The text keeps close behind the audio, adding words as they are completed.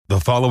The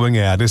following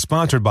ad is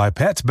sponsored by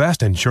Pets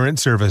Best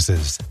Insurance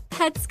Services.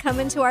 Pets come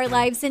into our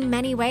lives in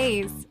many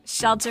ways.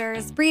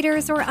 Shelters,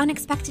 breeders, or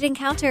unexpected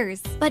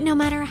encounters. But no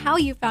matter how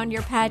you found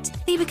your pet,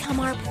 they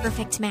become our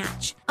perfect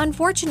match.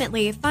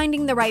 Unfortunately,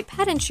 finding the right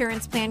pet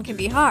insurance plan can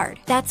be hard.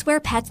 That's where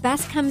Pets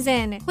Best comes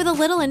in. With a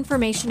little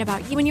information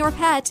about you and your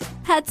pet,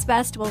 Pets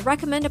Best will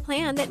recommend a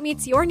plan that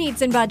meets your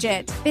needs and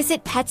budget.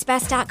 Visit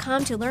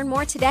PetsBest.com to learn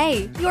more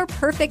today. Your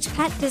perfect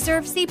pet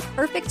deserves the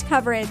perfect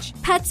coverage.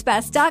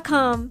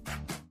 PetsBest.com.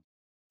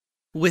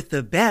 With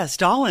the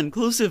best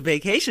all-inclusive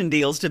vacation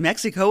deals to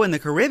Mexico and the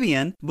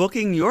Caribbean,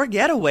 booking your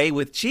getaway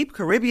with Cheap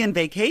Caribbean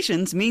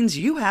Vacations means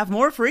you have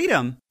more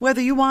freedom. Whether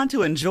you want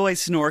to enjoy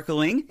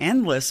snorkeling,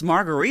 endless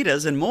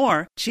margaritas, and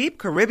more, Cheap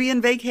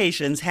Caribbean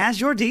Vacations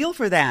has your deal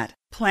for that.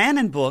 Plan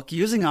and book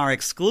using our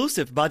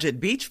exclusive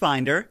budget beach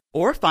finder,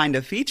 or find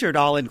a featured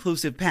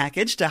all-inclusive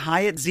package to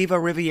Hyatt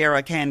Ziva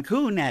Riviera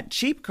Cancun at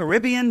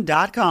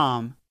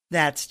cheapcaribbean.com.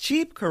 That's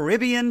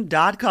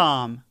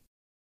cheapcaribbean.com.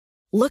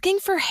 Looking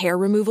for hair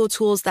removal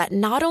tools that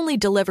not only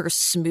deliver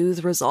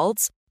smooth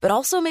results, but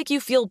also make you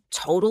feel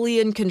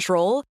totally in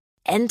control?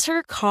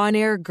 Enter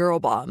Conair Girl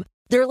Bomb.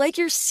 They're like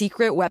your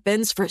secret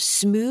weapons for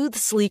smooth,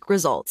 sleek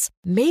results,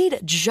 made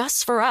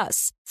just for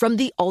us. From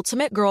the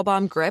ultimate Girl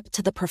Bomb grip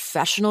to the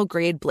professional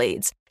grade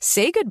blades,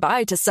 say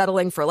goodbye to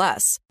settling for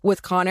less.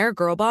 With Conair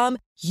Girl Bomb,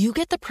 you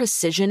get the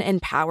precision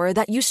and power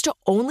that used to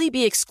only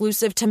be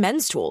exclusive to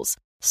men's tools.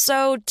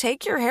 So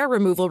take your hair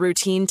removal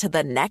routine to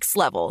the next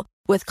level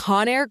with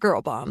Conair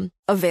Girl Bomb.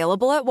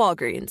 Available at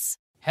Walgreens.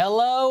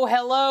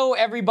 Hello,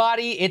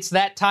 everybody. It's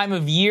that time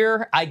of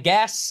year, I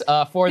guess,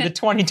 for the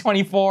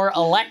 2024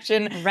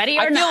 election. Ready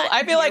or not,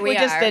 I feel like we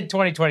just are. did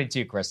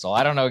 2022, Krystal.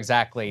 I don't know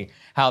exactly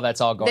how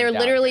that's all going They're down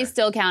literally here.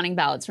 still counting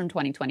ballots from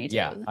 2022,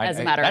 as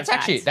a matter of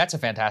fact. That's a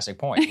fantastic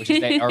point, which is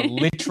they are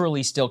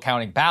literally still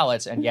counting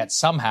ballots, and yet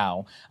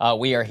somehow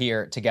we are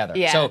here together.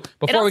 Yeah. So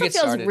before we get it also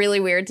started... feels really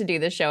weird to do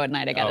this show at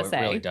night, I gotta say.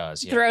 It really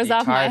does. Yeah. Throws The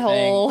off my entire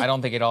whole... thing, I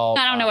don't think it all...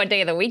 I don't know what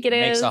day of the week it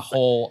is. Makes a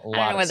whole lot of sense. I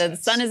don't know whether the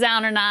sun is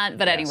out or not,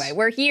 but anyway,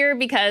 we're here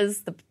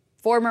because the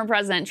former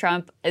President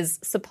Trump is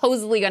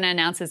supposedly going to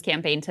announce his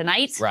campaign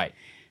tonight. Right.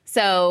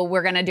 So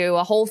we're going to do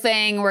a whole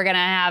thing. We're going to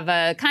have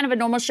a kind of a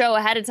normal show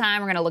ahead of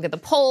time. We're going to look at the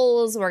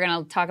polls. We're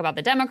going to talk about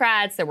the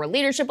Democrats. There were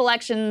leadership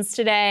elections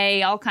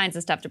today, all kinds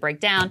of stuff to break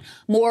down.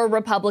 More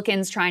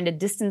Republicans trying to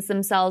distance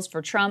themselves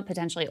for Trump,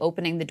 potentially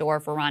opening the door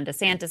for Ron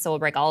DeSantis. So we'll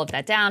break all of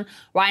that down.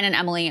 Ryan and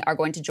Emily are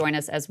going to join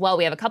us as well.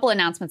 We have a couple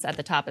announcements at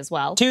the top as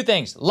well. Two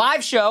things.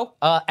 Live show,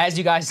 as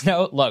you guys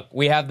know, look,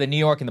 we have the New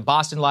York and the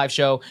Boston live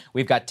show.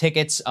 We've got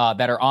tickets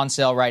that are on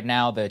sale right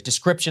now. The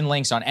description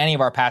links on any of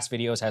our past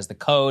videos has the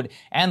code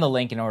and the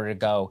link in order to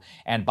go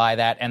and buy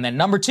that. And then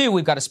number two,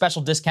 we've got a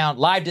special discount,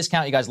 live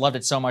discount. You guys loved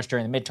it so much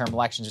during the midterm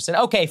elections. We said,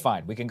 okay,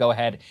 fine. We can go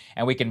ahead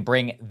and we can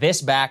bring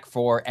this back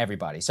for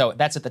everybody. So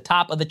that's at the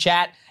top of the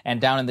chat and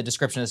down in the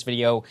description of this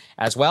video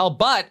as well.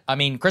 But, I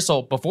mean,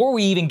 Krystal, before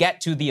we even get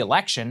to the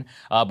election,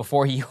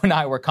 before you and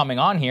I were coming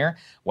on here,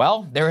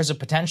 well, there is a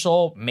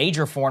potential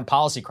major foreign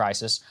policy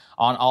crisis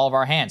on all of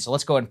our hands. So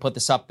let's go ahead and put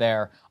this up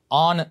there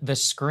on the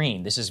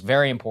screen. This is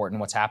very important,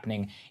 what's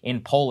happening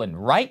in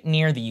Poland, right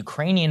near the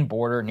Ukrainian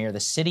border, near the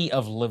city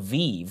of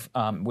Lviv,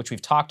 which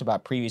we've talked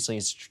about previously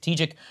as a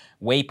strategic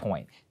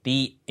waypoint.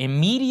 The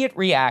immediate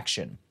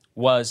reaction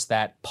was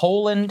that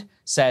Poland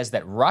says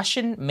that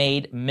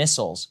Russian-made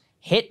missiles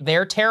hit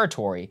their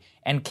territory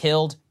and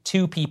killed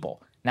 2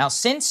 people. Now,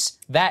 since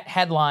that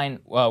headline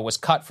was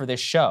cut for this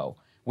show,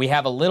 we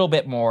have a little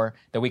bit more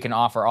that we can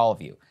offer all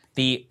of you.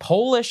 The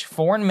Polish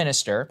foreign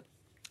minister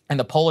and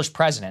the Polish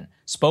president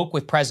spoke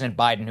with President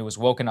Biden, who was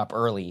woken up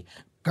early.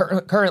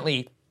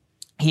 Currently,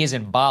 he is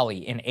in Bali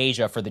in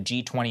Asia for the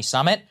G20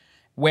 summit,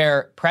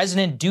 where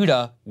President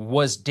Duda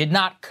did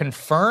not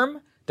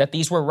confirm that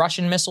these were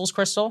Russian missiles,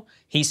 Krystal.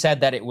 He said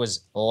that it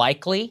was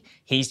likely.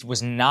 He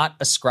was not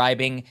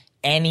ascribing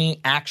any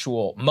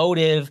actual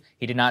motive.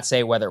 He did not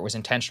say whether it was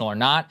intentional or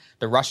not.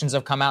 The Russians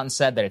have come out and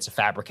said that it's a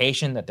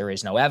fabrication, that there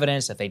is no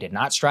evidence, that they did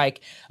not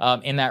strike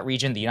in that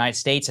region. The United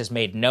States has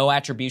made no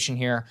attribution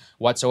here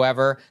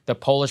whatsoever. The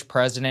Polish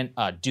president,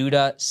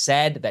 Duda,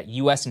 said that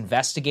U.S.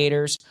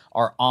 investigators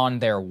are on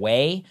their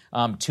way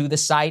to the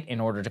site in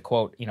order to,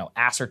 quote,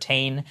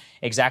 ascertain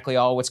exactly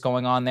all what's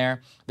going on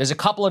there. There's a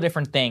couple of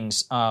different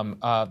things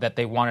that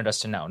they wanted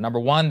us to know. Number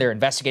one, they're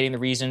investigating the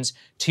reasons.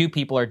 2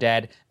 people are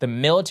dead. The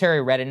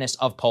military readiness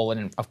of Poland,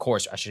 and of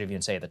course, I should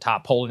even say at the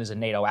top, Poland is a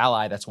NATO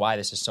ally. That's why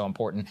this is so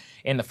important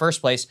in the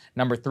first place.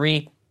 Number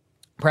 3,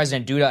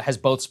 President Duda has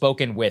both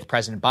spoken with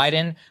President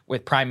Biden,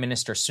 with Prime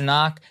Minister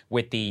Sunak,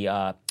 with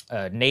the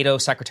NATO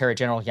Secretary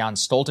General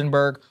Jens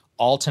Stoltenberg,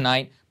 all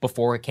tonight.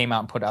 before it came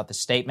out and put out the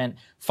statement.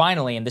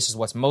 Finally, and this is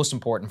what's most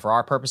important for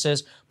our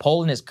purposes,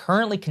 Poland is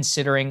currently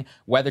considering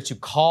whether to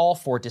call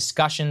for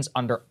discussions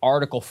under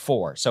Article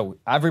 4. So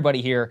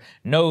everybody here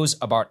knows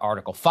about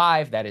Article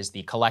 5, that is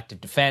the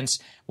collective defense.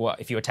 Well,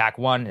 if you attack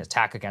one,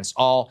 attack against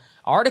all.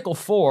 Article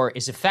 4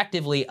 is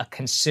effectively a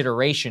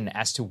consideration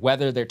as to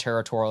whether their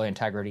territorial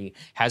integrity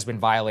has been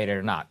violated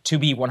or not. To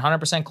be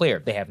 100% clear,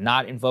 they have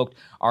not invoked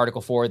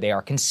Article 4. They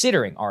are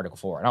considering Article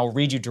 4. And I'll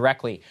read you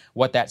directly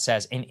what that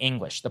says in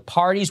English. The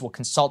parties will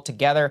consult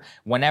together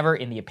whenever,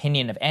 in the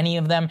opinion of any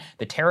of them,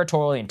 the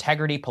territorial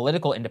integrity,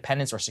 political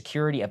independence, or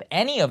security of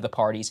any of the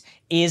parties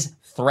is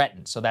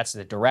threatened. So that's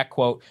the direct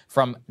quote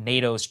from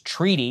NATO's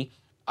treaty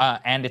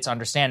and its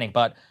understanding.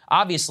 But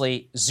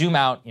obviously, zoom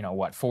out,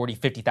 40,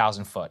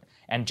 50,000 foot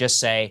and just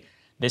say,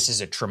 this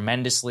is a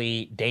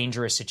tremendously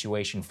dangerous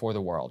situation for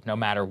the world. No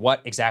matter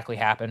what exactly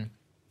happened,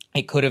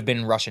 it could have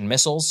been Russian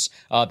missiles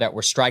that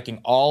were striking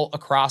all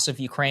across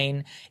of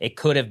Ukraine. It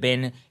could have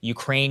been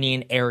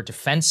Ukrainian air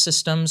defense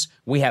systems.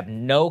 We have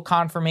no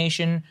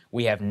confirmation.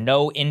 We have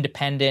no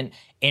independent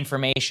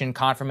information,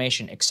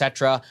 confirmation,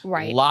 etc.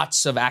 Right.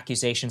 Lots of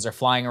accusations are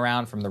flying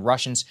around from the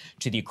Russians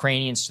to the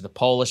Ukrainians to the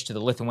Polish to the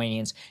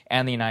Lithuanians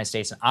and the United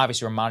States. And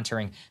obviously, we're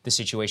monitoring the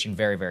situation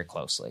very, very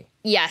closely.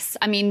 Yes.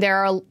 I mean,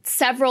 there are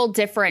several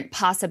different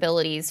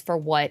possibilities for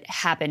what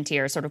happened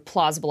here, sort of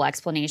plausible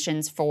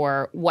explanations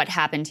for what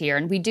happened here.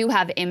 And we do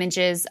have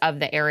images of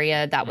the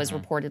area that was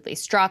reportedly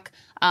struck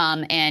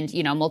and,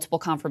 multiple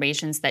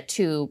confirmations that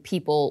 2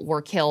 people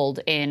were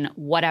killed in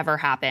whatever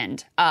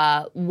happened.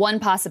 One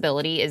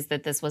possibility is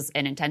that this was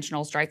an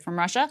intentional strike from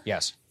Russia.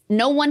 Yes.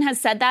 No one has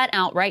said that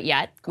outright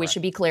yet. Correct. We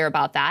should be clear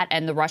about that,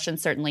 and the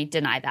Russians certainly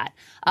deny that.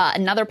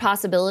 Another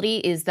possibility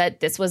is that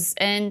this was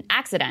an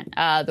accident.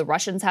 The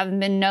Russians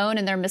haven't been known,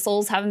 and their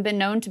missiles haven't been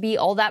known to be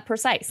all that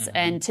precise.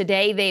 And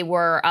today they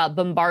were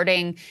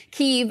bombarding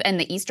Kyiv and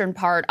the eastern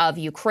part of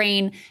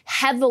Ukraine,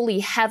 heavily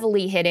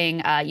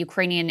hitting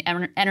Ukrainian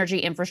energy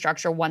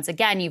infrastructure. Once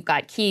again, you've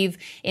got Kyiv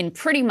in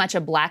pretty much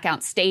a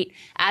blackout state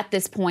at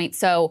this point.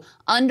 So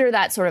under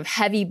that sort of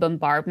heavy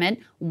bombardment,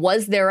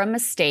 was there a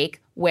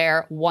mistake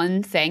where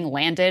one thing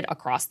landed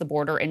across the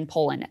border in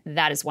Poland?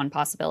 That is one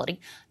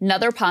possibility.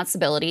 Another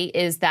possibility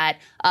is that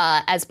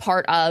as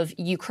part of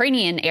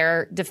Ukrainian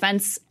air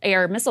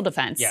missile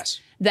defense, yes,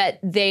 that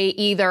they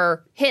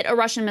either hit a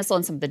Russian missile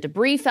and some of the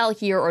debris fell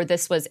here, or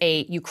this was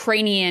a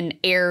Ukrainian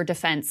air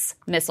defense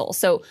missile.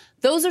 So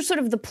those are sort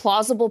of the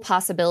plausible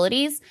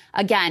possibilities.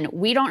 Again,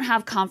 we don't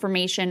have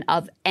confirmation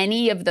of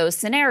any of those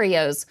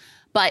scenarios,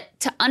 but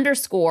to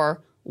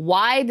underscore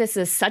why this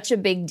is such a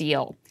big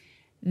deal,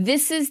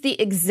 this is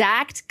the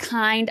exact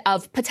kind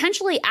of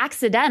potentially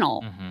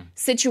accidental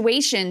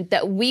situation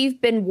that we've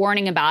been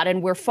warning about,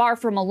 and we're far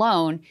from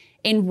alone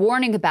in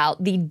warning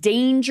about the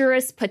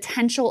dangerous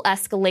potential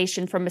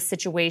escalation from a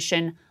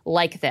situation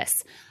like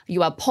this.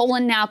 You have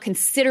Poland now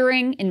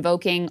considering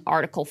invoking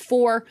Article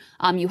 4.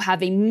 You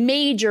have a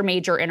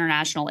major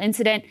international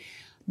incident.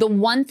 The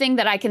one thing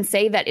that I can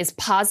say that is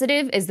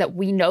positive is that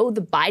we know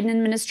the Biden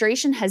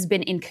administration has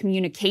been in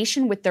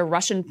communication with their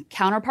Russian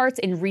counterparts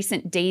in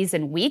recent days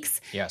and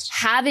weeks. Yes.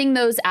 Having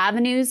those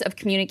avenues of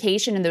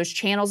communication and those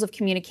channels of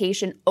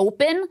communication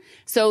open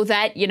so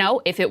that,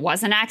 if it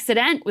was an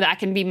accident, that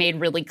can be made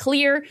really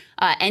clear.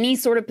 Any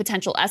sort of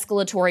potential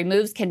escalatory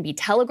moves can be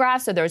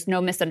telegraphed, so there's no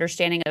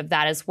misunderstanding of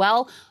that as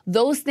well.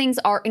 Those things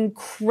are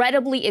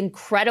incredibly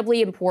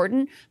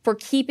important for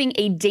keeping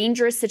a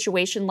dangerous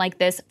situation like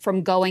this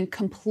from going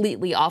completely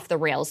off the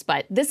rails.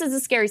 But this is a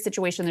scary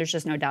situation. There's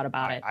just no doubt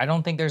about it. I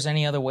don't think there's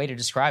any other way to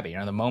describe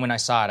it. The moment I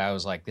saw it, I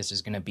was like, this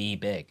is going to be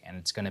big and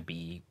it's going to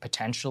be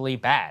potentially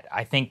bad.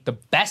 I think the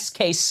best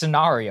case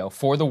scenario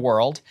for the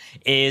world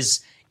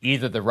is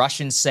either the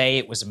Russians say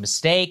it was a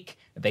mistake,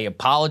 they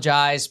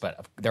apologize,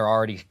 but they're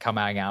already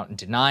coming out and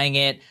denying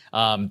it.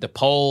 The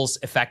Poles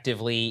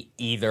effectively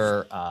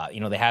either,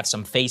 they have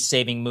some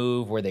face-saving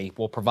move where they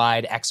will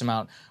provide X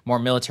amount more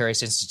military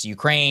assistance to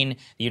Ukraine.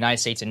 The United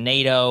States and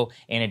NATO,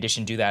 in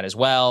addition, do that as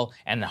well.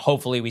 And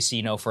hopefully we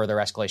see no further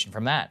escalation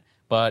from that.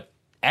 But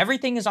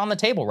everything is on the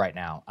table right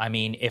now. I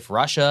mean, if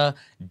Russia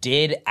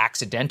did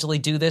accidentally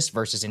do this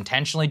versus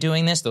intentionally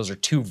doing this, those are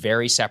 2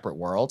 very separate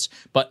worlds.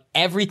 But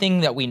everything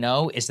that we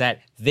know is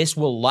that this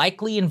will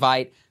likely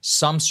invite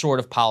some sort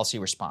of policy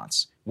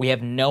response. We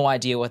have no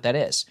idea what that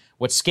is.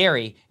 What's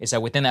scary is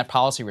that within that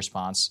policy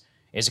response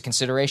is a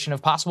consideration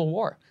of possible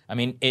war. I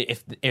mean,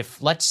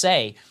 if let's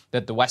say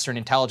that the Western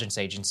intelligence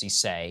agencies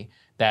say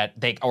that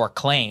or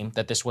claim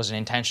that this was an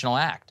intentional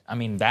act. I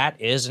mean, that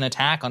is an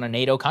attack on a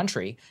NATO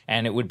country,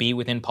 and it would be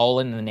within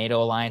Poland and the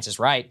NATO alliance's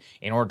right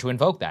in order to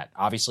invoke that.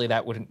 Obviously,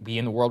 that would be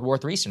in the World War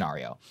III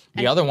scenario.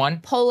 The other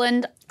one,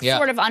 Poland,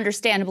 sort of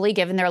understandably,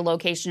 given their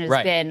location,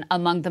 has been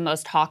among the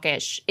most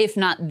hawkish, if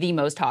not the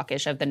most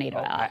hawkish, of the NATO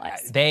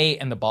allies. They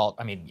and the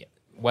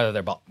whether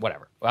they're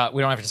whatever.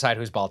 We don't have to decide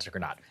who's Baltic or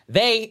not.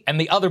 They and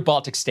the other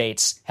Baltic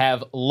states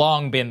have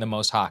long been the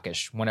most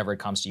hawkish whenever it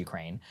comes to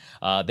Ukraine.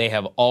 They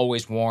have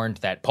always warned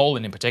that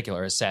Poland in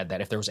particular has said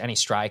that if there was any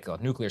strike, a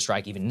nuclear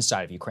strike even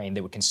inside of Ukraine,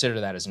 they would consider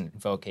that as an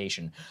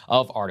invocation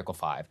of Article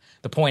 5.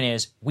 The point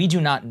is, we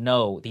do not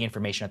know the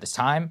information at this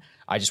time.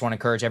 I just want to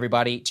encourage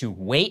everybody to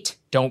wait.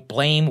 Don't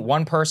blame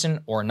one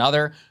person or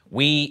another.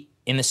 We,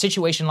 in a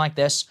situation like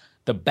this,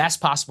 the best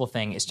possible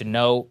thing is to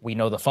know we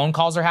know the phone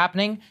calls are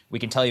happening. We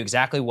can tell you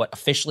exactly what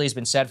officially has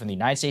been said from the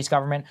United States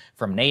government,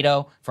 from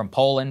NATO, from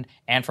Poland,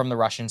 and from the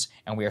Russians,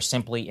 and we are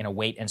simply in a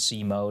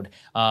wait-and-see mode.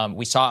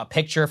 We saw a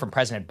picture from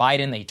President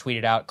Biden that he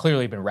tweeted out,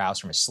 clearly been roused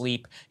from his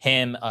sleep.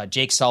 Him,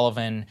 Jake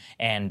Sullivan,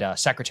 and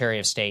Secretary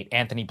of State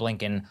Anthony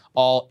Blinken,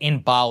 all in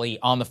Bali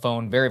on the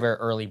phone, very, very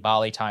early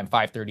Bali time,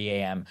 5:30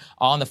 a.m.,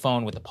 on the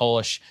phone with the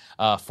Polish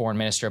foreign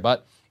minister.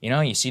 But,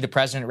 you see the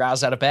president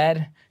roused out of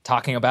bed,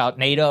 talking about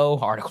NATO,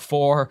 Article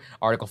 4,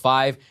 Article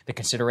 5, the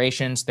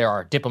considerations. There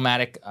are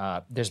diplomatic,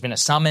 there's been a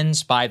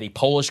summons by the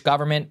Polish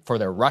government for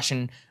their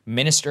Russian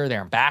minister,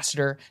 their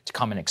ambassador, to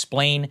come and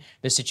explain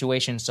the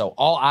situation. So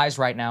all eyes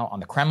right now on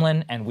the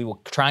Kremlin, and we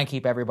will try and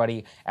keep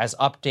everybody as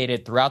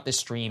updated throughout this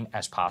stream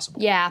as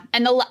possible. Yeah,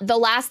 and the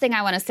last thing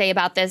I want to say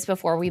about this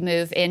before we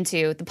move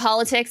into the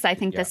politics, I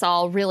think this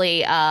all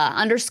really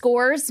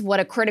underscores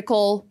what a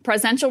critical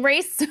presidential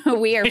race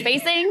we are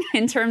facing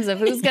in terms of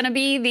who's going to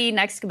be the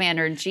next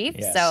commander-in-chief.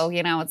 Yes. So,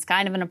 it's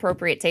kind of an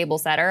appropriate table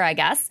setter, I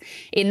guess,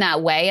 in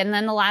that way. And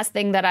then the last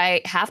thing that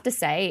I have to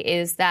say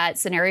is that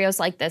scenarios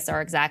like this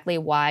are exactly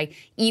why,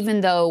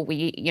 even though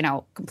we,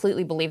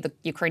 completely believe the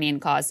Ukrainian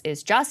cause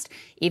is just,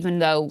 even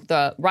though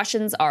the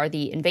Russians are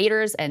the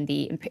invaders and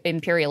the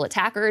imperial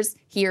attackers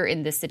here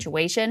in this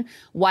situation,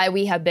 why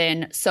we have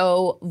been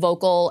so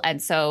vocal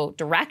and so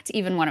direct,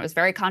 even when it was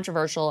very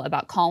controversial,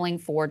 about calling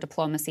for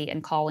diplomacy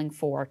and calling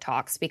for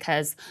talks,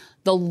 because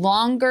the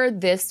longer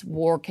this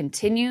war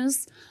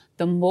continues,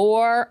 the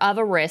more of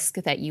a risk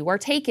that you are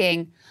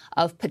taking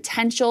of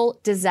potential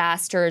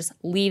disasters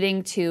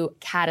leading to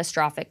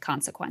catastrophic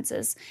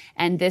consequences.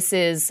 And this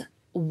is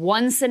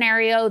one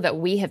scenario that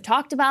we have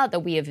talked about, that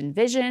we have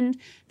envisioned,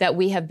 that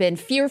we have been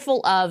fearful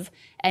of,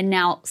 and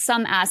now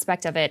some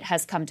aspect of it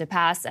has come to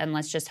pass. And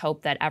let's just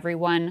hope that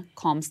everyone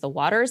calms the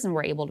waters and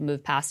we're able to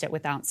move past it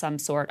without some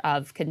sort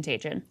of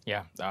contagion.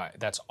 Yeah,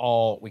 that's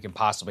all we can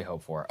possibly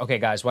hope for. Okay,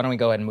 guys, why don't we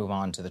go ahead and move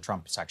on to the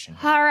Trump section?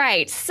 All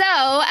right. So,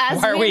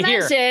 as we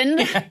mentioned,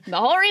 the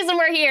whole reason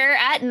we're here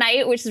at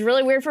night, which is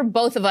really weird for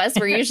both of us,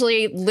 we're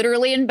usually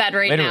literally in bed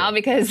right now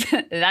because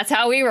that's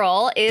how we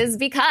roll, is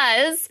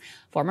because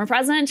former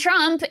President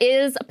Trump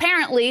is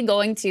apparently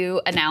going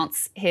to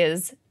announce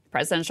his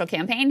presidential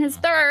campaign, his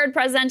third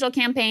presidential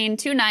campaign,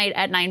 tonight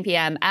at 9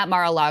 p.m. at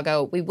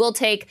Mar-a-Lago. We will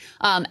take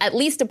at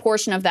least a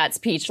portion of that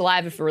speech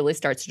live. If it really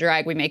starts to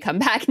drag, we may come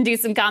back and do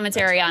some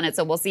commentary on it.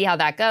 So we'll see how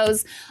that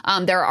goes.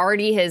 There are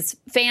already his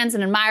fans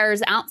and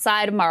admirers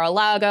outside of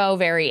Mar-a-Lago,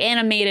 very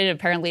animated.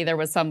 Apparently there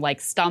was some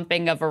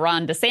stomping of a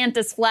Ron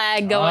DeSantis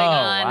flag going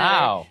on.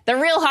 Wow. The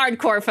real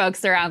hardcore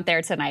folks are out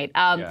there tonight.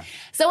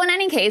 So in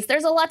any case,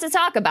 there's a lot to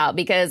talk about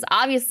because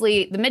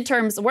obviously the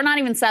midterms, we're not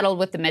even settled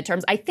with the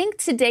midterms. I think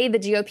today the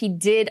GOP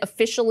did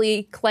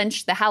officially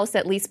clench the House,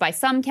 at least by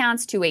some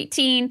counts,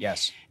 218.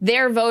 Yes.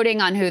 They're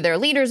voting on who their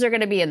leaders are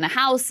going to be in the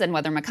House and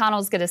whether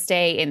McConnell's going to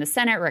stay in the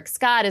Senate. Rick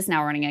Scott is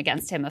now running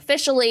against him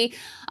officially.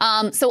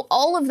 So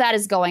all of that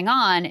is going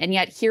on, and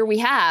yet here we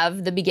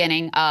have the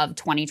beginning of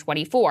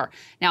 2024.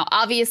 Now,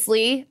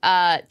 obviously,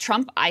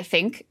 Trump, I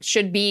think,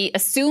 should be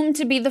assumed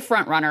to be the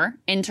front runner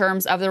in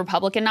terms of the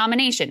Republican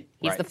nomination.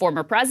 He's the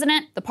former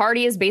president. The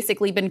party has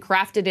basically been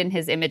crafted in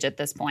his image at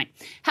this point.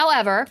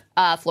 However,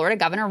 Florida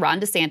Governor Ron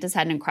DeSantis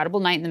had an incredible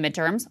night in the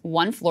midterms,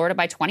 won Florida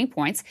by 20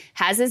 points,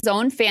 has his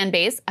own fan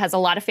base, has a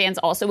lot of fans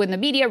also in the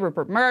media.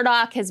 Rupert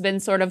Murdoch has been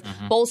sort of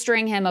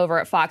bolstering him over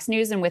at Fox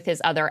News and with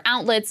his other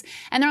outlets.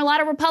 And there are a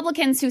lot of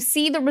Republicans who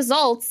see the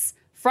results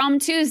from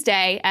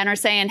Tuesday and are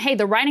saying, hey,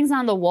 the writing's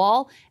on the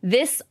wall.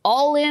 This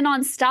all in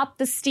on stop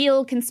the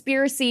steal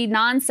conspiracy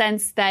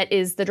nonsense that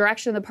is the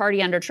direction of the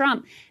party under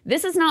Trump,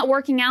 this is not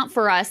working out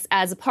for us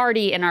as a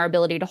party in our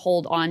ability to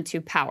hold on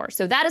to power.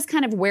 So that is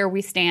kind of where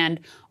we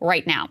stand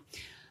right now.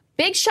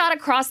 Big shot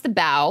across the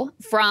bow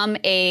from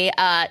a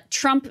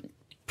Trump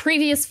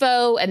previous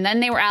foe, and then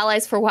they were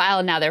allies for a while,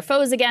 and now they're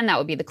foes again. That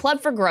would be the Club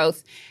for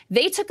Growth.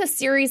 They took a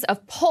series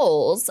of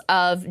polls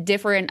of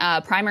different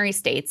primary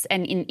states,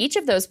 and in each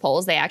of those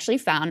polls, they actually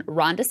found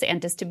Ron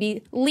DeSantis to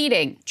be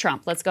leading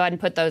Trump. Let's go ahead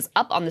and put those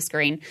up on the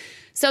screen.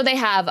 So they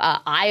have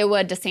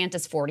Iowa,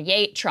 DeSantis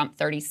 48, Trump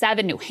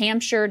 37, New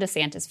Hampshire,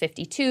 DeSantis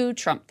 52,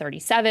 Trump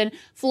 37,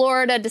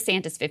 Florida,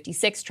 DeSantis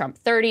 56, Trump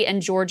 30,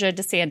 and Georgia,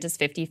 DeSantis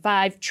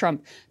 55,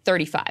 Trump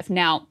 35.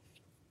 Now,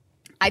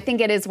 I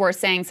think it is worth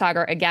saying,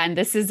 Saagar, again,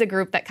 this is a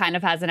group that kind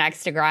of has an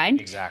axe to grind.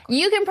 Exactly.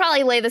 You can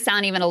probably lay this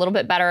out even a little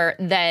bit better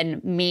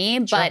than me,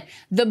 but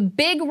the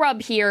big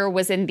rub here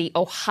was in the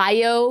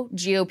Ohio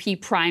GOP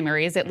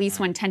primaries, at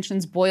least when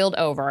tensions boiled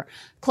over.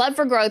 Club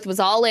for Growth was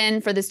all in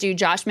for this dude,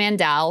 Josh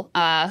Mandel,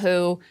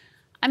 who,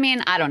 I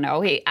mean, I don't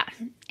know.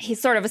 He's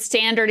sort of a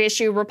standard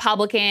issue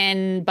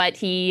Republican, but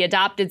he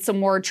adopted some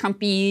more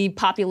Trumpy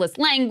populist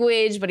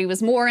language, but he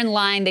was more in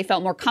line. They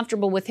felt more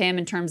comfortable with him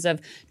in terms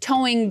of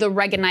towing the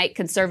Reaganite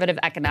conservative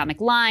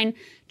economic line.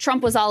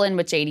 Trump was all in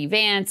with J.D.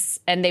 Vance,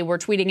 and they were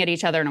tweeting at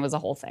each other, and it was a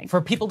whole thing. For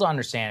people to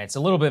understand, it's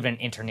a little bit of an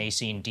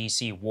internecine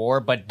D.C.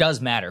 war, but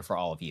does matter for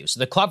all of you. So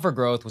the Club for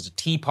Growth was a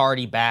Tea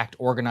Party-backed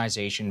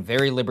organization,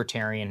 very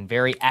libertarian,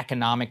 very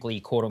economically,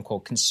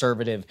 quote-unquote,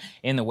 conservative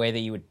in the way that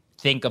you would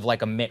think of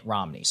like a Mitt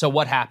Romney. So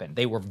what happened?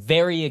 They were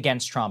very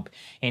against Trump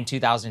in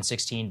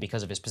 2016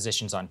 because of his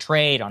positions on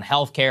trade, on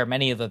healthcare,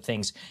 many of the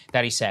things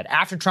that he said.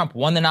 After Trump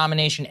won the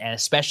nomination, and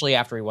especially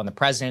after he won the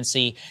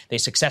presidency, they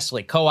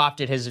successfully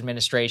co-opted his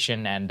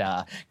administration and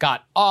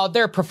got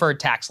their preferred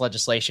tax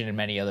legislation and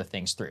many other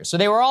things through. So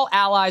they were all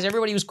allies.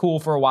 Everybody was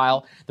cool for a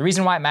while. The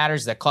reason why it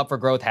matters is that Club for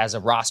Growth has a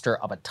roster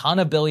of a ton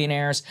of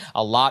billionaires.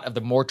 A lot of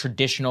the more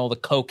traditional, the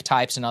Koch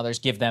types and others,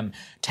 give them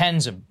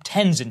tens and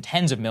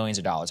tens of millions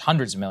of dollars,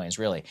 hundreds of millions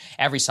really,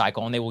 every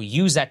cycle, and they will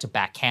use that to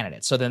back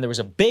candidates. So then there was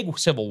a big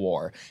civil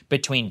war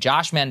between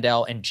Josh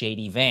Mandel and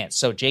J.D. Vance.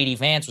 So J.D.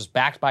 Vance was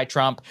backed by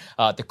Trump.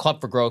 The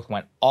Club for Growth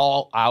went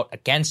all out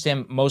against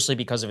him, mostly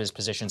because of his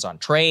positions on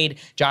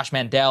trade. Josh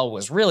Mandel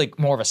was really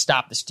more of a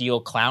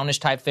stop-the-steal, clownish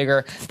type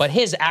figure, but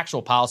his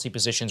actual policy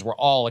positions were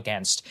all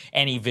against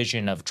any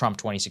vision of Trump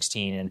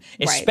 2016, and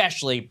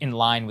especially in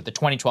line with the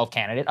 2012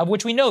 candidate, of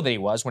which we know that he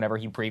was whenever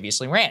he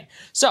previously ran.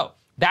 So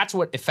that's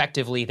what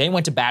effectively they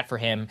went to bat for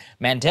him.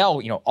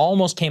 Mandel,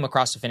 almost came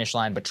across the finish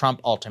line, but Trump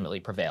ultimately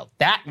prevailed.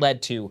 That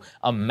led to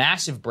a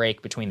massive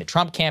break between the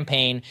Trump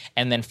campaign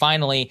and then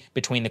finally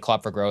between the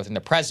Club for Growth and the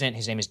president.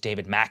 His name is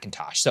David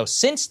McIntosh. So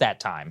since that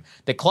time,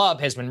 the club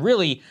has been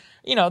really,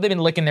 they've been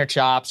licking their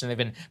chops and they've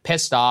been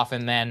pissed off.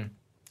 And then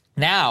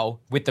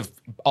now, with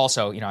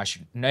I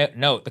should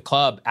note, the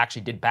club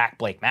actually did back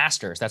Blake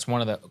Masters. That's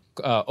one of the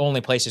only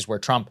places where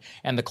Trump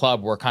and the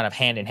club were kind of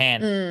hand in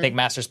hand. Blake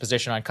Masters'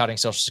 position on cutting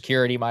Social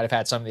Security might have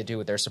had something to do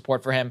with their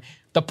support for him.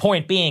 The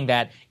point being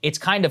that it's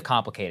kind of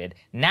complicated.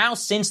 Now,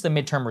 since the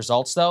midterm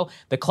results, though,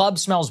 the club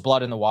smells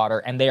blood in the water,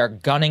 and they are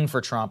gunning for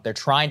Trump. They're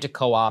trying to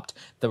co-opt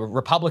the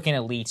Republican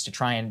elites to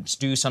try and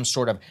do some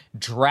sort of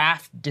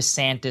draft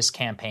DeSantis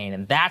campaign.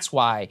 And that's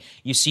why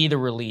you see the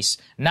release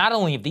not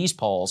only of these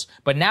polls,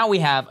 but now we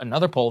have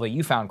another poll that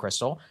you found,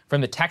 Krystal,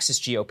 from the Texas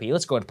GOP.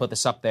 Let's go ahead and put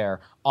this up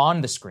there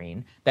on the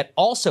screen, that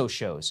also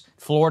shows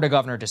Florida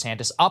Governor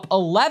DeSantis up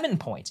 11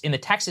 points in the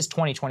Texas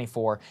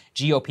 2024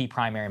 GOP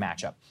primary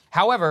matchup.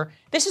 However,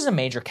 this is a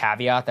major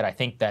caveat that I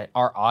think that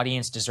our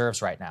audience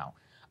deserves right now.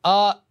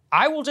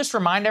 I will just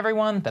remind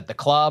everyone that the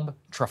club,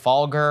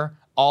 Trafalgar,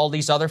 all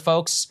these other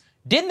folks,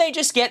 didn't they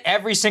just get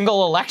every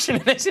single election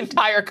in this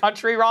entire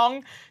country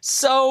wrong?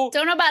 So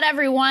don't know about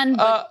everyone,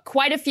 but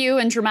quite a few,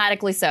 and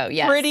dramatically so,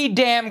 yes. Pretty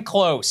damn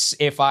close,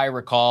 if I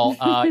recall.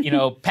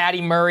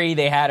 Patty Murray,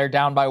 they had her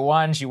down by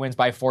 1. She wins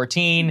by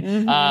 14.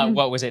 Mm-hmm.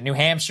 What was it? New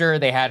Hampshire,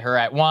 they had her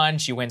at 1.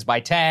 She wins by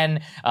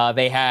 10.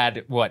 They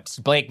had,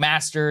 Blake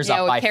Masters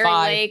up by Carrie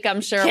 5. Lake,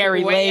 I'm sure.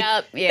 Carrie way Lake.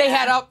 Up. Yeah. They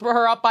had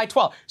her up by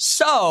 12.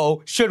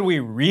 So should we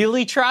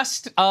really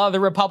trust the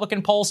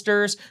Republican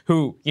pollsters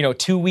who,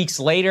 2 weeks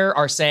later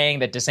are saying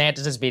that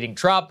DeSantis is beating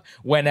Trump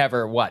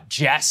whenever,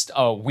 just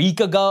a week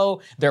ago,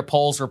 their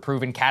polls were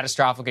proven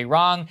catastrophically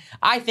wrong?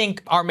 I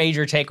think our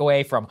major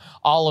takeaway from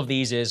all of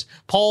these is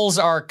polls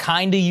are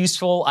kind of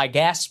useful, I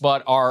guess,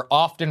 but are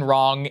often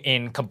wrong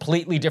in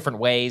completely different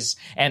ways.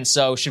 And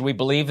so should we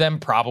believe them?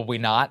 Probably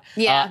not.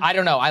 Yeah. I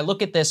don't know. I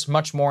look at this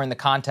much more in the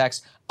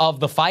context of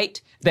the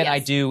fight than I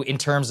do in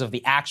terms of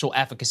the actual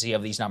efficacy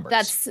of these numbers.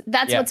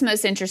 That's what's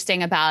most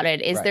interesting about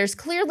it is there's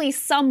clearly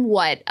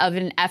somewhat of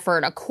an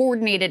effort, a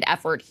coordinated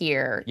effort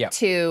here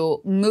to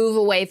move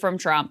away from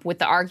Trump, with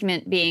the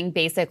argument being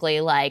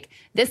basically like,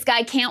 this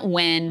guy can't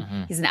win.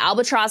 Mm-hmm. He's an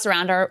albatross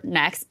around our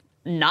necks.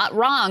 Not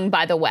wrong,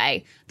 by the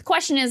way. The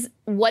question is,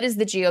 what is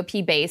the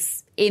GOP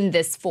base in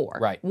this for?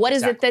 Right. What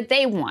is it that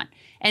they want?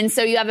 And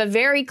so you have a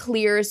very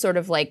clear sort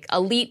of like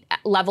elite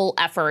level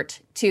effort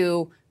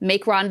to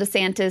make Ron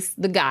DeSantis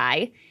the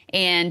guy,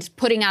 and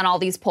putting out all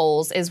these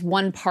polls is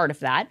one part of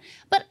that.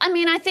 But I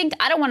mean, I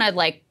don't want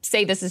to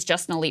say this is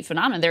just an elite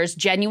phenomenon. There's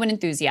genuine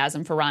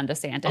enthusiasm for Ron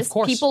DeSantis. Of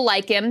course. People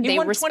like him. They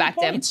respect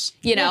him.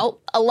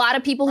 A lot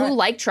of people who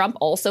like Trump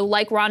also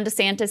like Ron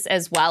DeSantis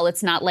as well.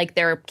 It's not like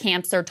their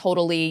camps are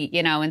totally,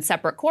 in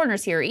separate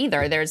corners here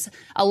either. There's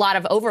a lot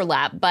of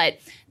overlap, but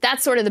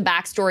that's sort of the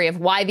backstory of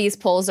why these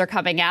polls are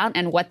coming out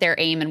and what their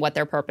aim and what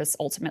their purpose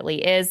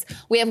ultimately is.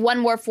 We have one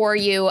more for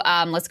you.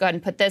 Let's go ahead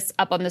and put this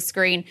up on the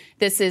screen.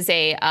 This is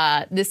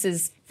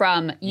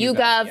from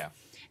YouGov. Yeah.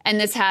 And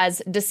this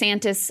has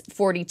DeSantis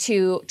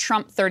 42,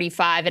 Trump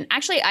 35. And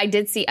actually, I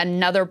did see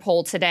another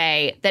poll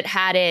today that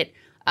had it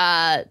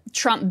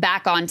Trump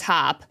back on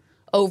top,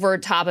 over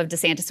top of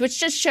DeSantis, which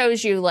just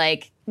shows you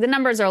the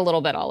numbers are a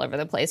little bit all over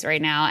the place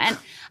right now. And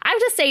I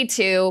would just say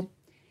too,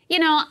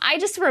 I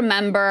just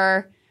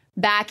remember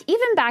back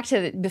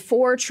to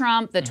before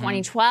Trump, the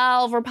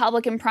 2012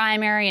 Republican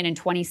primary, and in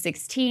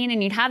 2016,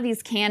 and you'd have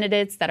these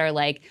candidates that are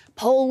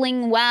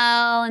polling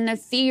well and the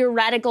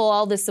theoretical,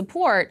 all this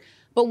support.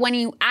 But when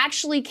he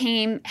actually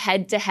came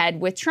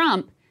head-to-head with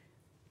Trump,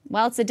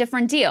 well, it's a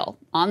different deal.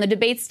 On the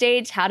debate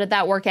stage, how did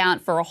that work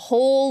out for a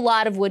whole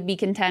lot of would-be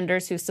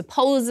contenders who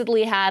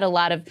supposedly had a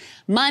lot of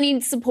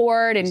moneyed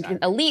support and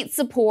elite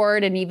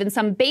support and even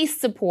some base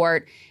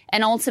support?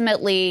 And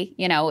ultimately,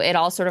 you know, it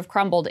all sort of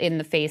crumbled in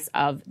the face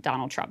of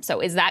Donald Trump. So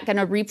is that going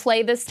to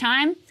replay this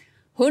time?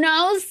 Who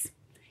knows?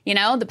 You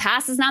know, the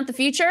past is not the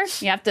future.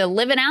 You have to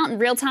live it out in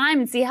real time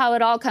and see how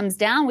it all comes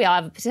down. We all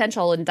have a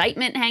potential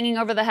indictment hanging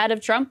over the head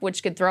of Trump,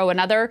 which could throw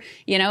another,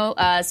 you know,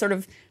 sort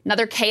of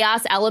another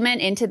chaos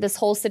element into this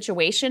whole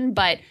situation.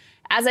 But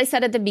as I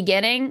said at the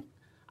beginning,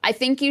 I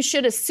think you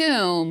should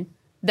assume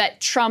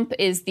that Trump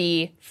is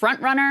the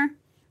front runner.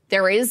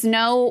 There is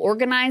no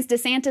organized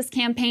DeSantis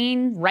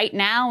campaign right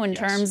now in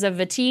terms of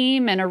a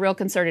team and a real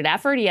concerted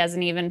effort. He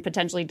hasn't even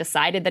potentially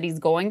decided that he's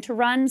going to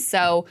run.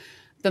 So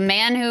the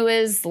man who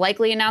is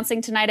likely announcing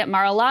tonight at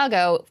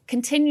Mar-a-Lago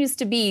continues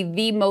to be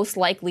the most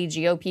likely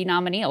GOP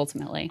nominee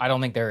ultimately. I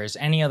don't think there is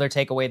any other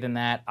takeaway than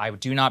that. I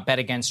do not bet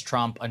against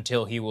Trump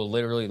until he will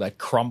literally like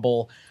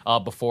crumble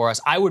before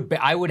us. I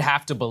would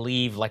have to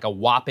believe like a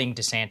whopping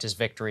DeSantis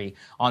victory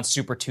on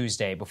Super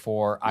Tuesday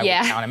before I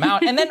would count him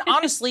out. And then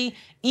honestly,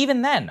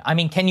 even then, I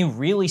mean, can you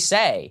really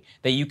say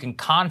that you can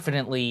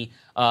confidently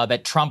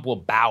that Trump will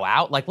bow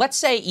out? Like, let's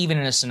say even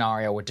in a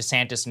scenario where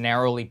DeSantis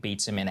narrowly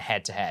beats him in a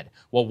head-to-head.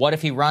 Well, what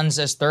if he runs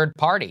as third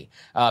party?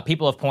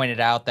 People have pointed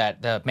out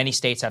that many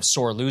states have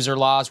sore loser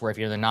laws where if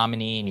you're the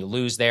nominee and you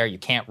lose there, you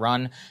can't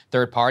run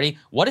third party.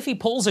 What if he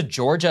pulls a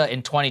Georgia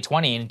in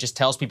 2020 and just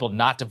tells people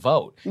not to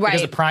vote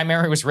because the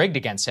primary was rigged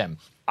against him?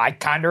 I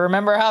kind of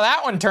remember how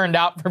that one turned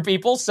out for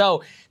people.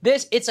 So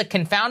it's a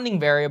confounding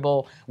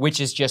variable, which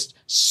is just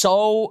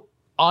so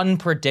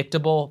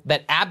unpredictable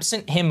that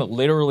absent him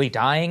literally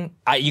dying,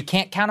 you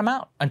can't count him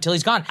out until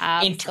he's gone.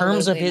 Absolutely in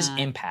terms of his not.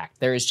 impact,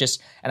 there is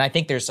just, and I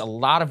think there's a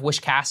lot of wish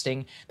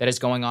casting that is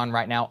going on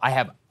right now.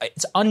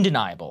 It's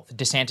undeniable that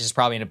DeSantis is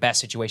probably in the best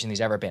situation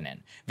he's ever been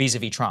in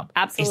vis-a-vis Trump.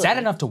 Absolutely. Is that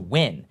enough to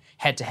win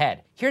head to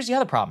head? Here's the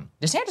other problem.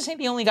 DeSantis ain't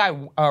the only guy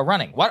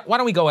running. Why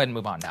don't we go ahead and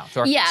move on now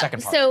to our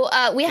second part?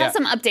 So we have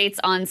some updates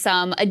on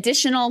some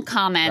additional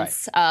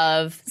comments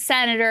of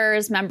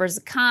senators, members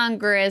of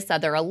Congress,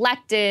 other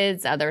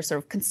electeds, other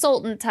sort of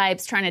consultant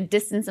types trying to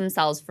distance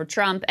themselves for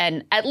Trump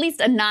and at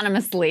least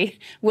anonymously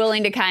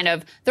willing to kind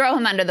of throw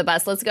him under the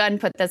bus. Let's go ahead and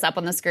put this up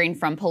on the screen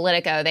from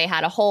Politico. They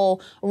had a whole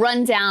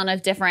rundown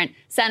of different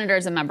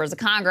senators and members of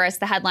Congress.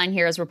 The headline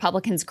here is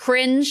Republicans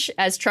cringe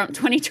as Trump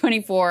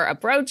 2024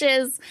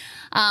 approaches.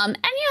 And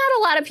you had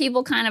a lot of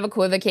people kind of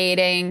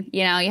equivocating.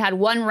 You know, you had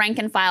one rank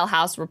and file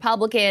House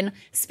Republican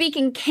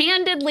speaking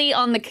candidly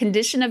on the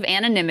condition of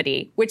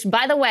anonymity, which,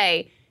 by the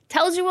way,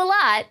 tells you a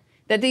lot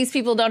that these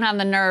people don't have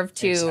the nerve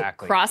to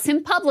cross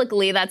him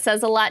publicly. That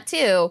says a lot,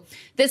 too.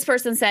 This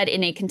person said,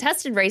 in a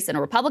contested race in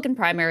a Republican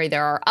primary,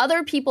 there are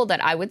other people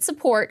that I would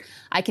support.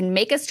 I can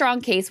make a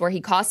strong case where he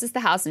costs us the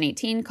House in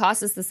 18,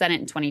 costs us the Senate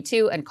in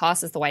 22, and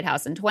costs us the White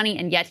House in 20,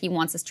 and yet he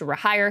wants us to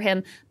rehire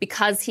him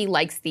because he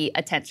likes the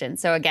attention.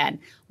 So again,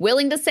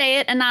 willing to say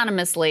it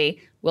anonymously.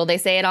 Will they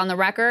say it on the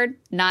record?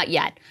 Not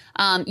yet.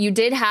 You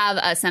did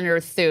have Senator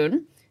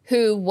Thune,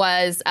 who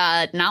was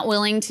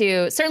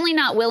certainly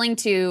not willing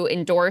to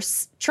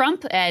endorse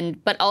Trump,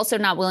 but also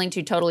not willing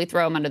to totally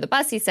throw him under the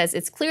bus. He says,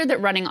 it's clear that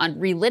running on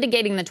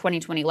relitigating the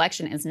 2020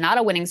 election is not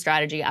a winning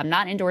strategy. I'm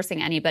not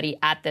endorsing anybody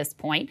at this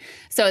point.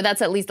 So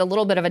that's at least a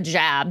little bit of a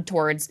jab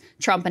towards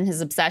Trump and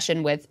his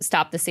obsession with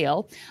Stop the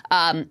Steal.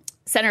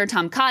 Senator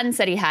Tom Cotton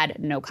said he had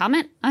no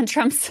comment on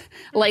Trump's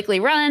likely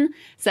run.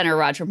 Senator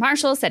Roger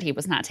Marshall said he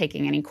was not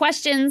taking any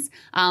questions.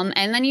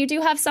 And then you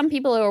do have some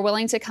people who are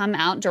willing to come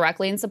out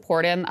directly and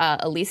support him.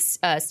 Elise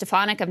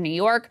Stefanik of New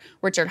York,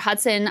 Richard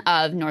Hudson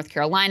of North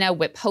Carolina,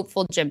 Whip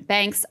hopeful Jim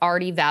Banks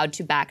already vowed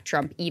to back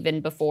Trump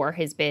even before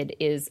his bid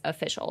is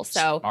official.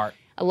 So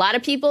a lot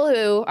of people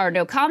who are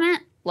no comment.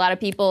 A lot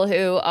of people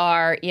who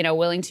are,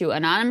 willing to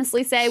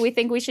anonymously say we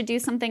think we should do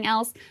something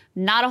else.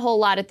 Not a whole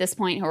lot at this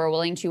point who are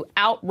willing to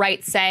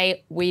outright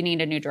say we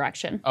need a new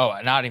direction. Oh,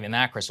 not even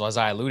that, Krystal, as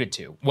I alluded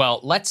to. Well,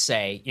 let's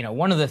say,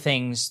 one of the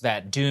things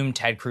that doomed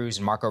Ted Cruz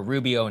and Marco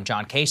Rubio and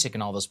John Kasich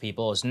and all those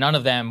people is none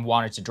of them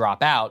wanted to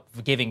drop out,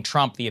 giving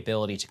Trump the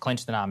ability to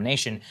clinch the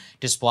nomination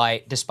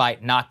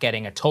despite not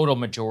getting a total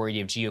majority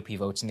of GOP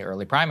votes in the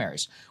early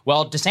primaries.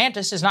 Well,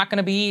 DeSantis is not going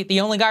to be the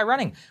only guy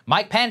running.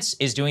 Mike Pence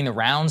is doing the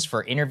rounds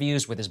for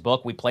interviews with his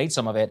book. We played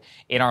some of it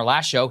in our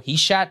last show. He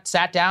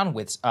sat down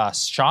with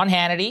Sean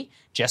Hannity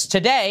just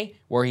today,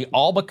 where he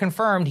all but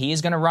confirmed he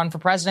is going to run for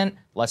president.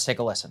 Let's take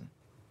a listen.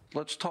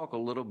 Let's talk a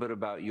little bit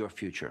about your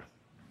future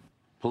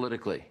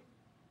politically.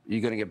 Are you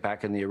going to get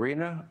back in the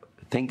arena,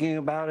 thinking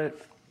about it,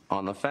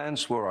 on the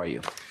fence? Where are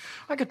you?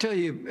 I could tell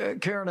you,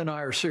 Karen and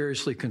I are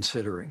seriously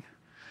considering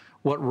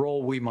what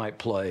role we might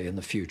play in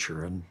the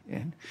future,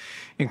 and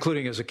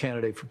including as a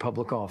candidate for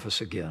public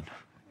office again.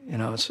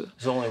 There's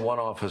only one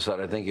office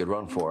that I think you'd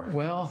run for.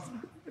 Well,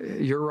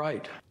 you're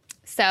right.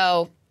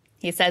 So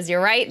he says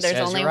you're right. There's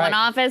only one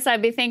office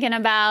I'd be thinking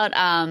about.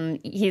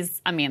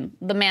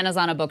 The man is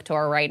on a book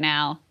tour right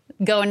now.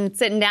 going,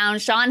 sitting down.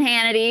 Sean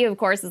Hannity, of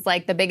course, is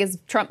like the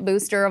biggest Trump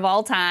booster of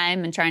all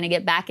time and trying to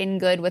get back in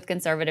good with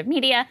conservative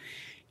media.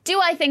 Do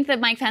I think that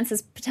Mike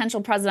Pence's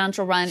potential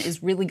presidential run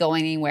is really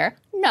going anywhere?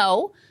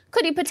 No.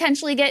 Could he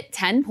potentially get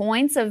 10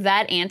 points of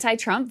that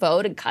anti-Trump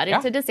vote and cut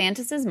into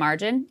DeSantis'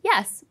 margin?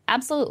 Yes,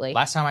 absolutely.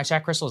 Last time I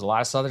checked, Krystal, there's a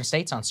lot of southern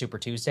states on Super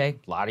Tuesday,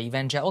 a lot of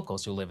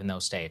evangelicals who live in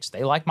those states.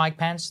 They like Mike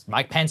Pence.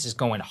 Mike Pence is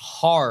going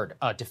hard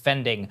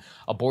defending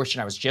abortion.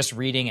 I was just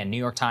reading a New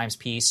York Times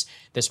piece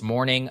this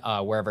morning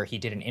wherever he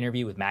did an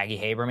interview with Maggie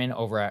Haberman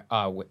over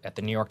at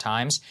the New York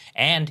Times,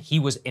 and he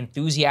was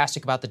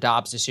enthusiastic about the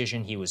Dobbs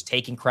decision. He was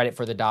taking credit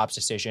for the Dobbs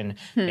decision,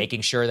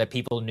 making sure that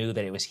people knew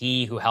that it was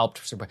he who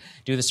helped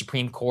do the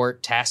Supreme Court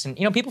test. And,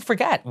 people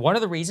forget one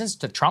of the reasons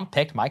that Trump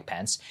picked Mike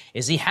Pence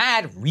is he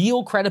had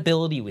real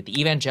credibility with the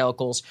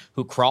evangelicals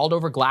who crawled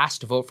over glass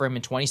to vote for him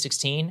in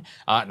 2016.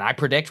 And I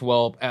predict,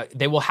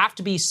 they will have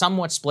to be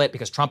somewhat split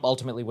because Trump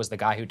ultimately was the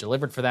guy who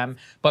delivered for them.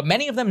 But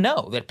many of them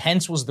know that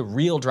Pence was the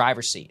real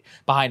driver's seat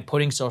behind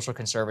putting social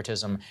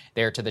conservatism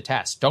there to the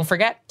test. Don't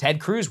forget,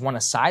 Ted Cruz won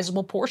a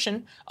sizable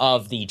portion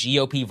of the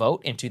GOP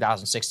vote in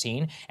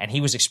 2016, and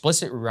he was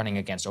explicitly running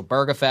against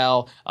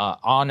Obergefell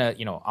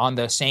on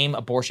the same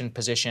abortion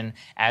position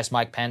as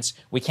Mike Pence.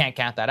 We can't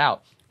count that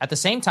out. At the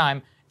same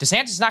time,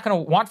 DeSantis is not going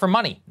to want for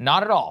money.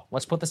 Not at all.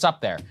 Let's put this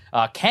up there.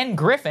 Ken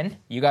Griffin,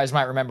 you guys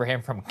might remember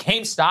him from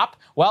GameStop.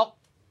 Well,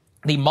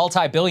 the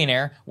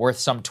multi-billionaire worth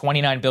some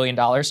 $29 billion,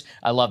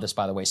 I love this,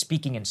 by the way,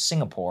 speaking in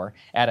Singapore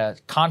at a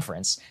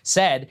conference,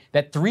 said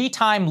that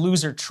three-time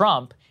loser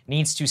Trump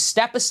needs to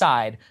step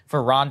aside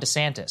for Ron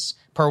DeSantis.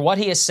 Per what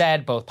he has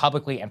said, both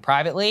publicly and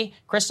privately,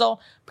 Krystal,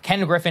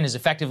 Ken Griffin is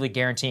effectively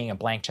guaranteeing a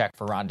blank check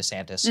for Ron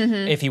DeSantis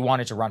if he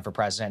wanted to run for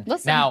president.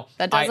 Listen,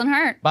 that doesn't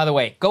hurt. By the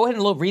way, go ahead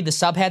and read the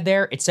subhead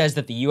there. It says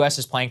that the U.S.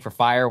 is playing for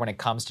fire when it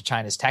comes to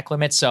China's tech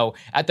limits. So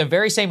at the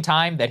very same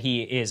time that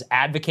he is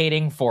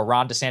advocating for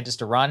Ron DeSantis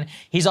to run,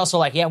 he's also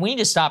like, we need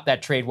to stop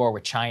that trade war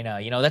with China.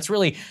 That's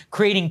really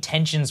creating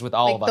tensions with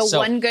all of us. The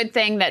one good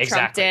thing that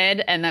Trump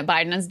did and that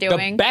Biden is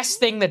doing. The best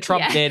thing that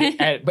Trump did,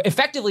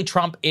 effectively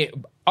Trump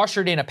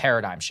ushered in a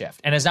paradigm shift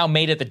and has now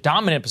made it the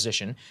dominant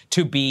position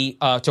to be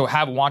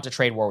want a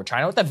trade war with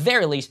China. At the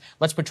very least,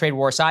 let's put trade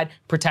war aside,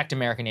 protect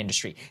American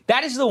industry.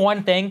 That is the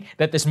one thing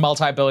that this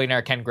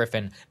multi-billionaire Ken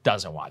Griffin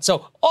doesn't want.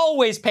 So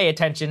always pay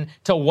attention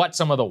to what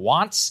some of the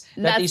wants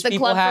that these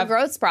people have. That's the Club for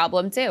Growth's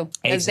problem too,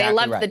 because they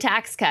loved the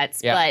tax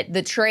cuts, but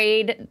the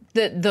trade,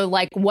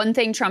 the one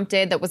thing Trump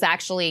did that was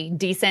actually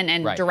decent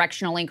and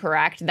directionally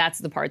correct, that's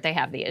the part they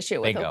have the issue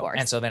with, of course.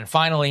 And so then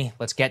finally,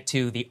 let's get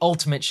to the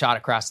ultimate shot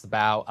across the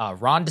bow.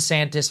 Ron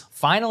DeSantis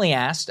finally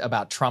asked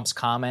about Trump's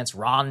comments,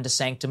 Ron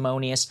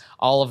DeSanctimonious,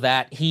 all of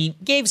that. He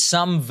gave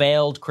some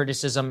veiled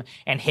criticism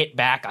and hit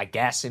back, I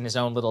guess, in his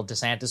own little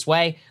DeSantis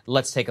way.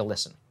 Let's take a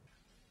listen.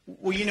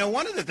 Well,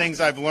 one of the things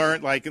I've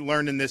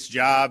learned in this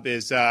job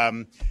is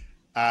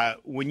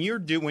when you're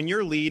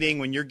leading,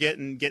 when you're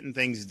getting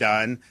things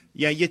done,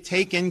 you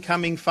take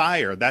incoming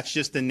fire. That's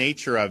just the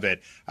nature of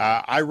it.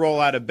 I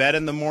roll out of bed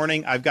in the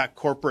morning. I've got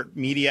corporate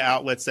media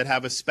outlets that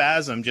have a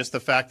spasm, just the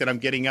fact that I'm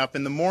getting up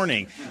in the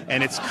morning,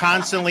 and it's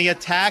constantly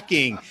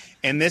attacking.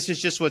 And this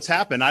is just what's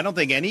happened. I don't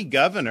think any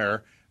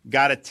governor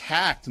got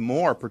attacked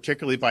more,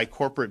 particularly by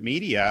corporate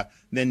media,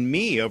 than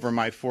me over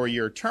my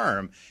 4-year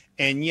term.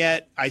 And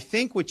yet, I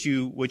think what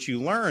you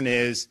learn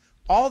is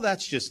all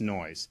that's just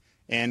noise.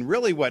 And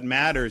really what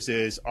matters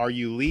is, are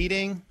you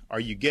leading? Are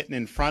you getting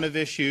in front of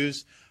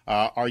issues?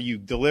 Are you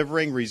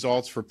delivering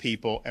results for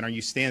people? And are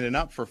you standing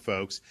up for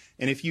folks?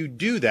 And if you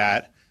do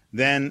that,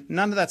 then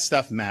none of that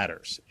stuff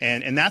matters.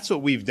 And that's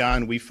what we've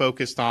done. We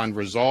focused on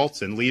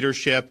results and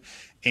leadership.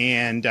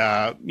 And,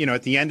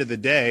 at the end of the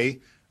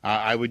day,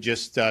 I would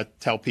just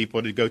tell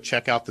people to go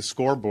check out the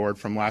scoreboard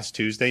from last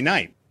Tuesday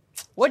night.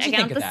 What do you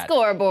think of that?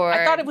 Scoreboard.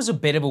 I thought it was a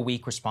bit of a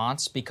weak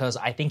response because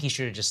I think he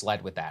should have just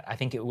led with that. I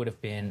think it would have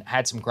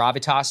had some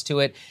gravitas to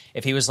it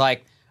if he was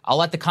like,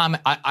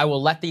 I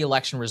will let the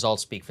election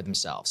results speak for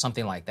themselves,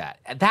 something like that.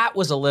 That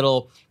was a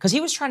little, because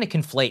he was trying to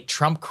conflate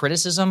Trump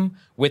criticism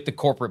with the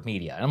corporate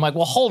media. And I'm like,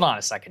 well, hold on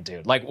a second,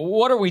 dude. Like,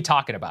 what are we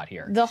talking about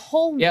here? The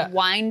whole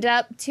wind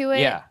up to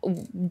it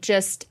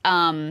just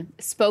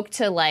spoke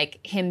to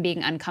like him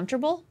being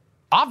uncomfortable.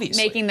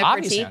 Obviously. Making the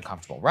critique.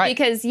 Uncomfortable, right.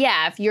 Because,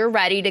 if you're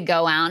ready to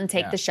go out and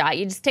take the shot,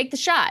 you just take the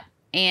shot.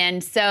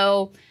 And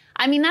so,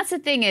 that's the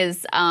thing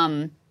is,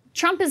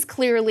 Trump is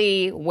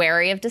clearly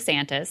wary of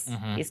DeSantis.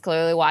 Mm-hmm. He's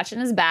clearly watching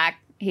his back.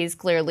 He's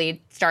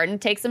clearly starting to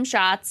take some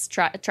shots,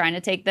 trying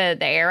to take the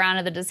air out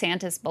of the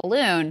DeSantis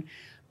balloon.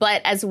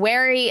 But as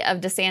wary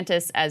of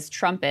DeSantis as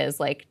Trump is,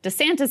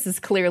 DeSantis is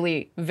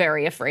clearly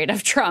very afraid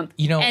of Trump.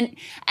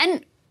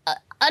 And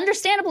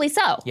understandably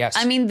so. Yes.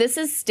 This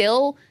is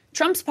still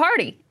Trump's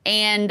party.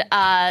 And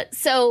I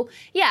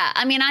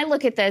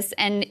look at this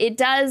and it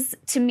does,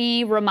 to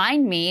me,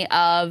 remind me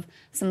of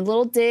some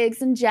little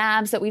digs and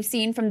jabs that we've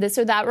seen from this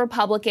or that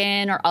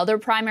Republican or other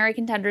primary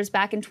contenders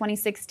back in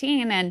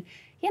 2016. And,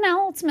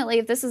 ultimately,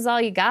 if this is all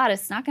you got,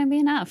 it's not going to be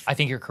enough. I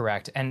think you're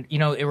correct. And,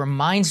 it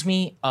reminds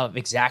me of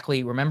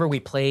remember we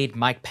played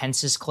Mike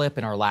Pence's clip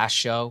in our last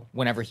show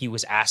whenever he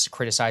was asked to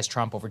criticize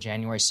Trump over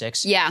January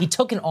 6th? Yeah. He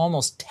took an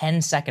almost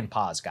 10-second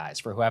pause, guys,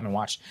 for who haven't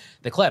watched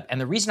the clip. And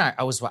the reason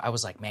I was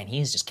like, man,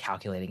 he's just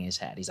calculating in his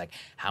head. He's like,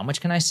 how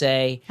much can I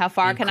say? How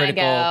far can I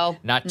go?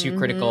 Not too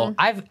critical.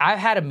 I've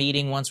had a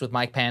meeting once with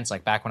Mike Pence,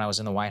 like back when I was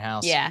in the White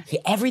House. Yeah.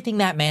 Everything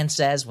that man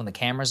says when the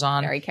camera's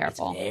on. Very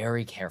careful.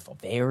 Very careful.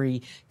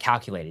 Very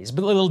calculated. It's a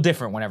little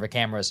different whenever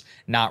camera's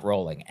not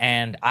rolling.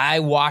 And I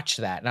watched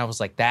that and I was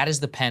like, that is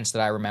the Pence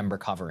that I remember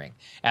covering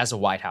as a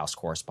White House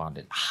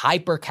correspondent.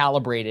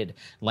 Hyper-calibrated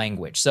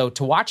language. So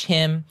to watch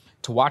him,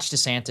 to watch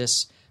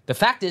DeSantis, the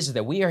fact is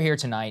that we are here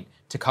tonight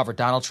to cover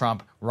Donald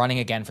Trump running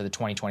again for the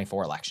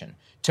 2024 election.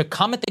 To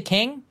come at the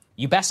king,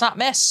 you best not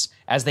miss,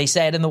 as they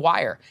said in The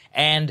Wire.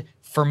 And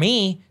for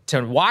me,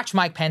 to watch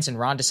Mike Pence and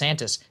Ron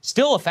DeSantis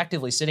still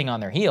effectively sitting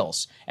on their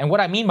heels. And what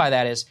I mean by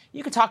that is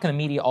you can talk in the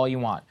media all you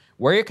want.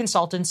 Where are your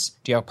consultants?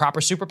 Do you have a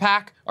proper super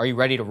PAC? Are you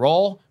ready to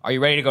roll? Are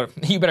you ready to go?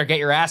 You better get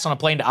your ass on a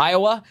plane to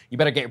Iowa. You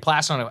better get your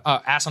ass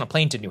on a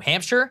plane to New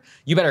Hampshire.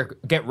 You better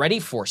get ready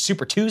for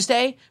Super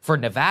Tuesday for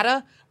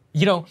Nevada.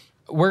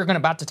 We're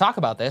about to talk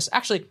about this.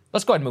 Actually,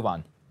 let's go ahead and move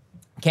on.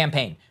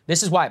 Campaign.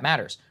 This is why it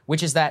matters,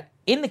 which is that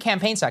in the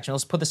campaign section,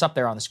 let's put this up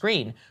there on the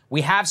screen,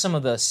 we have some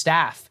of the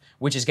staff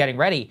which is getting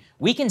ready.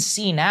 We can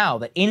see now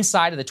that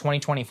inside of the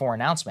 2024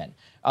 announcement,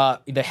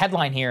 the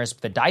headline here is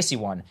the dicey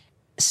one.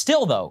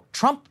 Still, though,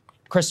 Trump,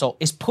 Krystal,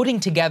 is putting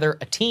together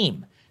a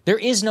team. There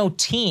is no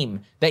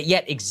team that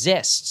yet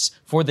exists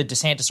for the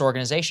DeSantis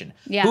organization.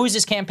 Yeah. Who is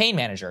his campaign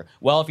manager?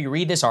 Well, if you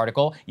read this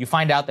article, you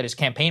find out that his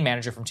campaign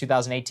manager from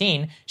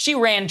 2018, she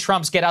ran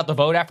Trump's Get Out the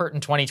Vote effort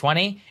in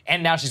 2020,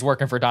 and now she's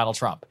working for Donald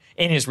Trump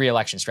in his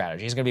re-election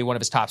strategy. He's going to be one of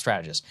his top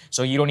strategists.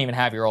 So you don't even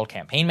have your old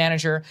campaign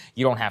manager.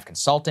 You don't have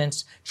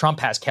consultants. Trump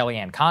has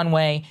Kellyanne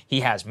Conway.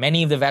 He has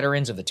many of the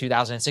veterans of the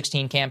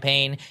 2016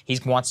 campaign. He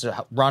wants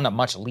to run a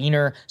much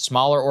leaner,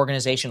 smaller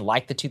organization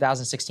like the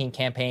 2016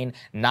 campaign,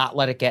 not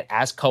let it get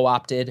as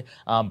co-opted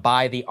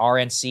by the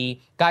RNC.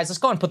 Guys, let's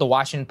go and put the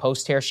Washington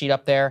Post tear sheet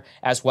up there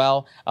as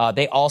well.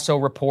 They also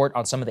report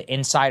on some of the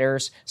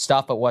insiders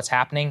stuff of what's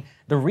happening.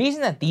 The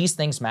reason that these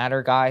things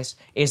matter, guys,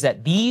 is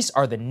that these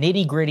are the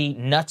nitty-gritty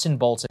nuts and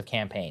bolts of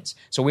campaigns.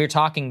 So we were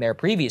talking there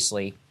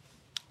previously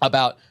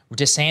about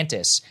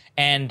DeSantis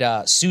and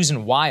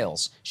Susan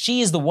Wiles.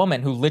 She is the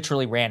woman who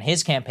literally ran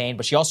his campaign,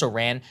 but she also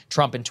ran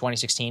Trump in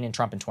 2016 and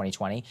Trump in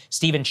 2020.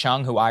 Stephen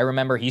Chung, who I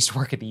remember, he used to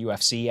work at the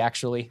UFC,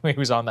 actually. He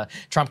was on the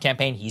Trump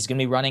campaign. He's going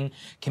to be running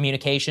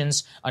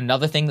communications.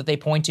 Another thing that they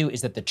point to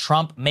is that the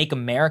Trump Make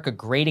America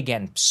Great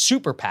Again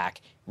super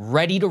PAC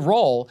ready to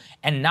roll.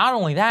 And not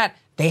only that,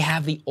 they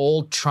have the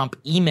old Trump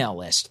email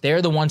list.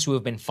 They're the ones who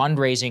have been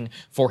fundraising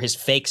for his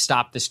fake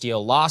Stop the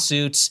Steal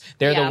lawsuits.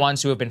 They're the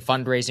ones who have been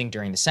fundraising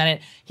during the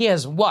Senate. He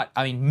has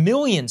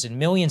millions and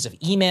millions of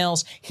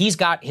emails. He's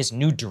got his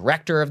new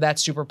director of that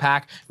super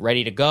PAC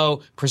ready to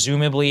go,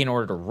 presumably in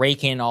order to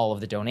rake in all of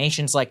the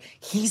donations.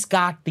 He's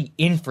got the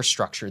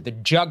infrastructure, the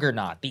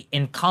juggernaut, the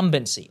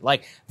incumbency.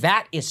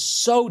 That is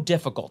so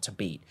difficult to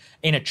beat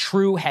in a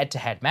true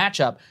head-to-head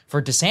matchup.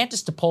 For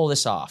DeSantis to pull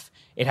this off,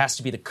 it has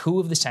to be the coup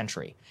of the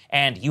century.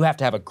 And you have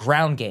to have a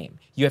ground game.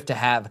 You have to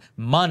have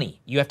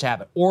money. You have to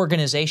have an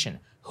organization.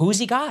 Who's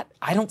he got?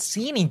 I don't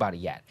see anybody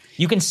yet.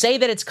 You can say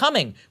that it's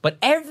coming, but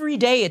every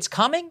day it's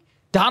coming,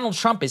 Donald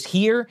Trump is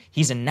here.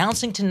 He's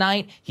announcing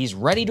tonight. He's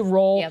ready to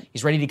roll. Yep.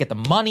 He's ready to get the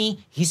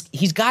money.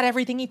 He's got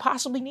everything he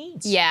possibly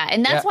needs. Yeah,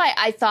 and that's why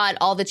I thought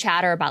all the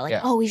chatter about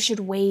we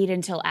should wait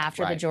until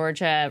after the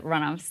Georgia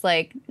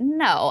runoffs.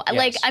 No.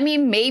 Yes.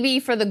 Maybe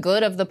for the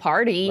good of the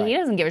party. Right. He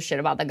doesn't give a shit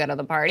about the good of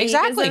the party.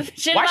 Exactly. He gives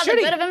a shit about the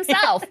good of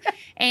himself.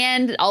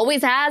 And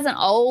always has and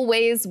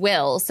always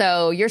will.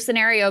 So your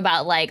scenario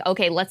about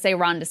let's say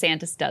Ron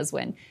DeSantis does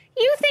win.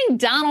 You think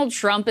Donald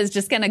Trump is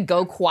just going to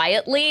go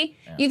quietly?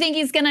 Yeah. You think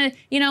he's going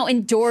to,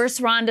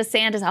 endorse Ron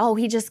DeSantis? Oh,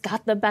 he just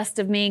got the best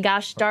of me.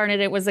 Gosh darn it.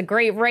 It was a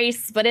great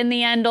race. But in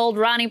the end, old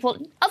Ronnie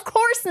pulled. Of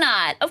course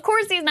not. Of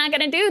course he's not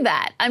going to do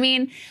that.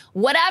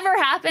 Whatever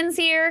happens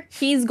here,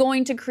 he's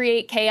going to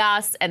create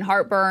chaos and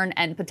heartburn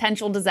and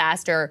potential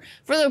disaster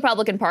for the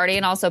Republican Party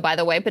and also, by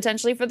the way,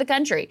 potentially for the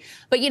country.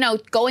 But,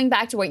 going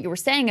back to what you were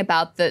saying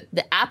about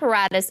the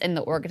apparatus and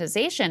the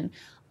organization,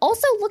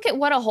 also, look at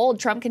what a hold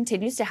Trump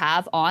continues to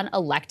have on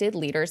elected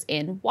leaders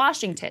in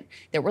Washington.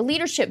 There were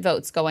leadership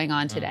votes going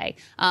on today.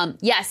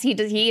 Yes, he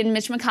and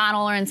Mitch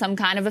McConnell are in some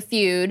kind of a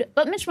feud,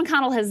 but Mitch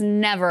McConnell has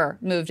never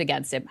moved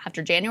against him.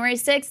 After January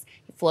 6th,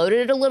 he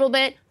floated it a little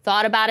bit,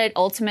 thought about it,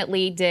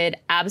 ultimately did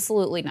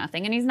absolutely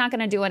nothing, and he's not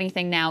going to do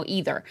anything now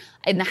either.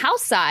 In the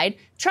House side,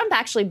 Trump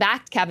actually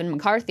backed Kevin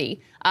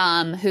McCarthy,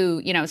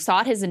 who,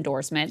 sought his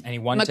endorsement. And he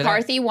won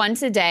McCarthy won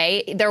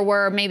today. There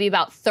were maybe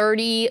about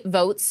 30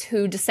 votes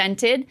who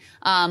dissented,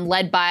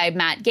 led by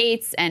Matt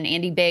Gaetz, and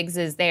Andy Biggs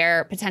is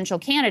their potential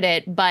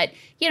candidate. But,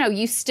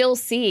 you still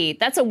see,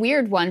 that's a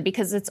weird one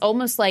because it's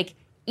almost like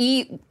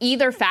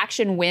either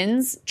faction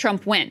wins,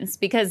 Trump wins,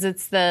 because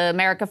it's the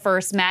America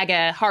First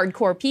MAGA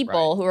hardcore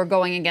people who are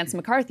going against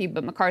McCarthy,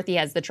 but McCarthy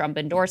has the Trump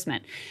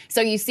endorsement.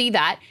 So you see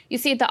that. You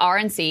see at the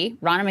RNC,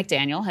 Ronna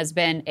McDaniel has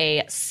been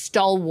a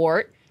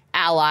stalwart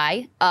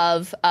ally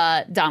of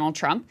Donald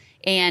Trump.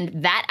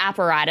 And that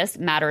apparatus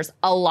matters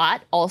a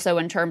lot also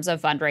in terms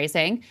of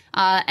fundraising.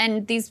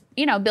 And these,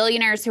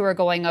 billionaires who are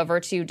going over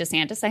to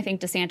DeSantis, I think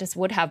DeSantis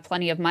would have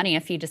plenty of money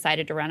if he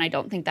decided to run. I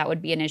don't think that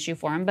would be an issue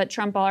for him. But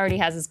Trump already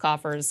has his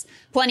coffers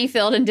plenty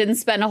filled and didn't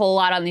spend a whole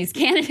lot on these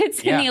candidates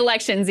in the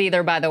elections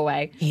either, by the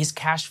way. He's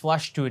cash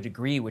flush to a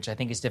degree, which I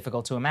think is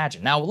difficult to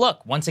imagine. Now,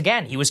 look, once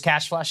again, he was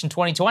cash flush in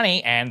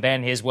 2020, and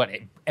then his,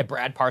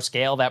 Brad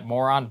Parscale, that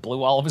moron,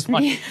 blew all of his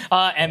money.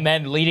 And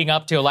then leading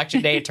up to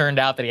Election Day, it turned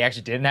out that he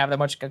actually didn't have that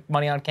much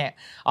money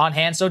on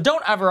hand. So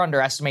don't ever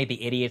underestimate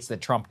the idiots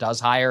that Trump does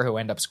hire who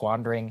end up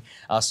squandering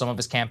some of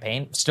his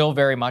campaign. Still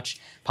very much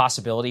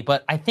possibility.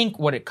 But I think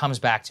what it comes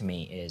back to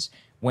me is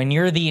when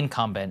you're the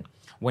incumbent,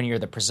 when you're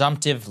the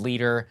presumptive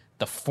leader,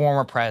 the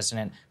former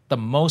president, the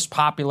most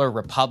popular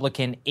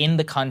Republican in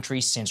the country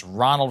since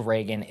Ronald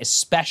Reagan,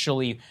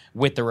 especially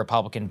with the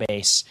Republican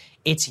base,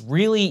 it's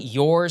really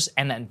yours.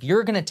 And then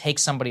you're going to take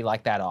somebody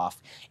like that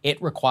off.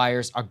 It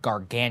requires a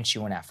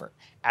gargantuan effort.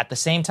 At the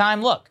same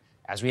time, look,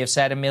 as we have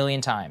said a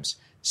million times,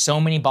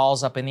 so many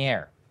balls up in the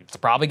air. It's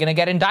probably going to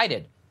get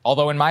indicted.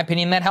 Although, in my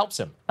opinion, that helps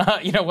him.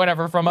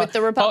 Whatever from with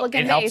the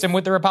Republican base. It helps him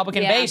with the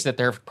Republican base that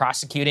they're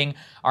prosecuting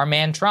our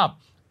man Trump.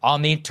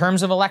 On the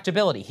terms of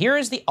electability, here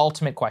is the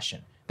ultimate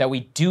question that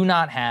we do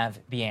not have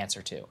the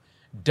answer to.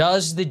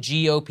 Does the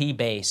GOP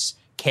base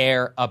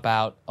care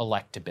about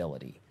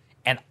electability?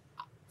 And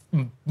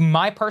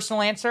my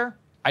personal answer,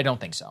 I don't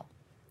think so.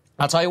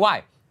 I'll tell you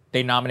why.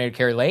 They nominated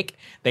Carrie Lake.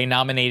 They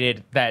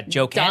nominated that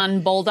Joe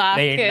Kent. Don Bolduc.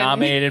 They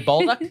nominated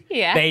Bolduc.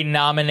 Yeah. They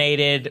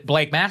nominated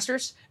Blake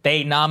Masters.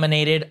 They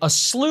nominated a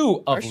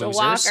slew of Herschel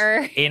losers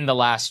Walker. in the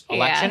last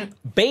election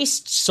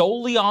based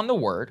solely on the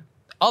word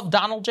of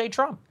Donald J.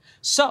 Trump.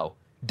 So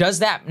does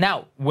that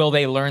now, will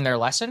they learn their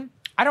lesson?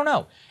 I don't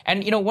know.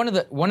 And one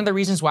of the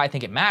reasons why I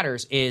think it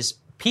matters is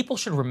people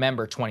should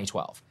remember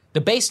 2012.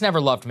 The base never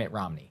loved Mitt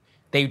Romney.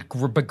 They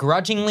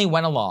begrudgingly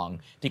went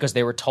along because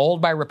they were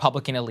told by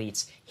Republican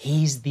elites,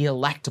 he's the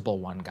electable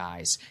one,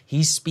 guys.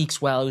 He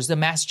speaks well. He was the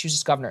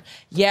Massachusetts governor.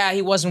 Yeah,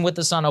 he wasn't with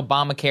us on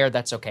Obamacare.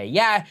 That's okay.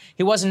 Yeah,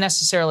 he wasn't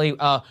necessarily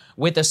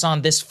with us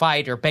on this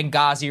fight or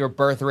Benghazi or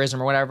birtherism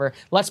or whatever.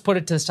 Let's put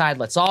it to the side.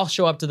 Let's all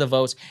show up to the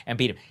votes and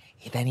beat him.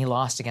 Then he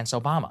lost against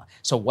Obama.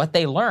 So what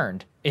they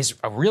learned is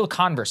a real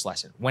converse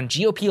lesson. When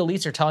GOP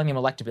elites are telling them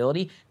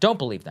electability, don't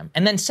believe them.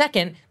 And then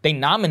second, they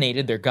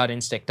nominated their gut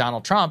instinct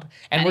Donald Trump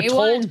and were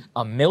told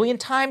a million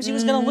times he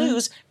was going to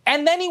lose,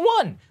 and then he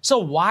won. So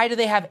why do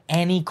they have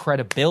any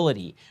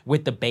credibility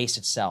with the base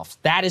itself?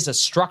 That is a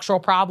structural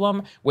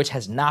problem which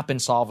has not been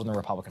solved in the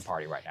Republican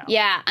Party right now.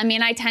 Yeah,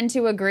 I tend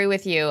to agree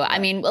with you.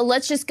 Yeah.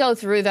 Let's just go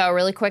through, though,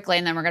 really quickly,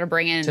 and then we're going to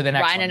bring in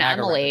Ryan and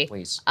Emily.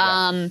 Please.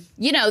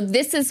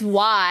 This is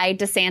why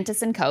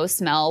DeSantis and co.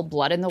 smell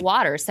blood in the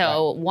water.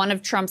 So one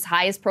of Trump's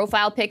highest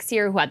profile picks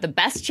here, who had the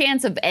best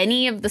chance of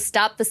any of the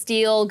Stop the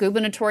Steal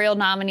gubernatorial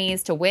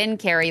nominees to win,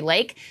 Carrie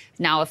Lake,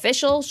 now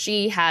official.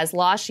 She has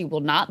lost. She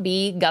will not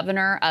be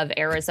governor of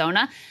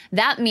Arizona.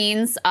 That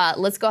means,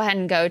 let's go ahead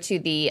and go to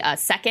the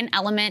second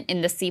element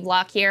in the C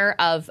block here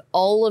of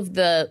all of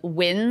the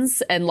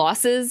wins and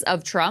losses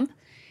of Trump.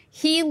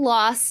 He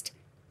lost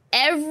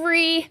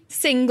every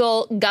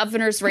single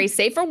governor's race,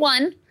 save for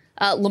one,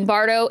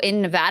 Lombardo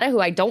in Nevada,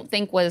 who I don't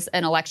think was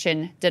an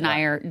election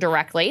denier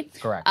directly.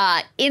 Correct.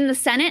 In the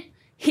Senate,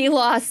 he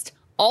lost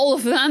all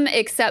of them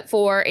except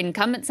for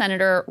incumbent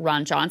Senator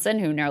Ron Johnson,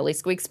 who narrowly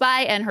squeaks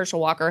by, and Herschel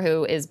Walker,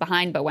 who is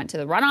behind but went to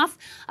the runoff.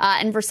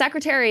 And for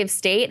Secretary of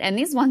State, and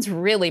these ones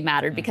really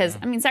mattered because,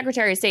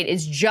 Secretary of State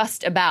is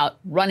just about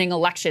running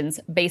elections,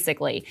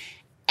 basically.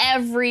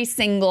 Every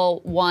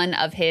single one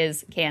of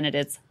his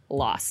candidates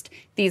lost.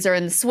 These are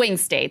in the swing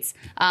states.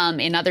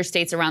 In other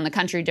states around the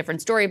country, different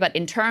story. But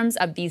in terms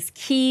of these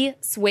key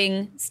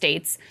swing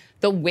states,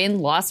 the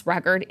win-loss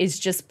record is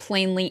just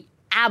plainly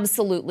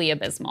absolutely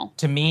abysmal.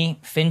 To me,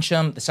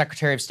 Fincham, the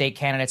Secretary of State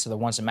candidates are the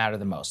ones that matter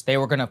the most. They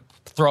were going to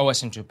throw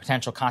us into a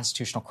potential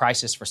constitutional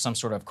crisis for some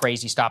sort of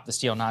crazy stop the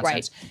steal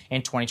nonsense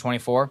in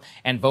 2024.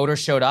 And voters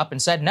showed up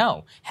and said,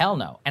 no, hell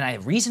no.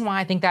 And the reason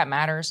why I think that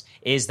matters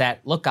is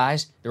that, look,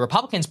 guys, the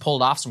Republicans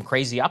pulled off some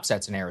crazy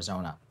upsets in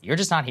Arizona. You're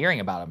just not hearing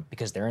about them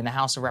because they're in the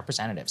House of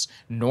Representatives.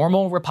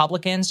 Normal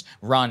Republicans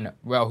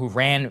who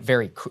ran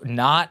very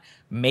not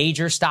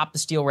major stop the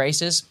steal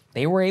races,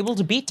 they were able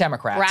to beat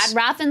Democrats.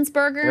 Brad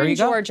Raffensperger in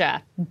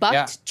Georgia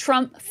bucked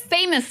Trump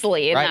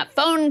famously in that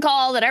phone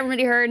call that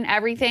everybody heard and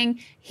everything.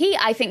 He,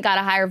 I think, got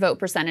a higher vote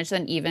percentage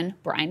than even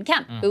Brian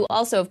Kemp, who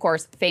also, of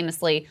course,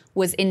 famously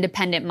was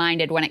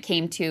independent-minded when it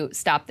came to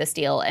stop the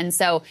steal. And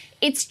so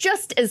it's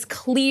just as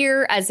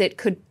clear as it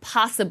could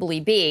possibly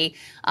be.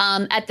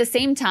 At the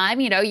same time,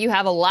 you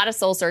have a lot of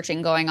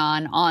soul-searching going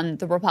on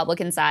the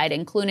Republican side,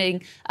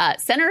 including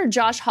Senator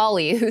Josh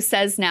Hawley, who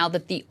says now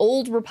that the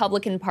old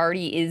Republican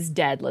Party is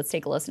dead. Let's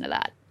take a listen to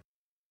that.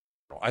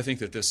 I think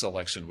that this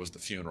election was the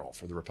funeral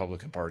for the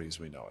Republican Party as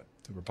we know it.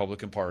 The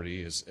Republican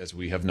Party, as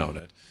we have known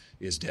it,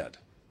 is dead.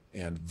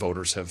 And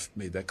voters have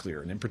made that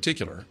clear. And in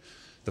particular,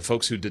 the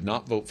folks who did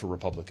not vote for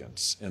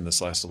Republicans in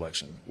this last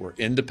election were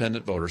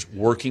independent voters,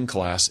 working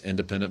class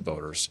independent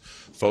voters,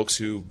 folks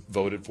who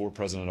voted for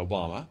President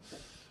Obama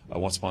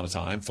once upon a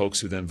time,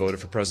 folks who then voted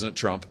for President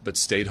Trump but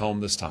stayed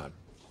home this time.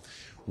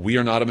 We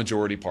are not a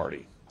majority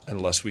party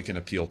unless we can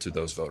appeal to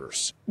those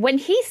voters. When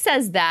he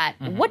says that,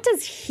 what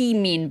does he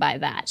mean by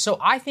that? So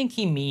I think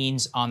he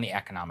means on the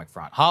economic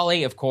front.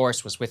 Hawley, of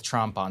course, was with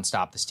Trump on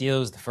Stop the Steal. He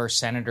was the first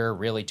senator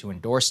really to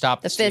endorse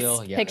Stop the Steal.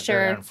 Fist yeah, picture.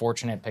 A very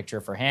unfortunate picture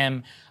for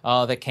him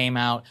that came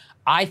out.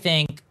 I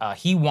think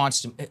he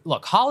wants to...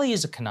 Look, Hawley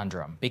is a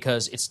conundrum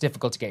because it's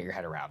difficult to get your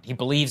head around. He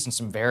believes in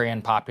some very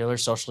unpopular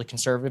socially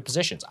conservative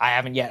positions. I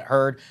haven't yet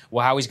heard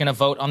how he's going to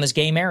vote on this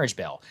gay marriage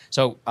bill.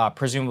 So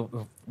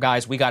presumably,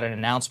 guys, we got an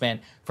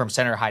announcement from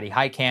Senator Heidi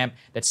Heitkamp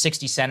that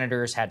 60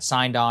 senators had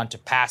signed on to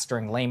pass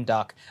during lame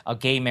duck a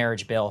gay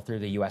marriage bill through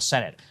the U.S.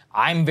 Senate.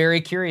 I'm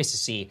very curious to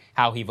see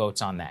how he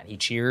votes on that. He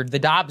cheered the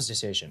Dobbs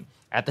decision.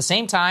 At the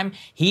same time,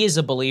 he is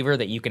a believer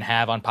that you can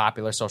have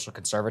unpopular social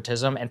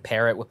conservatism and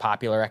pair it with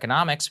popular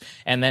economics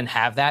and then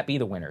have that be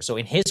the winner. So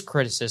in his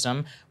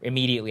criticism,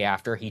 immediately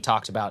after, he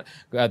talks about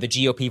the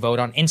GOP vote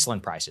on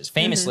insulin prices.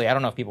 Famously, I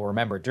don't know if people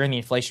remember, during the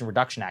Inflation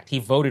Reduction Act, he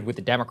voted with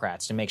the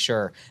Democrats to make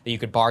sure that you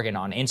could bargain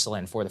on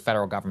insulin for the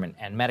federal government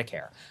and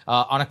Medicare,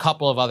 on a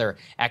couple of other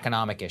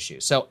economic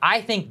issues. So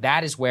I think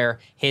that is where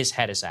his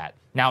head is at.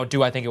 Now,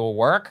 do I think it will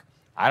work?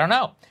 I don't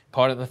know.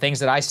 Part of the things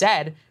that I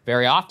said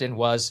very often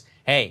was,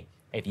 hey,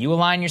 if you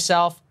align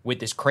yourself with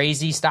this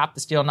crazy Stop the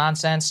Steal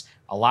nonsense,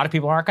 a lot of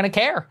people aren't going to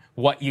care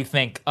what you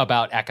think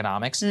about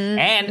economics.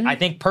 And I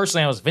think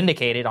personally I was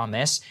vindicated on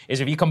this,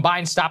 is if you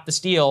combine Stop the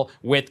Steal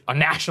with a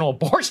national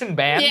abortion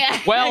ban,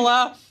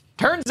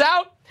 turns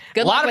out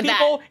a lot of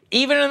people,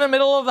 even in the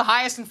middle of the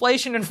highest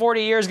inflation in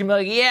 40 years, can be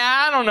like,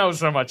 yeah, I don't know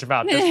so much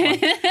about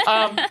this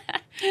one.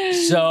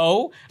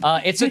 So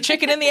it's a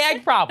chicken and the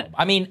egg problem.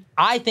 I mean,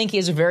 I think he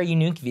has a very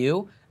unique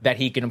view that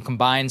he can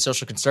combine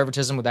social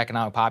conservatism with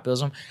economic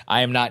populism.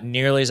 I am not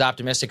nearly as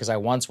optimistic as I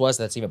once was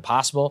that's even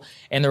possible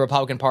in the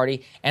Republican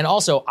Party. And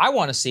also, I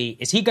want to see,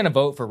 is he going to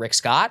vote for Rick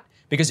Scott?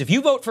 Because if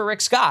you vote for Rick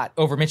Scott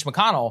over Mitch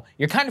McConnell,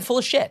 you're kind of full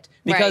of shit.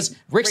 Because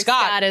Rick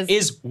Scott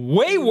is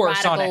way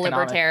worse on economics.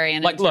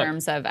 Libertarian in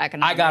terms of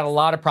economics. I got a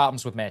lot of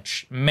problems with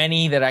Mitch.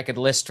 Many that I could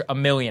list a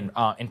million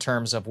in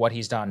terms of what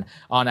he's done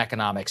on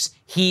economics.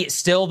 He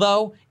still,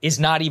 though, is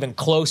not even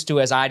close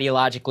to as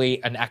ideologically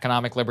an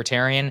economic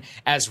libertarian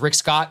as Rick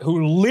Scott,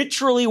 who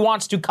literally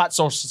wants to cut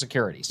Social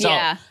Security. So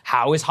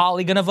how is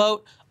Hawley going to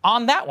vote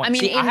on that one? I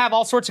mean, I have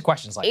all sorts of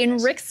questions like this. In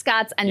Rick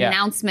Scott's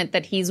announcement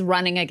that he's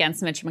running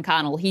against Mitch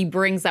McConnell, he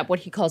brings up what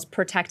he calls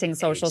protecting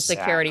Social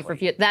Security for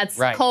that's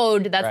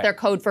code. That's their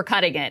code for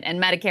cutting it,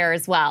 and Medicare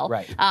as well.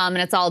 And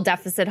it's all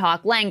deficit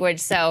hawk language.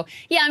 So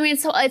I mean,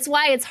 it's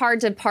why it's hard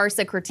to parse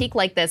a critique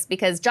like this,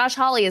 because Josh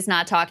Hawley is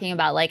not talking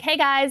about like, hey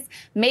guys,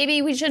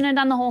 maybe we shouldn't have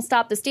done the whole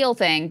Stop the Steal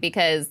thing,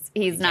 because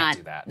he's not.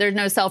 There's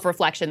no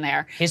self-reflection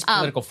there. His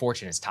political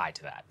fortune is tied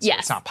to that. So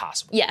it's not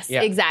possible. Yes,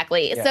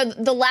 exactly. Yeah. So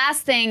the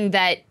last thing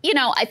that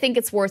I think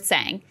it's worth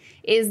saying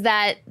is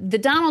that the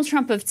Donald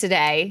Trump of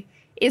today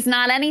is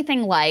not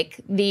anything like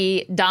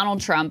the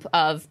Donald Trump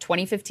of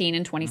 2015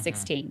 and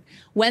 2016.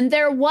 When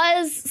there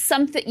was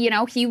something,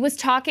 he was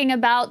talking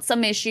about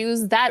some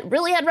issues that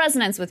really had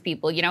resonance with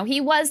people. He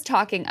was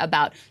talking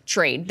about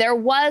trade. There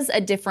was a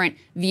different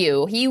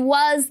view. He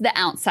was the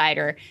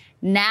outsider.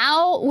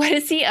 Now, what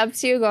is he up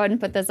to? Go ahead and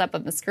put this up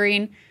on the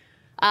screen.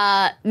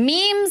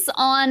 Memes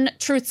on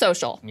Truth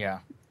Social. Yeah.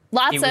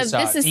 Lots of,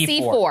 this is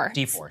C4.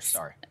 D4,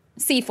 sorry.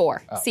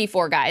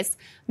 C4, guys.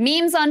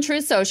 Memes on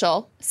Truth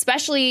Social,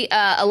 especially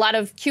a lot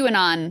of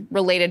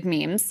QAnon-related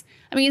memes.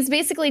 I mean, it's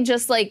basically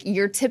just like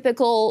your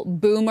typical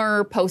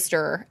boomer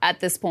poster at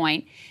this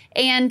point.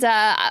 And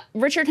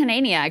Richard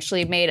Hanania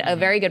actually made a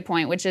very good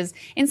point, which is,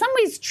 in some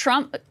ways,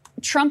 Trump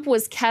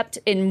was kept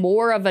in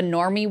more of a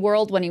normie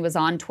world when he was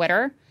on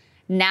Twitter.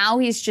 Now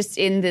he's just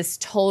in this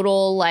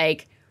total,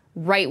 like,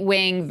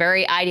 right-wing,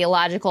 very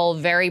ideological,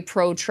 very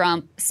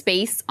pro-Trump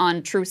space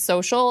on Truth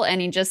Social,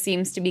 and he just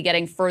seems to be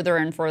getting further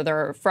and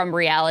further from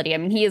reality. I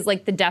mean, he is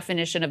like the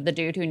definition of the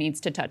dude who needs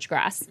to touch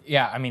grass.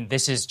 Yeah, I mean,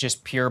 this is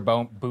just pure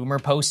boomer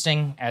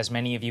posting, as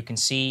many of you can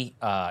see.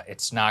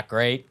 It's not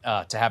great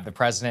to have the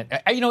president.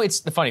 It's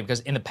funny,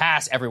 because in the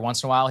past, every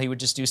once in a while, he would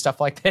just do stuff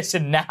like this,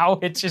 and now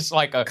it's just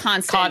like a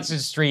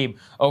constant stream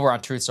over on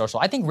Truth Social.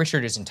 I think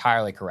Richard is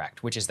entirely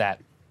correct, which is that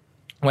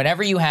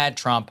whenever you had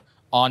Trump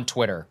on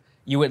Twitter,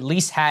 you at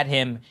least had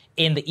him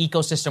in the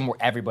ecosystem where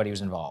everybody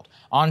was involved.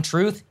 On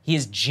Truth, he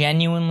is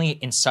genuinely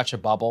in such a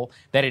bubble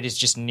that it is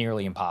just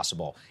nearly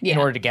impossible in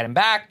order to get him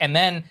back. And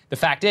then the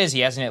fact is, he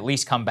hasn't at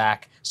least come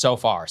back so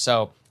far.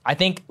 So I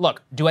think,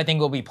 do I think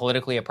it will be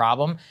politically a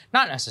problem?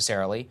 Not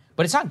necessarily,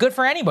 but it's not good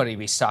for anybody to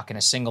be stuck in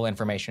a single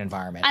information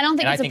environment. I don't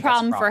think it's a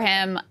problem for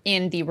him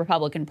in the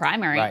Republican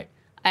primary. Right.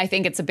 I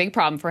think it's a big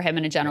problem for him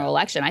in a general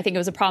election. I think it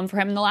was a problem for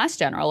him in the last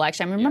general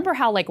election. I remember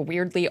how like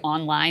weirdly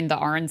online the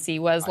RNC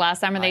was last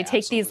time, and they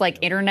take these like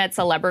internet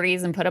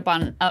celebrities and put up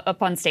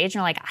on stage, and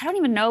you're like, I don't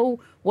even know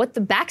what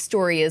the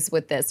backstory is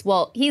with this.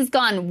 Well, he's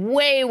gone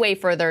way, way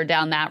further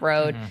down that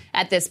road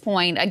at this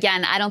point.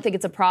 Again, I don't think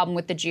it's a problem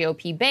with the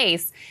GOP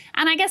base.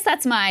 And I guess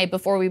that's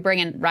before we bring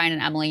in Ryan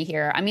and Emily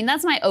here, I mean,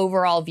 that's my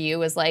overall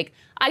view is like,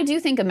 I do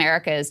think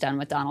America is done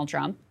with Donald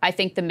Trump. I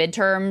think the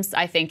midterms,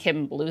 I think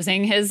him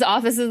losing his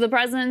office of the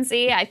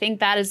presidency, I think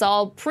that is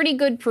all pretty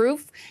good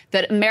proof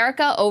that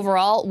America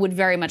overall would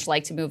very much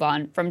like to move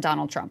on from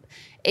Donald Trump.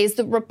 Is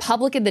the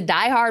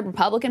diehard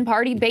Republican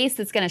Party base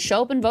that's going to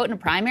show up and vote in a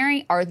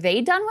primary, are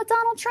they done with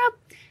Donald Trump?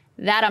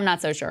 That I'm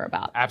not so sure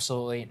about.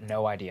 Absolutely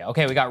no idea.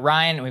 Okay, we got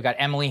Ryan and we've got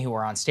Emily who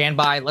are on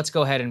standby. Let's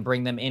go ahead and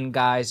bring them in,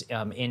 guys,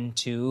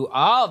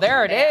 oh,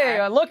 there it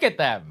is. Look at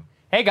them.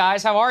 Hey,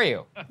 guys, how are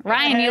you?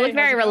 Ryan, you look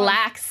very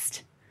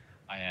relaxed.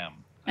 I am.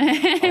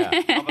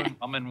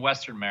 I'm in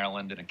Western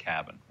Maryland in a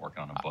cabin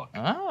working on a book.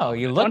 Oh,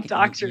 you look. Don't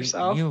dox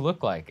yourself. You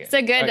look like it.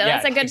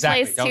 That's a good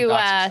place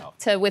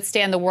to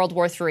withstand the World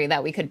War III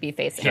that we could be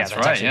facing. Yeah,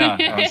 that's right. Yeah,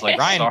 I was like,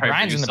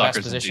 Ryan's in the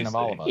best position of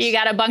all of us. You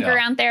got a bunker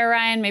out there,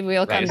 Ryan? Maybe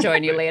we'll come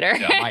join you later.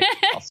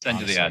 I'll send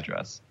you the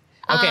address.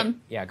 Okay.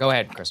 Go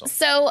ahead, Krystal.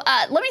 So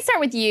let me start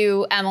with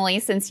you,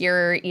 Emily, since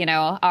you're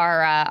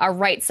our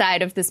right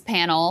side of this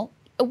panel.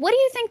 What do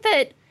you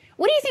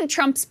think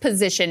Trump's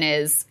position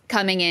is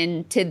coming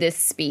into this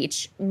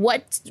speech?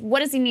 What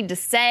does he need to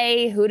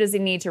say? Who does he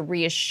need to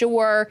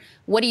reassure?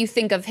 What do you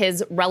think of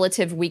his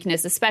relative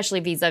weakness, especially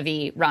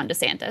vis-a-vis Ron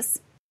DeSantis?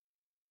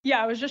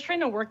 Yeah, I was just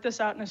trying to work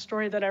this out in a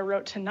story that I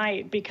wrote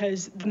tonight,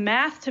 because the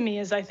math to me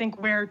is, I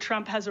think, where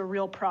Trump has a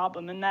real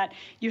problem, in that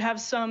you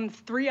have some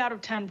 3 out of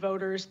 10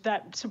 voters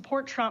that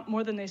support Trump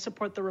more than they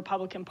support the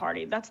Republican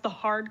Party. That's the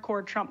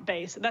hardcore Trump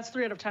base. That's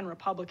 3 out of 10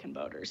 Republican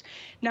voters.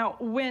 Now,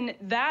 when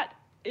that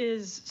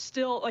is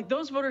still, like,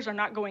 those voters are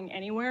not going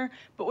anywhere,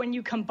 but when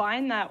you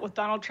combine that with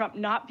Donald Trump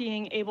not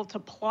being able to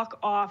pluck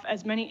off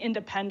as many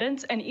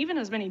independents and even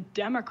as many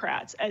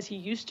Democrats as he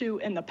used to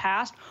in the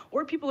past,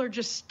 or people are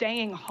just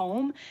staying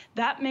home,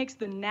 that makes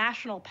the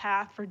national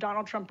path for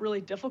Donald Trump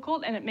really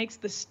difficult, and it makes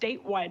the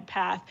statewide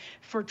path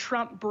for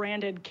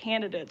Trump-branded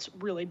candidates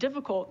really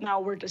difficult. Now,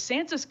 where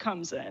DeSantis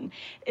comes in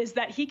is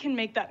that he can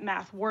make that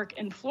math work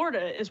in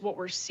Florida, is what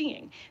we're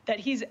seeing, that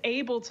he's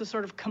able to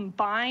sort of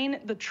combine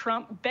the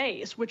Trump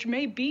base, which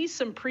may be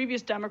some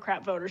previous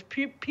Democrat voters,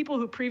 people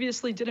who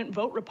previously didn't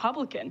vote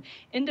Republican,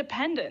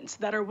 independents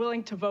that are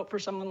willing to vote for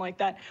someone like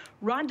that.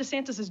 Ron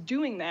DeSantis is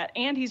doing that,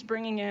 and he's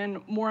bringing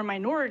in more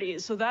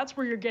minorities. So that's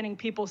where you're getting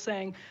people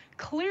saying,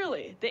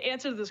 clearly, the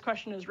answer to this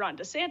question is Ron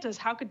DeSantis.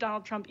 How could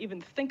Donald Trump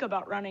even think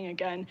about running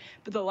again?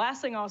 But the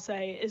last thing I'll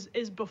say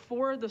is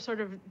before the sort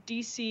of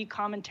D.C.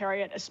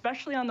 commentariat,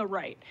 especially on the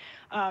right,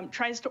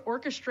 tries to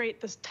orchestrate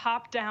this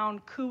top-down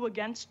coup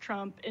against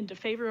Trump in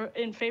favor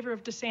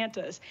of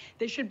DeSantis,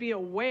 they should be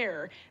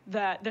aware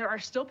that there are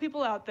still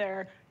people out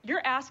there.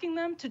 You're asking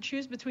them to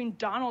choose between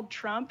Donald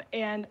Trump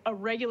and a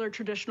regular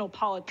traditional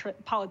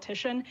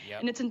politician,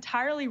 and it's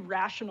entirely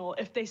rational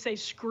if they say,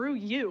 screw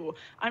you.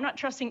 I'm not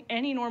trusting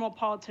any normal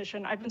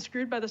politician. I've been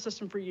screwed by the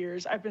system for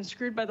years. I've been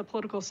screwed by the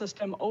political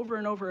system over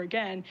and over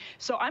again.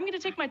 So I'm going to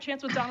take my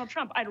chance with Donald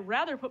Trump. I'd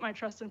rather put my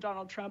trust in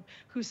Donald Trump,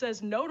 who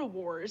says no to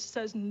wars,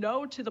 says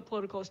no to the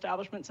political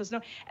establishment, says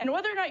no. And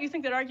whether or not you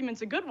think that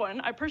argument's a good one,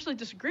 I personally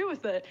disagree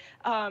with it.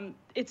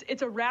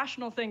 It's a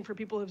rational thing for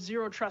people who have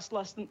zero trust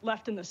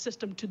left in the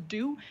system to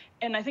do,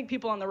 and I think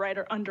people on the right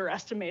are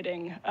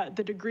underestimating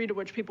the degree to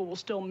which people will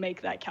still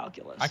make that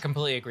calculus. I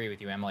completely agree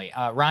with you, Emily.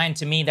 Ryan,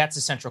 to me, that's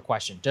a central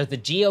question. Does the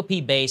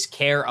GOP base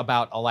care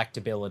about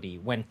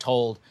electability when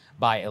told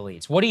by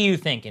elites? What do you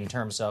think in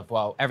terms of,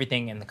 well,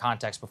 everything in the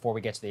context before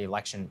we get to the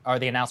election or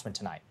the announcement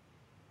tonight?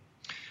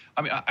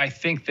 I mean, I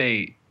think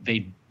they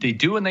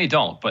do and they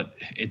don't, but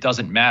it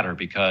doesn't matter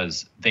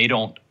because they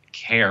don't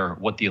care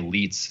what the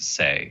elites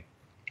say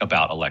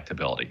about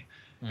electability.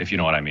 If you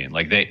know what I mean.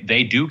 Like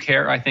they do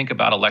care, I think,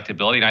 about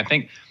electability. And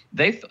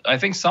I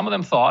think some of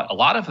them a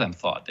lot of them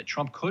thought that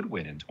Trump could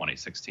win in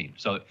 2016.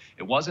 So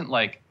it wasn't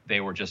like they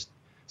were just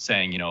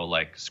saying,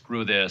 like,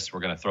 screw this,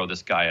 we're going to throw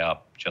this guy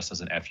up just as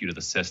an FU to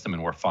the system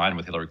and we're fine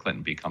with Hillary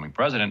Clinton becoming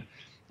president.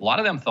 A lot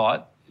of them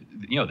thought,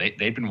 they'd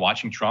been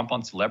watching Trump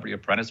on Celebrity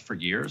Apprentice for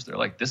years. They're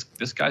like, this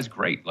guy's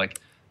great.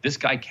 Like, this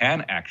guy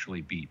can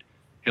actually beat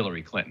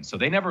Hillary Clinton. So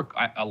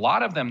a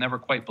lot of them never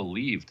quite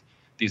believed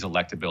these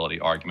electability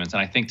arguments.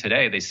 And I think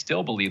today they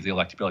still believe the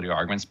electability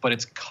arguments, but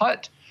it's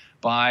cut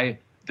by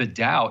the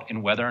doubt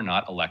in whether or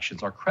not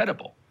elections are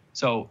credible.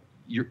 So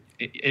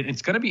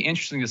it's going to be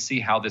interesting to see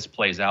how this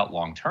plays out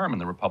long term in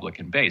the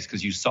Republican base,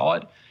 because you saw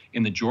it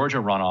in the Georgia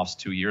runoffs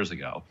 2 years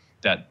ago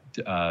that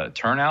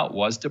turnout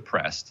was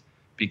depressed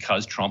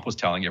because Trump was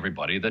telling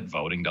everybody that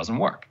voting doesn't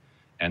work.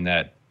 And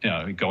that,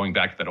 going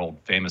back to that old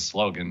famous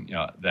slogan,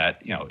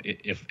 that,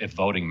 if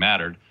voting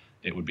mattered,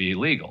 it would be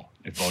illegal.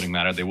 If voting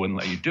mattered, they wouldn't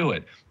let you do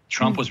it.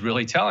 Trump was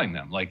really telling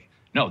them, like,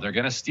 no, they're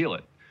going to steal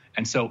it.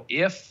 And so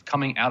if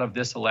coming out of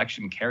this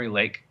election, Carrie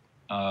Lake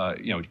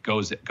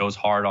goes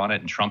hard on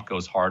it and Trump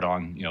goes hard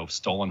on,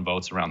 stolen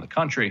votes around the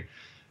country,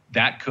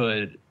 that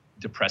could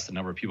depress the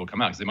number of people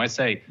come out. Because they might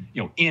say,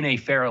 in a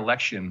fair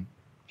election,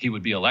 he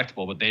would be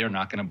electable, but they are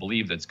not going to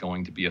believe that it's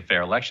going to be a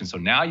fair election. So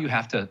now you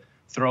have to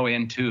throw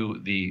into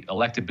the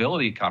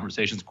electability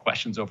conversations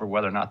questions over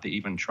whether or not they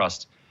even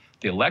trust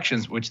the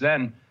elections, which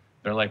then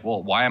they're like,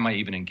 well, why am I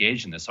even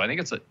engaged in this? So I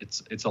think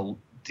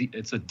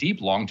it's a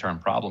deep long-term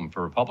problem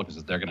for Republicans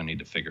that they're going to need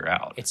to figure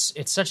out. It's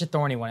such a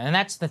thorny one. And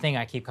that's the thing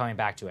I keep coming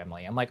back to,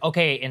 Emily. I'm like,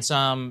 okay, in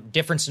some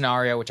different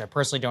scenario, which I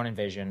personally don't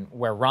envision,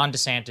 where Ron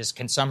DeSantis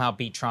can somehow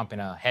beat Trump in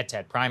a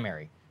head-to-head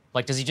primary,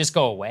 like, does he just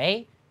go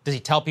away? Does he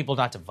tell people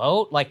not to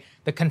vote? Like,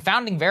 the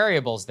confounding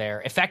variables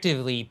there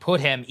effectively put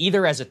him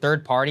either as a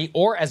third party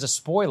or as a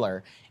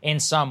spoiler in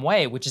some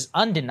way, which is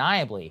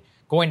undeniably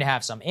going to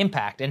have some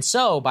impact. And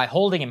so by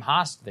holding him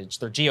hostage,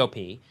 the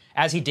GOP,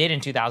 as he did in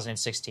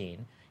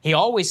 2016, he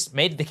always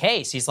made the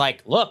case. He's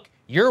like, look,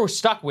 you're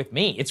stuck with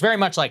me. It's very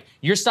much like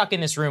you're stuck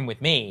in this room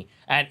with me.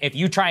 And if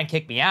you try and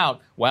kick me out,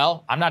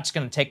 well, I'm not just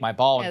going to take my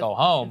ball and go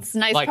home. It's a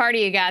nice party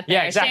you got there.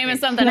 Yeah, exactly. Shame if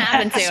something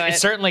happened to it. It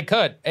certainly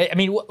could. I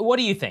mean, what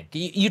do you think?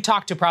 You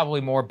talk to probably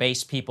more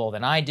base people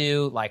than I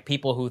do, like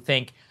people who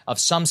think of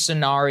some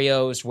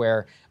scenarios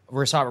where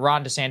Ron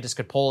DeSantis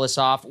could pull this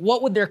off.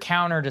 What would their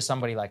counter to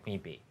somebody like me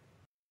be?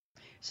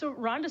 So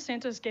Ron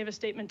DeSantis gave a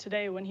statement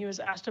today when he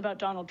was asked about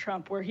Donald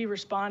Trump, where he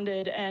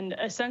responded and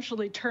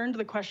essentially turned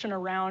the question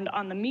around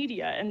on the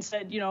media and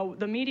said,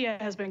 the media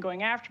has been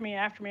going after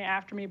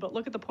me, but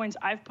look at the points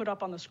I've put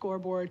up on the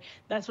scoreboard.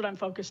 That's what I'm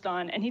focused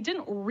on. And he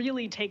didn't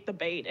really take the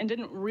bait and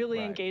didn't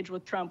really engage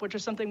with Trump, which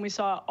is something we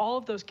saw all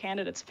of those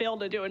candidates fail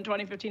to do in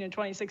 2015 and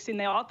 2016.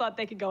 They all thought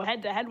they could go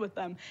head-to-head with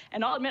them.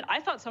 And I'll admit, I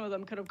thought some of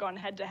them could have gone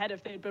head-to-head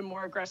if they'd been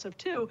more aggressive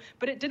too,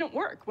 but it didn't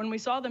work. When we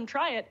saw them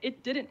try it,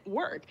 it didn't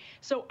work.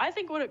 So I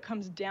think what it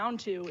comes down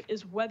to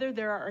is whether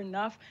there are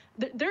enough.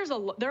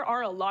 There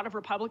are a lot of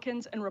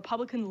Republicans and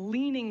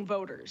Republican-leaning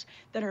voters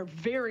that are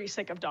very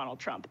sick of Donald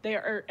Trump. They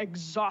are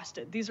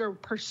exhausted. These are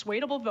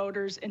persuadable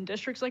voters in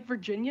districts like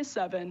Virginia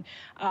 7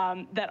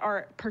 that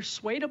are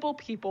persuadable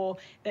people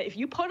that if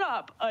you put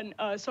up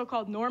a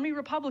so-called normie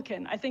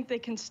Republican, I think they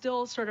can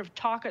still sort of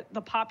talk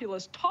the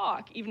populist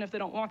talk, even if they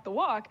don't walk the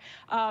walk,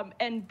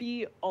 and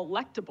be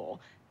electable.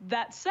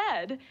 That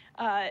said,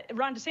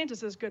 Ron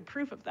DeSantis is good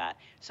proof of that.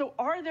 So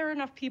are there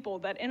enough people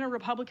that in a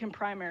Republican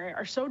primary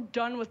are so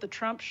done with the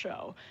Trump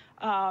show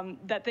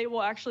that they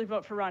will actually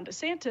vote for Ron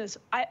DeSantis?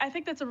 I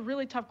think that's a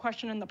really tough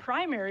question in the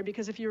primary,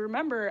 because if you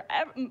remember,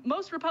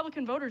 most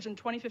Republican voters in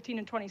 2015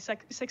 and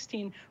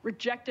 2016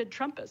 rejected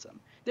Trumpism.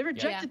 They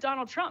rejected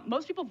Donald Trump.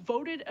 Most people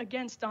voted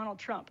against Donald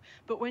Trump.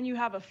 But when you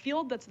have a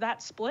field that's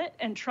that split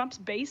and Trump's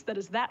base that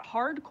is that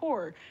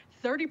hardcore,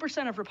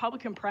 30% of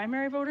Republican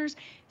primary voters,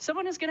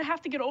 someone is going to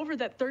have to get over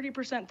that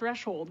 30%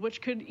 threshold, which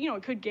could,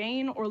 it could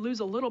gain or lose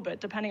a little bit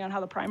depending on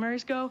how the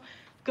primaries go.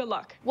 Good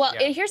luck. Well,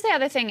 here's the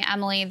other thing,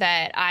 Emily,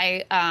 that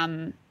I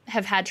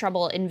have had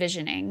trouble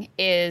envisioning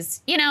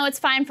is, it's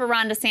fine for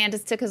Ron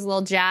DeSantis took his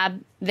little jab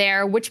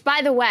there, which,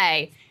 by the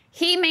way,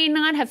 he may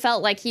not have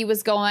felt like he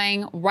was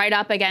going right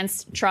up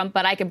against Trump,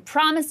 but I can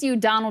promise you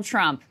Donald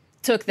Trump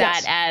took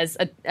that as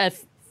a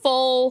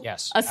full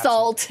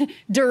assault,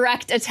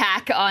 direct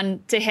attack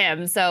to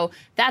him. So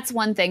that's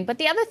one thing. But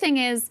the other thing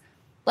is,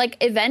 like,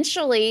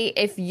 eventually,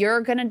 if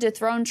you're going to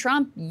dethrone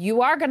Trump,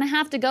 you are going to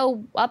have to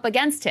go up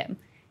against him.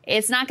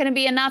 It's not going to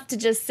be enough to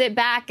just sit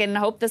back and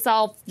hope this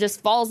all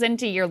just falls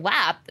into your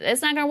lap.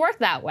 It's not going to work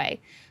that way.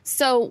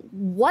 So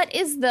what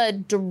is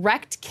the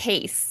direct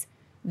case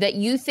that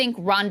you think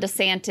Ron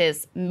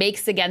DeSantis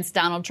makes against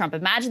Donald Trump?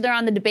 Imagine they're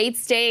on the debate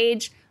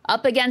stage,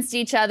 up against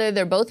each other.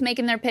 They're both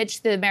making their pitch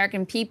to the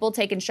American people,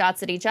 taking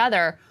shots at each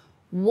other.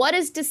 What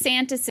is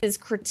DeSantis's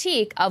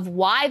critique of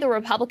why the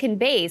Republican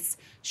base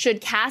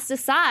should cast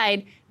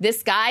aside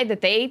this guy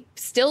that they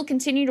still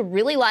continue to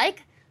really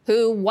like,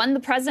 who won the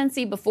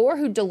presidency before,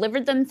 who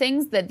delivered them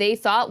things that they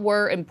thought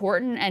were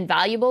important and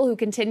valuable, who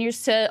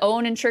continues to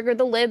own and trigger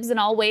the libs in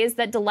all ways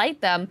that delight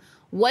them?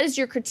 What is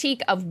your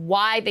critique of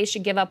why they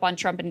should give up on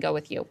Trump and go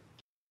with you?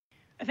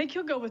 I think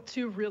he'll go with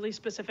two really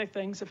specific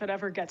things if it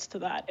ever gets to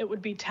that. It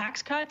would be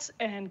tax cuts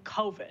and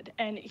COVID.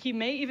 And he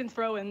may even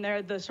throw in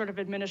there the sort of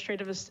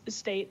administrative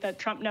estate that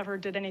Trump never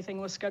did anything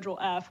with Schedule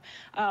F.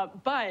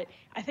 But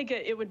I think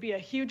it would be a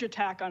huge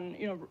attack on,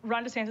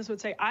 Ron DeSantis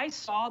would say, I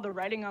saw the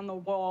writing on the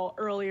wall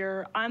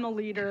earlier. I'm a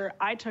leader.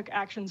 I took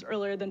actions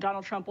earlier than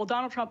Donald Trump. Well,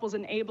 Donald Trump was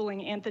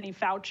enabling Anthony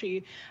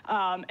Fauci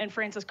and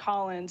Francis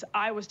Collins.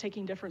 I was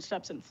taking different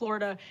steps in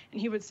Florida.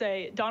 And he would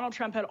say, Donald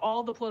Trump had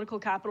all the political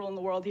capital in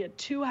the world. He had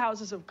 2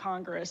 houses of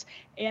Congress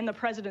and the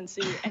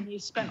presidency, and he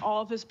spent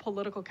all of his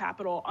political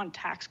capital on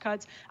tax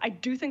cuts. I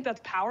do think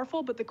that's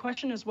powerful, but the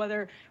question is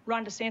whether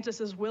Ron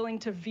DeSantis is willing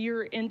to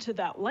veer into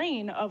that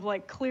lane of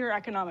clear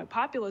economic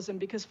populism,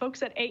 because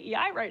folks at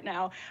AEI right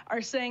now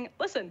are saying,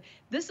 listen,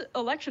 this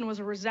election was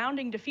a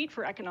resounding defeat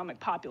for economic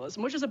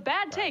populism, which is a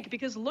bad take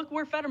because look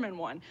where Fetterman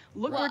won.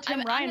 Look where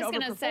Tim Ryan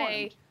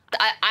overperformed.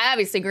 I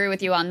obviously agree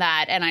with you on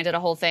that, and I did a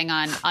whole thing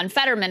on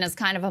Fetterman as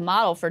kind of a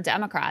model for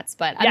Democrats.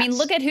 But, I mean,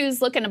 look at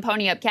who's looking to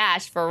pony up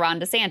cash for Ron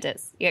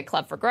DeSantis. You got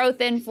Club for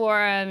Growth in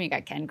for him. You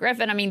got Ken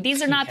Griffin. I mean,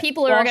 these are not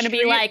people who are going to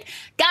be like,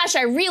 gosh,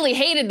 I really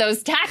hated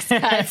those tax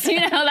cuts.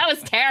 That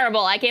was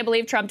terrible. I can't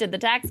believe Trump did the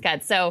tax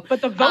cuts. So, but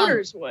the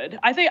voters would.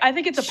 I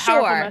think it's a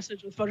powerful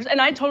message with voters,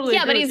 and I totally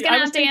agree. But he's going to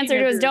have to answer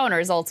to his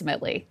donors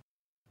ultimately.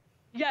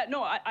 Yeah,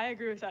 no, I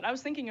agree with that. I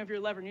was thinking of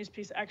your Lever News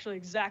piece actually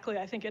exactly.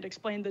 I think it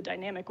explained the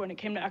dynamic when it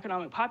came to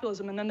economic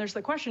populism. And then there's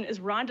the question, is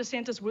Ron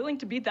DeSantis willing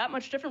to be that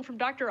much different from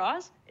Dr.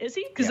 Oz? Is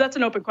he? Because that's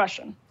an open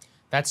question.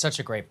 That's such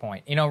a great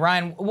point.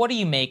 Ryan, what do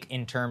you make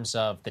in terms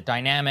of the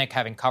dynamic,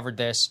 having covered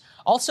this?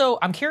 Also,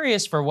 I'm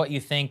curious for what you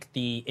think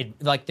the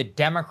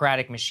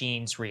Democratic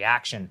machine's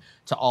reaction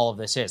to all of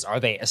this is. Are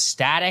they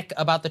ecstatic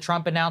about the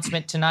Trump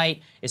announcement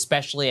tonight,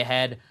 especially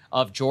ahead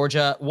of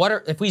Georgia?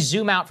 If we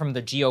zoom out from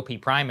the GOP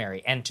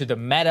primary and to the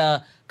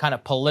meta kind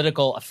of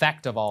political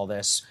effect of all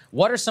this,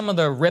 what are some of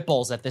the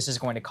ripples that this is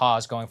going to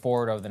cause going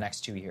forward over the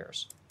next 2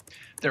 years?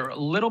 They're a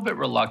little bit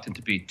reluctant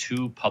to be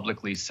too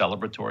publicly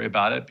celebratory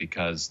about it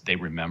because they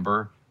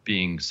remember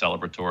being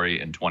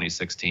celebratory in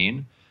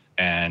 2016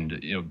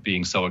 and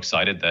being so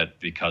excited that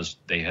because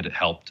they had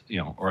helped they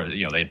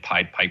had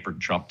Pied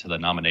Pipered Trump to the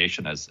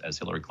nomination as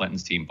Hillary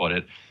Clinton's team put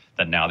it,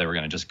 that now they were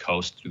going to just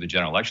coast through the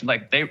general election.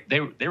 Like they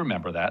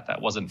remember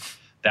that wasn't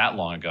that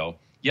long ago,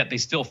 yet they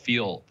still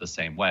feel the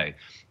same way.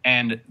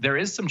 And there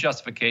is some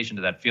justification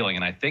to that feeling,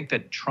 and I think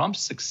that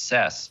Trump's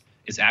success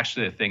is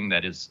actually the thing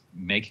that is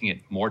making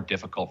it more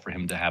difficult for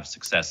him to have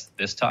success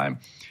this time.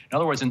 In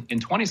other words, in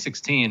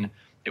 2016,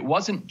 it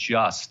wasn't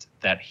just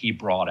that he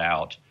brought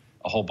out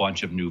a whole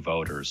bunch of new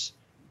voters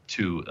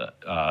to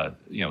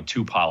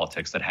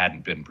politics that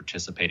hadn't been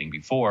participating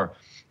before.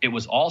 It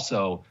was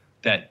also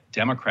that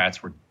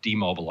Democrats were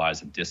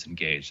demobilized and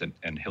disengaged,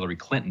 and Hillary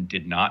Clinton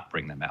did not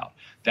bring them out.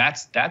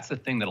 That's the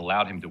thing that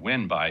allowed him to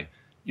win by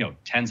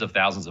tens of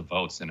thousands of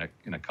votes in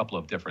a couple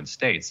of different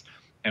states.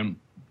 And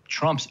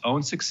Trump's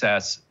own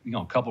success,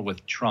 coupled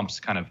with Trump's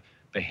kind of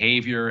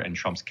behavior and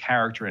Trump's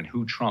character and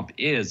who Trump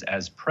is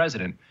as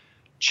president,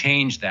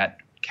 changed that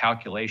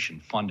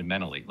calculation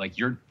fundamentally. Like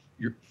you're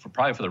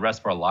probably for the rest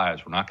of our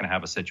lives, we're not going to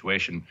have a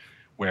situation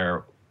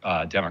where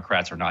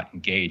Democrats are not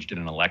engaged in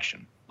an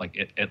election.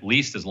 Like at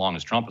least as long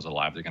as Trump is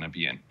alive, they're going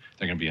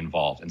to be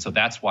involved. And so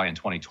that's why in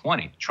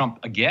 2020, Trump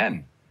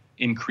again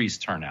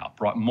increased turnout,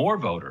 brought more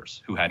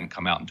voters who hadn't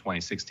come out in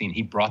 2016.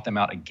 He brought them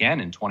out again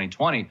in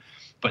 2020.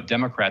 But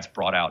Democrats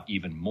brought out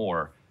even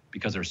more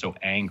because they're so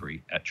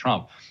angry at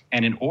Trump.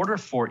 And in order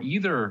for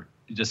either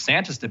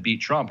DeSantis to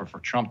beat Trump or for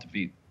Trump to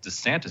beat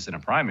DeSantis in a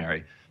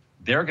primary,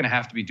 they're going to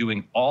have to be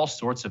doing all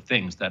sorts of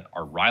things that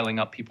are riling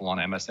up people on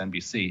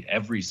MSNBC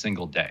every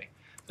single day.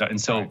 And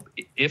so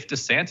if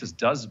DeSantis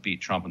does beat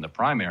Trump in the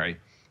primary,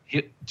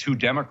 to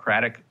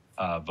Democratic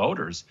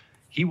voters,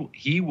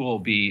 he will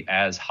be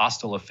as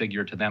hostile a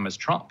figure to them as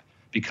Trump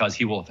because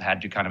he will have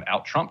had to kind of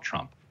out-Trump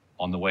Trump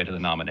on the way to the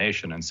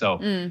nomination. And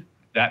so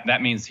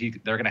that means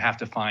they're going to have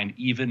to find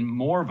even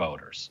more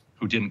voters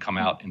who didn't come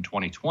out in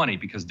 2020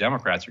 because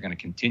Democrats are going to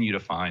continue to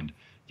find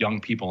young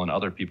people and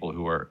other people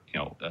who are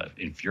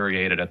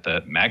infuriated at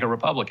the MAGA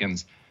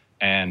Republicans,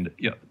 and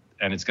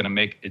it's going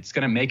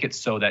to make it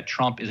so that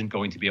Trump isn't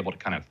going to be able to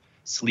kind of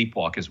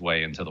sleepwalk his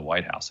way into the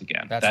White House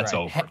again. That's right.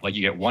 Over. Like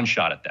you get one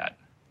shot at that.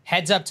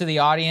 Heads up to the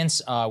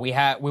audience. We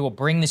will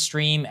bring the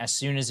stream as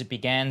soon as it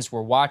begins.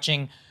 We're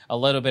watching a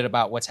little bit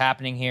about what's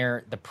happening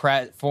here.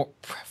 The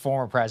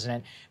former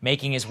president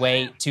making his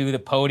way to the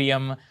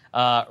podium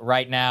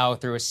right now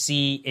through a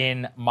C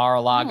in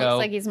Mar-a-Lago. Looks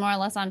like he's more or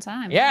less on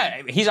time.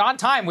 Yeah, he's on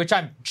time, which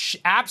I'm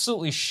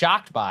absolutely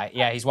shocked by.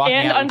 Yeah, he's walking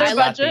out. Under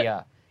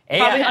budget.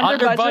 Probably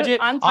under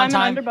budget. On time and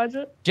under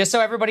budget. Just so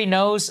everybody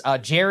knows,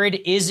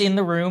 Jared is in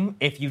the room.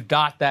 If you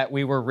thought that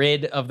we were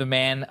rid of the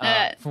man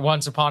for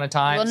once upon a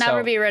time. We'll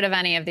never be rid of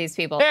any of these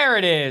people. There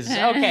it is.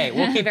 Okay,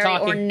 we'll keep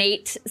talking. Very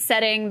ornate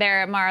setting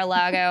there at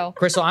Mar-a-Lago.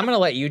 Krystal, I'm going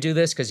to let you do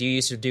this because you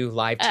used to do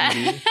live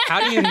TV. How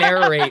do you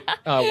narrate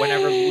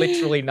whenever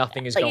literally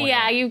nothing is going on?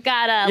 Yeah, you've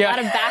got a lot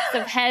of backs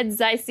of heads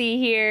I see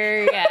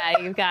here. Yeah,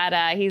 you've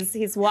got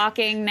he's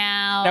walking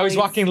now. Now he's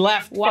walking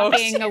left,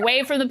 walking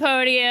away from the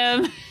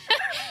podium.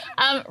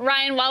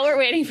 Ryan, while we're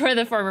waiting for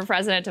the former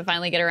president to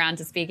finally get around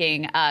to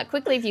speaking,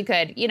 quickly, if you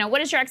could,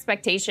 what is your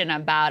expectation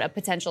about a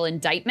potential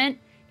indictment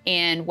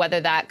and whether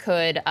that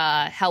could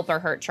help or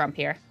hurt Trump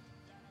here?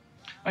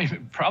 I mean,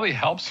 it probably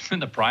helps him in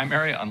the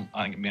primary.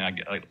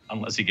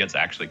 Unless he gets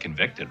actually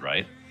convicted,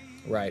 right?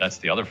 Right. That's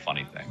the other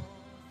funny thing.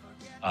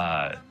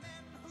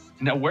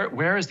 Now,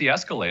 where is the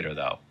escalator,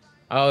 though?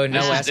 Oh, no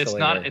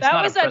escalator. It's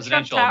not a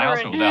presidential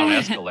announcement without an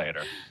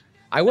escalator.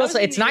 I will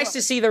say, it's nice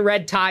to see the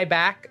red tie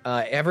back.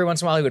 Every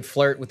once in a while, he would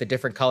flirt with a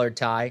different colored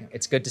tie.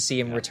 It's good to see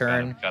him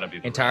return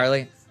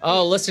entirely.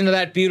 Oh, listen to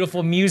that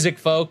beautiful music,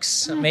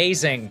 folks.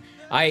 Amazing.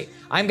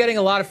 I'm getting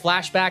a lot of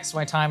flashbacks to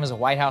my time as a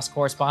White House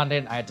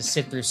correspondent. I had to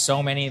sit through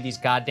so many of these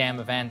goddamn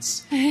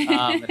events.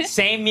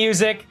 Same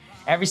music,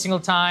 every single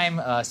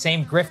time.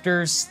 Same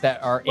grifters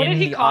that are What in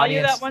did he the call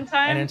audience. you that one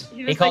time? And He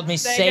he was called like me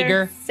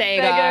Saagar.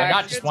 Saagar.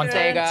 Not just Good one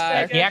time.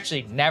 Saagar. He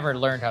actually never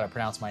learned how to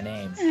pronounce my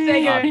name.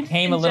 Saagar.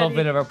 Became a little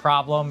bit of a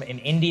problem in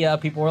India.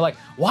 People were like,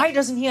 "Why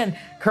doesn't he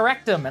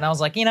correct him?" And I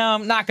was like,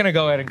 I'm not going to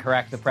go ahead and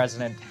correct the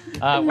president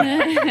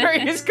whenever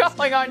he's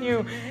calling on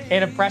you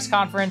in a press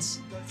conference.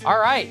 All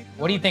right.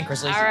 What do you think,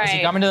 Krystal? All right. Is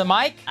he coming to the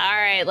mic? All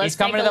right, let's He's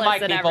coming take to a the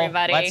mic, listen, people.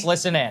 everybody. Let's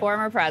listen in.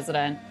 Former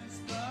president.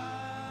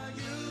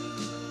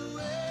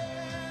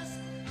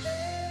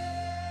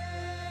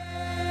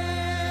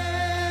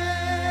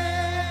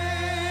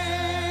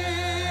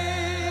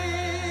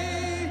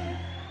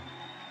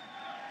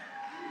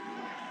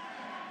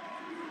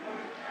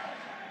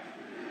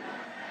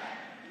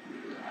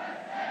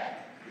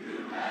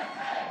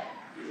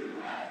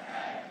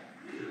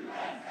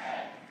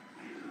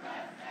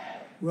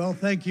 Well,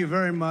 thank you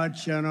very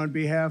much. And on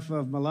behalf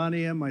of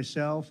Melania,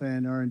 myself,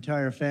 and our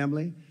entire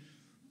family,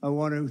 I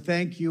want to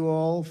thank you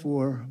all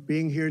for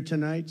being here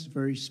tonight. It's a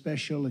very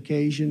special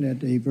occasion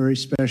at a very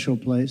special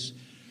place.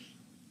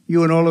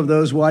 You and all of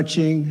those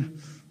watching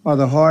are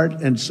the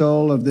heart and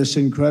soul of this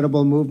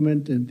incredible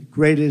movement and the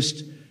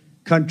greatest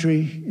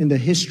country in the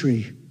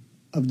history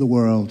of the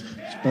world.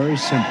 It's very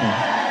simple.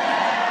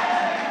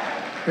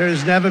 There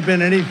has never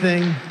been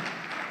anything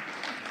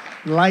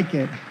like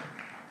it.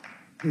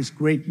 This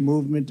great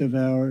movement of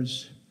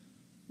ours,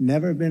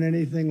 never been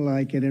anything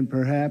like it, and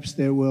perhaps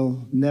there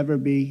will never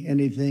be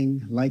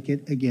anything like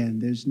it again.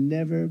 There's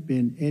never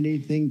been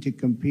anything to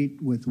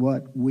compete with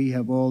what we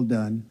have all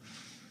done.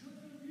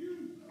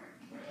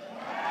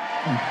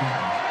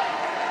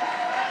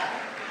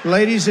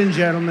 Ladies and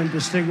gentlemen,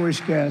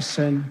 distinguished guests,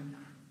 and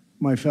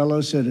my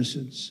fellow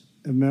citizens,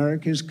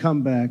 America's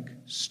comeback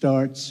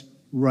starts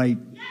right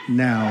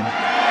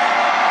now.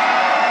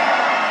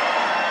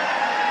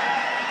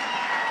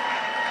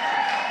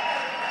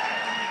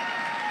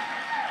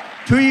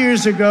 2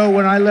 years ago,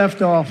 when I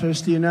left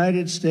office, the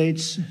United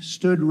States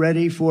stood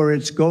ready for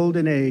its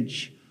golden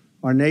age.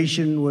 Our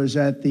nation was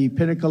at the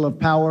pinnacle of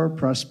power,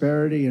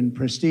 prosperity, and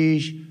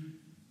prestige,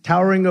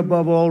 towering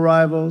above all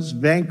rivals,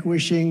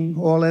 vanquishing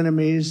all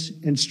enemies,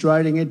 and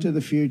striding into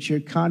the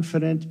future,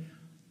 confident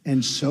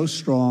and so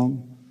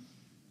strong.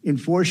 In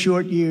 4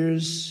 short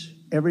years,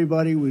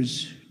 everybody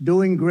was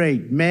doing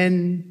great.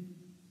 Men,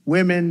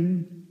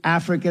 women,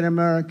 African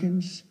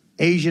Americans,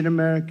 Asian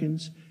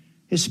Americans,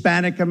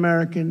 Hispanic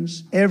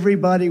Americans,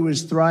 everybody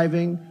was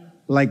thriving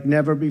like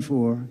never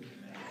before.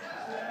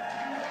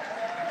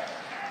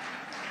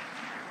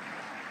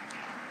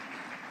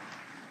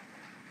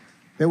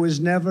 There was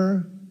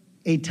never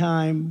a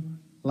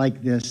time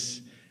like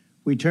this.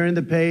 We turned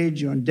the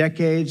page on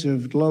decades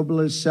of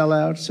globalist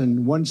sellouts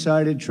and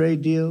one-sided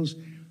trade deals,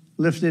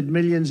 lifted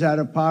millions out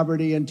of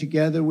poverty, and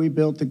together we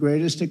built the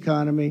greatest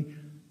economy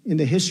in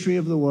the history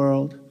of the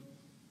world.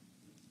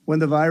 When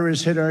the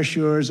virus hit our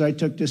shores, I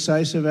took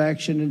decisive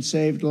action and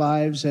saved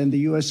lives and the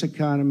U.S.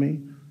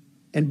 economy.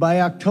 And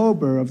by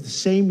October of the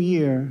same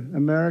year,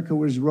 America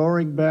was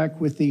roaring back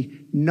with the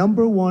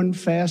 #1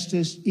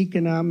 fastest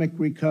economic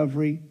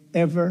recovery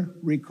ever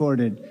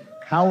recorded.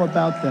 How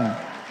about that?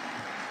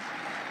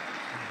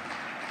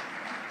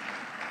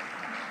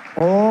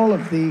 All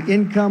of the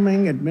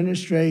incoming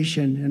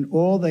administration and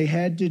all they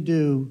had to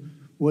do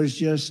was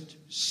just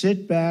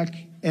sit back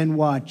and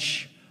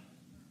watch.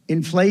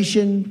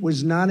 Inflation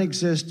was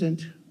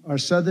non-existent. Our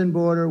southern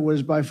border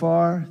was by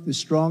far the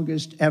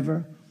strongest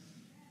ever.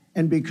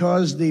 And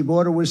because the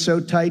border was so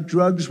tight,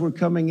 drugs were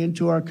coming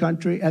into our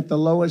country at the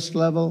lowest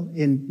level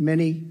in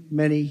many,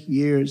 many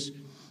years.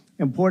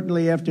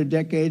 Importantly, after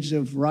decades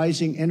of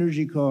rising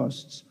energy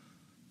costs,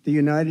 the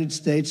United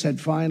States had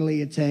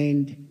finally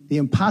attained the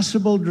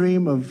impossible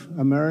dream of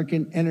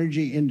American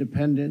energy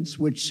independence,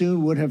 which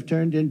soon would have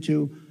turned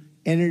into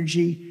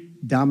energy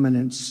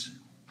dominance.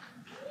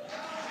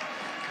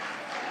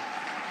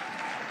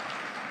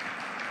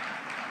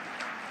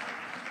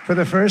 For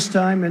the first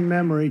time in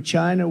memory,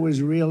 China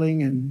was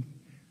reeling and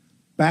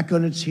back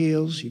on its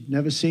heels. You've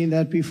never seen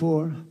that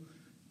before,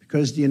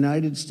 because the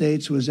United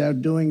States was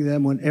outdoing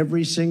them on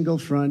every single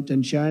front,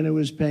 and China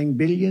was paying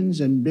billions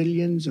and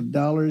billions of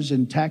dollars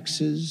in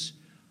taxes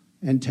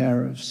and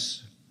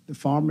tariffs. The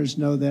farmers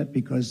know that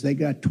because they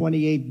got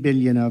 28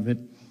 billion of it.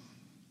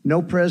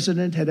 No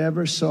president had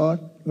ever sought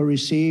or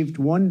received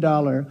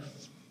 $1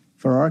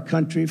 for our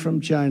country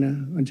from China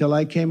until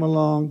I came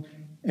along,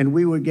 and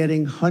we were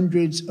getting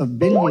hundreds of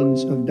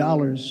billions of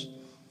dollars.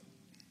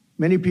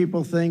 Many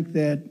people think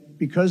that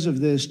because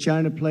of this,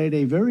 China played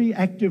a very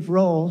active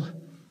role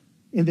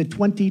in the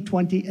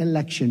 2020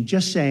 election.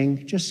 Just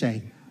saying, just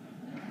saying.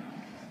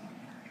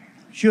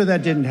 Sure,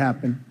 that didn't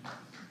happen.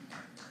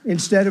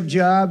 Instead of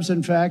jobs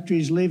and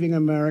factories leaving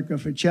America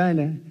for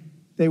China,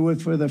 they were,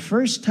 for the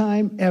first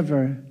time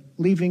ever,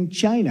 leaving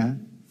China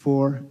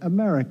for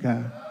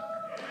America.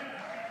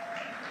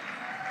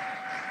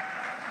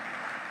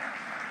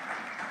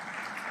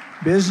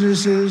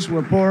 Businesses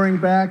were pouring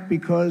back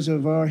because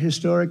of our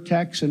historic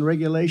tax and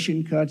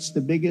regulation cuts, the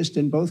biggest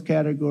in both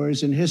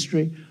categories in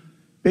history.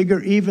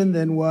 bigger even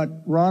than what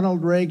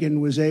Ronald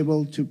Reagan was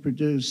able to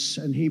produce,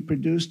 and he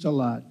produced a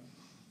lot.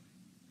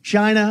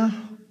 China,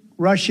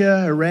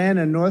 Russia, Iran,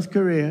 and North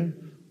Korea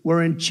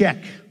were in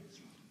check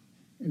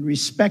and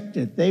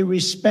respected. They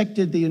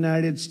respected the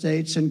United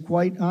States, and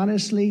quite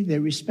honestly, they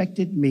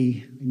respected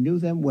me. I knew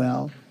them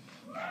well.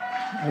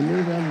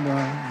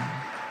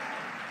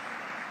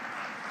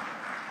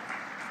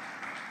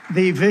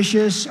 The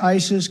vicious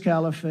ISIS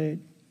caliphate,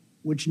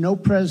 which no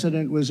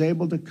president was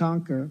able to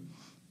conquer,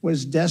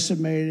 was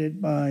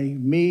decimated by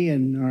me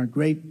and our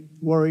great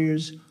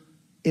warriors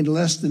in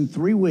less than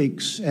 3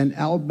 weeks, and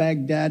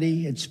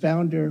al-Baghdadi, its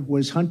founder,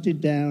 was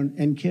hunted down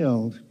and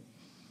killed.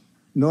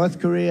 North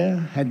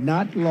Korea had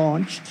not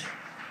launched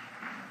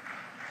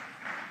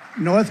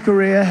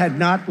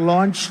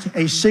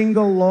a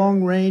single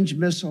long-range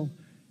missile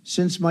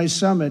since my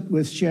summit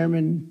with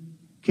Chairman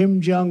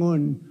Kim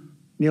Jong-un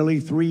nearly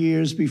 3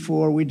 years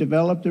before. We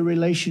developed a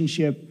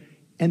relationship,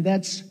 and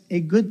that's a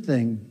good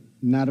thing,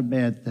 not a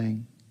bad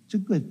thing. It's a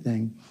good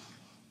thing.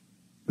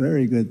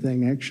 Very good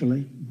thing,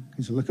 actually,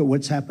 because look at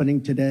what's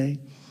happening today.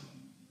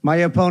 My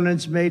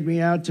opponents made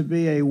me out to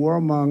be a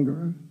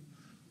warmonger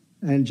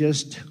and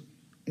just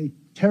a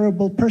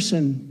terrible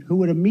person who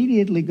would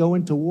immediately go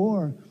into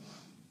war.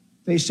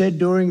 They said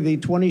during the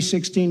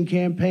 2016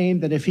 campaign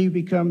that if he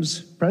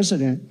becomes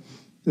president,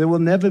 there will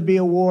never be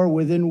a war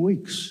within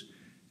weeks,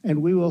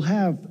 and we will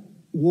have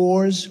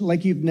wars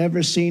like you've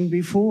never seen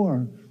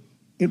before.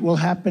 It will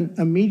happen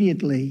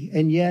immediately,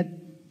 and yet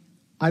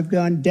I've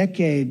gone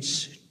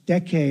decades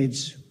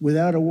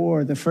without a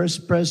war, the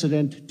first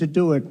president to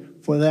do it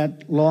for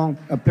that long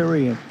a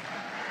period.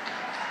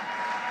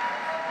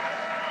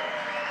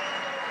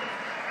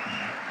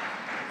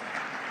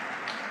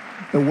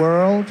 The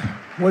world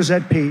was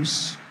at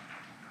peace,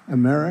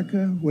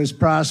 America was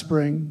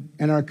prospering,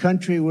 and our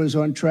country was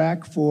on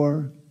track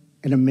for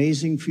an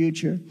amazing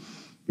future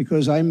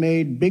because I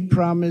made big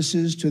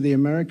promises to the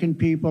American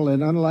people,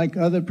 and unlike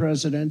other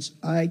presidents,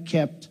 I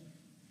kept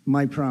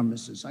my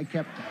promises. I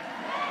kept them.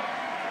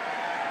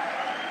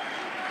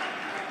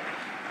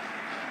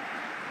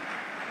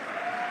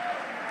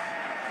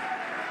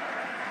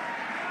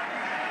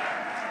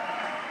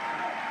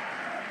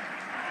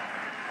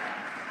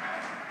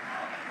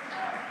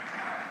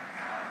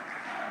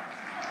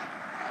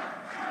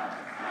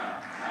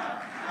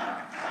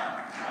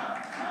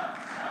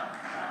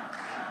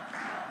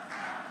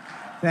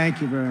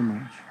 Thank you very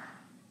much.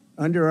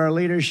 Under our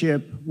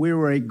leadership, we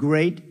were a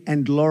great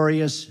and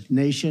glorious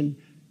nation,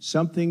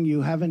 something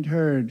you haven't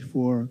heard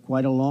for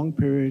quite a long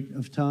period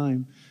of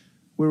time.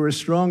 We were a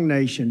strong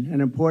nation,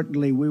 and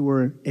importantly, we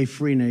were a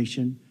free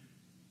nation.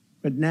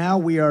 But now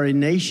we are a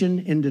nation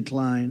in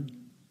decline.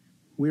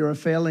 We are a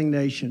failing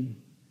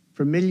nation.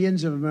 For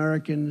millions of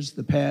Americans,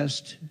 the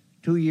past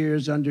 2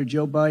 years under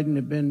Joe Biden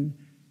have been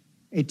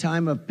a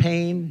time of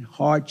pain,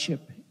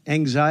 hardship,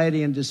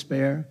 anxiety, and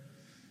despair.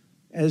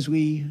 As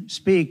we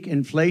speak,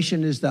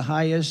 inflation is the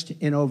highest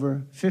in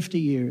over 50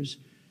 years.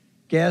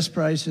 Gas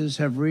prices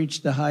have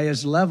reached the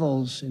highest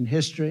levels in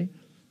history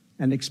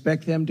and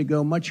expect them to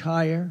go much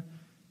higher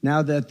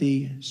now that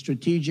the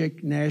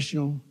strategic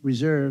national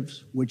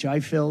reserves, which I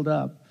filled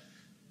up,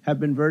 have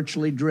been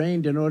virtually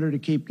drained in order to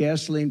keep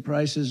gasoline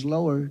prices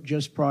lower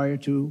just prior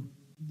to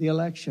the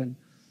election.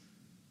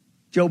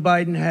 Joe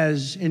Biden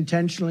has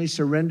intentionally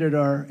surrendered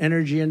our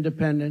energy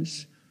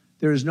independence.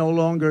 There is no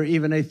longer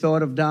even a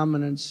thought of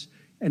dominance,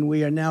 and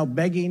we are now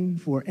begging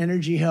for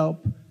energy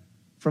help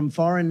from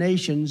foreign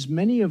nations,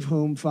 many of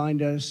whom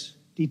find us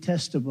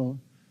detestable.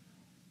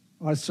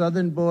 Our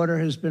southern border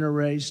has been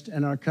erased,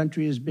 and our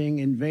country is being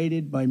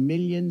invaded by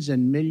millions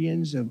and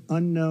millions of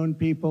unknown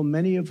people,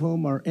 many of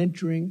whom are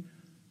entering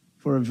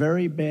for a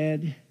very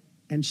bad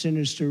and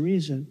sinister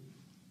reason.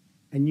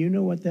 And you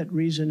know what that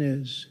reason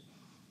is.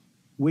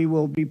 We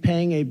will be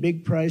paying a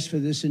big price for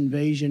this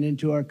invasion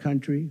into our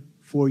country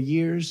for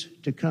years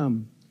to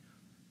come.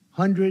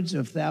 Hundreds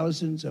of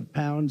thousands of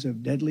pounds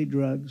of deadly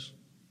drugs,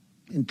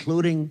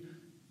 including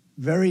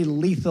very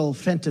lethal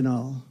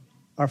fentanyl,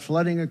 are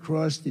flooding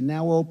across the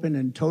now open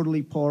and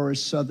totally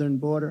porous southern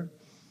border.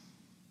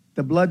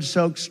 The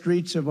blood-soaked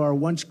streets of our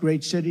once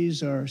great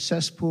cities are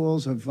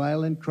cesspools of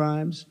violent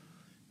crimes,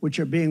 which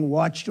are being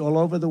watched all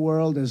over the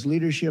world as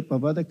leadership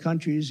of other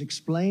countries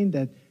explain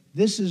that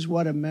this is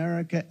what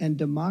America and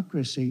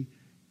democracy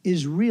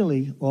is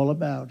really all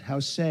about. How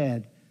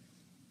sad.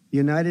 The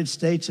United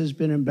States has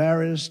been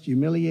embarrassed,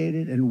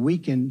 humiliated, and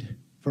weakened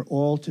for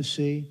all to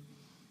see.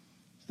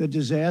 The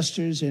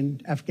disasters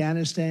in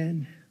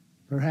Afghanistan,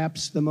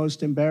 perhaps the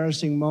most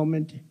embarrassing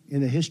moment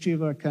in the history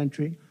of our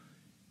country,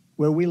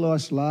 where we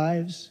lost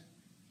lives,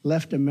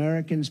 left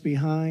Americans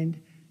behind,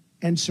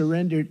 and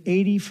surrendered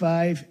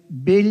 $85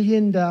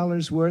 billion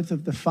worth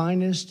of the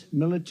finest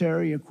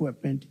military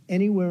equipment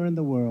anywhere in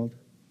the world.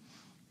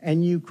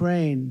 And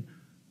Ukraine,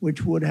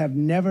 which would have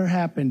never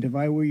happened if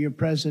I were your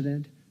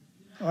president,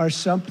 are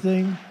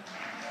something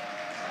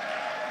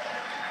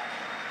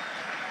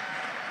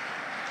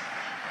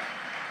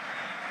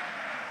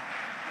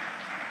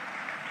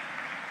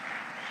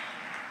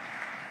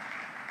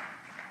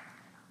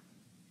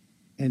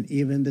And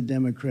even the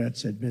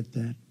Democrats admit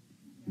that.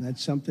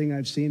 That's something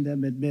I've seen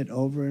them admit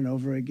over and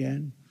over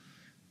again.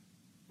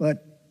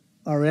 But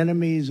our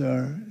enemies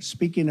are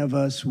speaking of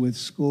us with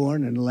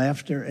scorn and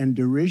laughter and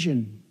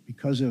derision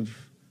because of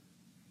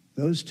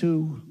those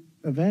two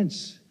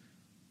events.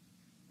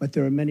 But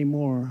there are many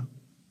more.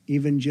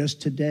 Even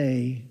just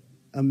today,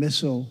 a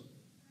missile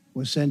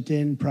was sent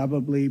in,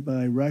 probably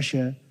by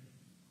Russia,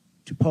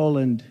 to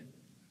Poland,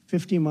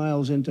 50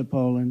 miles into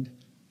Poland,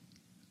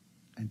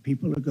 and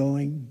people are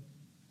going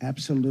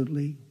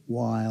absolutely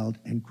wild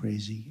and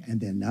crazy,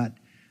 and they're not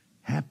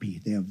happy.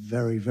 They're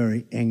very,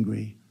 very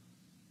angry.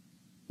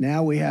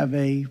 Now we have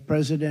a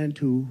president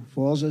who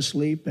falls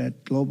asleep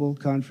at global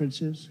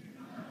conferences,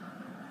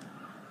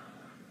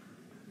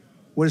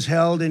 was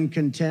held in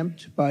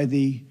contempt by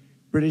the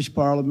British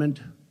Parliament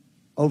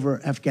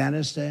over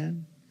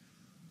Afghanistan.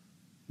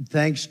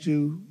 Thanks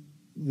to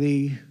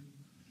the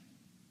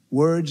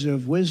words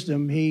of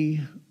wisdom, he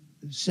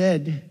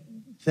said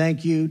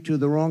thank you to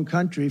the wrong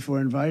country for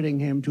inviting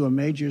him to a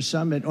major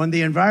summit on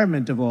the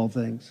environment, of all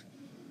things.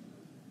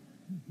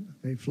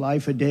 They fly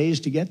for days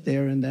to get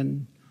there, and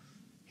then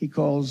he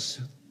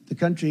calls the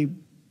country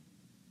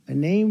a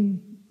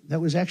name that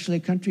was actually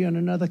a country on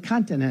another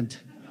continent.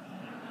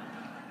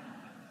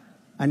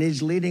 And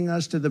he's leading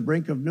us to the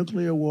brink of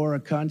nuclear war, a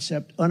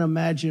concept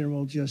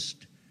unimaginable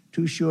just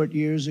 2 short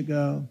years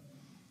ago.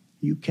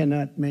 You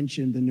cannot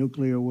mention the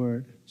nuclear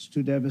word. It's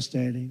too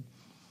devastating.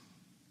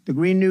 The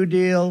Green New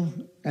Deal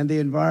and the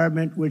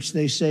environment, which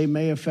they say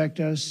may affect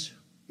us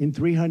in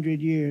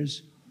 300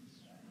 years,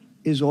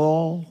 is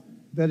all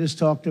that is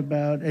talked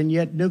about. And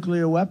yet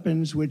nuclear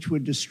weapons, which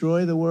would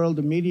destroy the world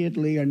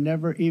immediately, are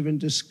never even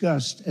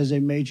discussed as a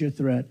major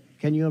threat.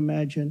 Can you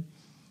imagine?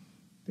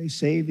 They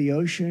say the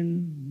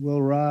ocean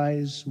will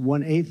rise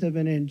 1/8 of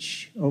an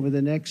inch over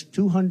the next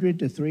 200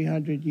 to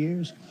 300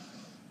 years.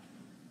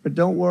 But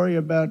don't worry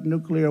about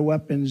nuclear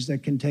weapons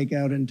that can take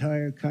out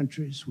entire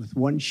countries with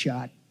one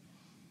shot.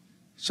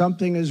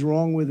 Something is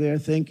wrong with their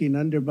thinking.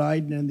 Under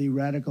Biden and the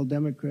radical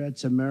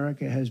Democrats,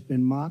 America has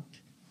been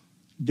mocked,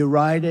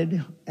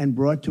 derided, and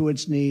brought to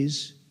its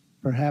knees,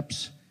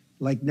 perhaps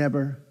like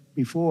never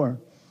before.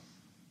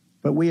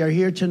 But we are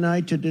here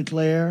tonight to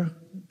declare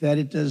that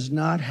it does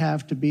not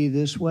have to be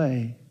this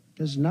way. It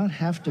does not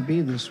have to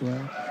be this way.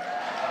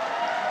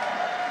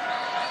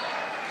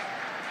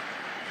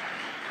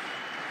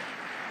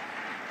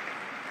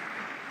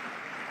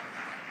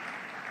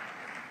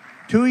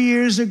 Two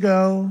years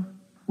ago,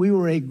 we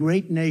were a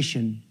great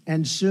nation,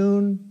 and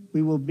soon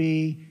we will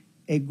be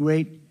a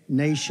great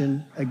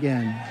nation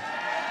again.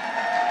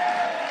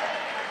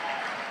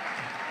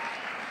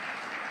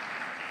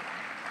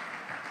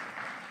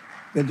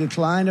 The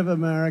decline of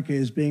America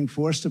is being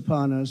forced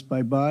upon us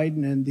by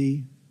Biden and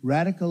the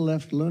radical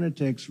left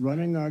lunatics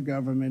running our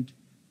government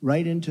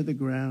right into the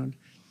ground.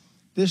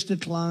 This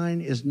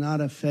decline is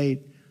not a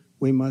fate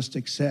we must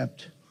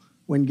accept.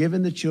 When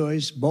given the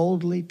choice,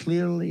 boldly,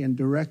 clearly, and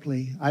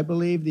directly, I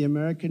believe the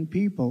American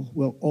people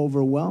will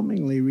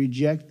overwhelmingly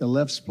reject the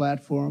left's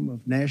platform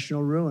of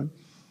national ruin,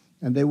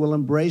 and they will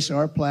embrace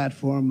our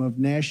platform of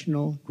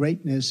national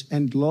greatness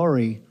and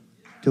glory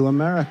to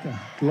America.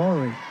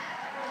 Glory.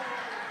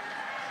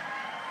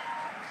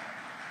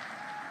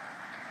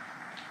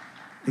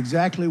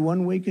 Exactly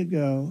 1 week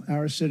ago,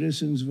 our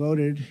citizens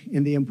voted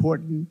in the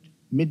important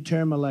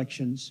midterm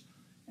elections,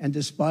 and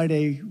despite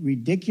a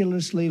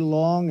ridiculously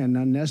long and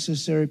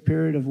unnecessary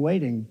period of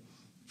waiting,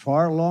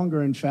 far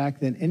longer, in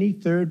fact, than any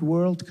third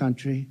world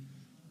country,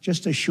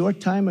 just a short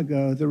time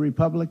ago, the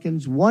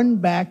Republicans won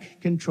back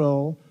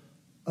control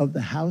of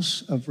the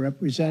House of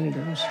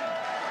Representatives.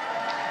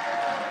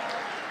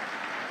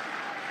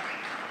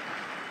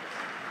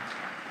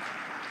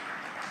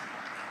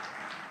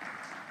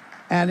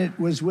 And it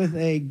was with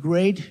a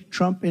great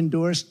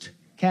Trump-endorsed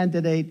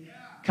candidate,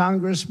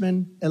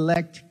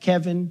 Congressman-elect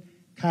Kevin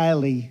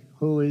Kiley,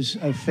 who is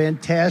a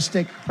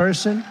fantastic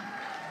person,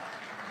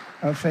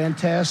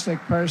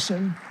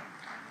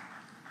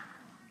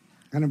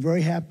 And I'm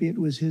very happy it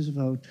was his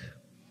vote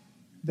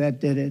that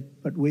did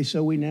it. But we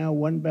now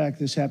won back.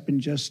 This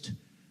happened just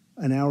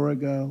an hour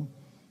ago.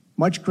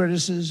 Much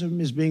criticism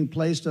is being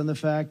placed on the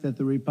fact that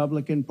the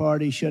Republican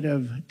Party should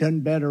have done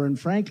better. And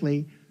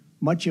frankly,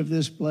 much of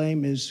this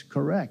blame is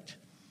correct.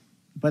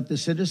 But the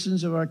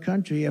citizens of our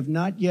country have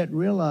not yet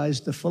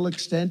realized the full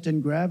extent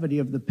and gravity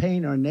of the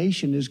pain our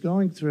nation is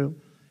going through.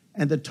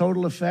 And the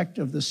total effect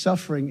of the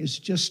suffering is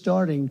just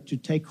starting to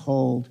take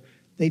hold.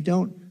 They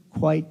don't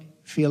quite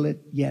feel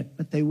it yet,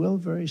 but they will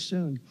very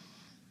soon.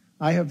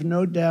 I have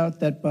no doubt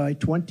that by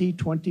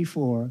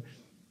 2024,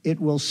 it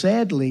will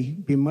sadly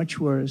be much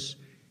worse,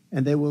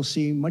 and they will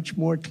see much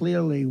more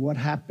clearly what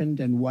happened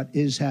and what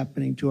is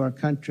happening to our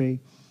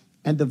country,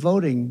 and the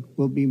voting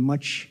will be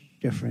much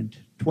different.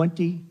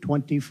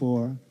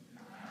 2024.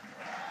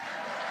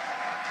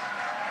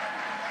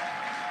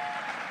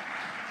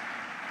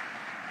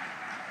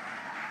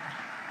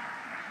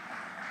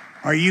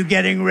 Are you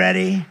getting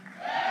ready?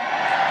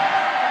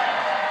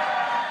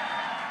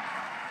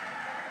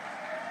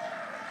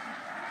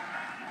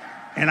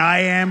 And I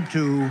am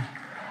too.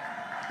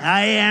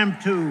 I am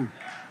too.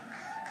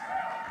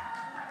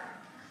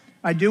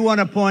 I do want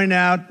to point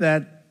out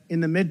that in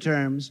the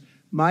midterms,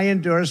 my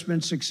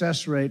endorsement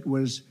success rate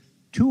was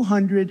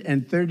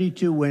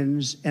 232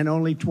 wins and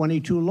only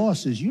 22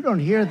 losses. You don't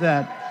hear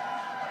that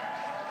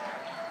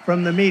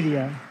from the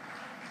media.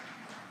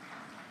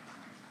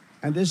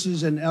 And this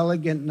is an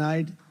elegant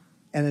night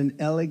and an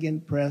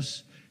elegant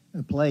place,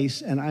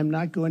 and I'm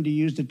not going to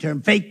use the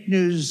term fake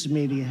news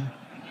media.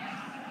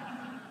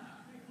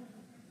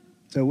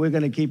 So we're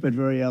going to keep it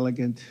very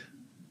elegant.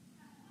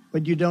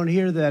 But you don't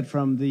hear that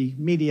from the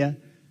media.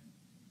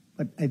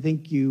 But I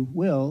think you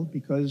will,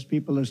 because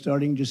people are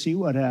starting to see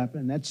what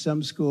happened. That's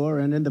some score.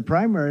 And in the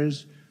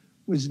primaries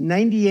was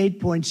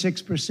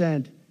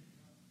 98.6%.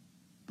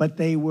 But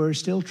they were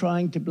still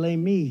trying to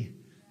blame me.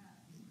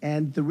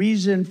 And the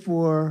reason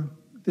for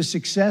the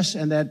success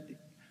and that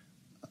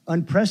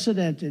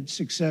unprecedented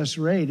success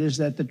rate is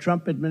that the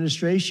Trump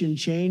administration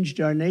changed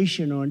our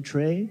nation on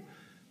trade,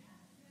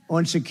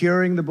 on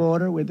securing the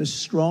border. We're the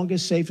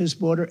strongest, safest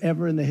border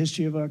ever in the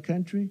history of our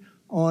country.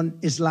 On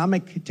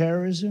Islamic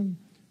terrorism,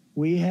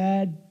 we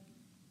had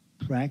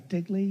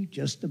practically,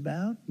 just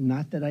about,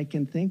 not that I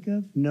can think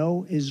of,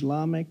 no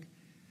Islamic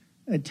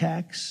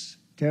attacks,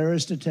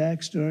 terrorist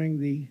attacks during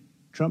the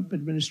Trump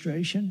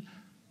administration.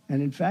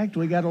 And in fact,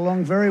 we got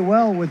along very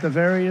well with the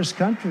various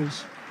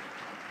countries,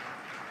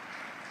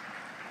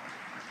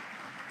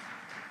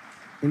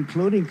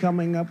 including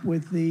coming up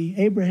with the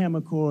Abraham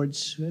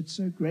Accords. It's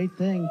a great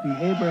thing, the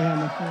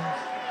Abraham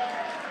Accords.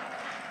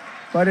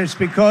 But it's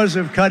because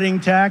of cutting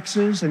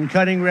taxes and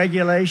cutting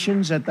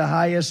regulations at the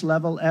highest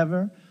level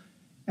ever,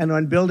 and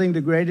on building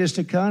the greatest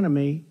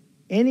economy.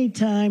 Any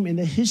time in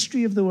the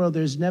history of the world,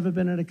 there's never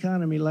been an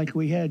economy like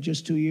we had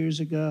just 2 years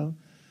ago.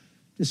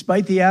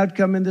 Despite the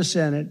outcome in the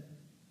Senate,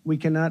 we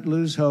cannot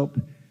lose hope.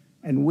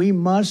 And we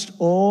must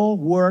all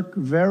work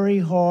very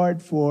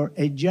hard for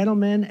a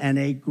gentleman and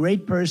a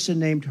great person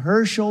named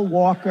Herschel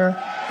Walker,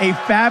 a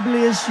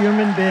fabulous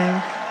human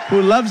being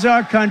who loves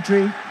our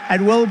country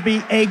and will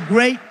be a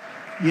great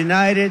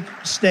United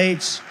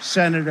States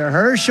Senator.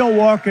 Herschel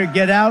Walker,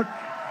 get out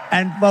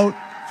and vote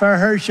for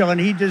Herschel, and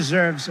he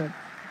deserves it.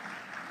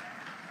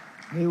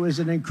 He was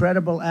an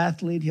incredible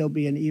athlete. He'll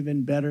be an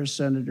even better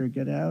senator.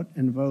 Get out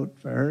and vote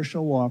for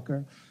Herschel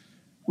Walker.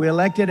 We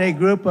elected a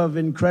group of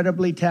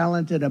incredibly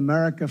talented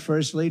America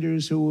First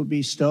leaders who will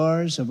be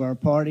stars of our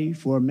party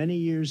for many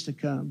years to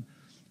come.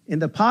 In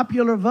the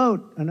popular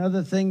vote,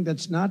 another thing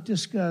that's not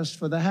discussed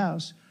for the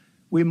House,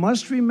 we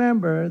must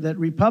remember that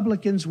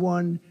Republicans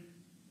won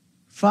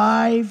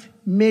 5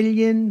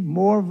 million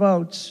more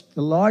votes,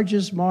 the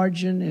largest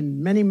margin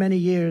in many, many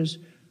years,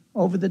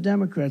 over the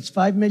Democrats.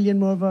 5 million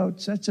more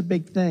votes, that's a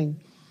big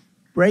thing.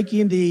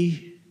 Breaking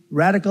the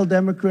radical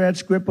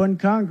Democrats' grip on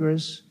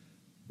Congress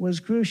was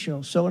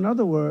crucial. So in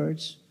other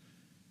words,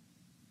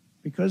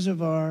 because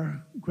of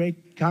our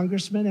great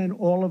congressmen and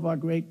all of our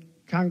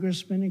great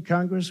congressmen and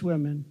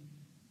congresswomen,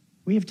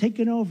 we have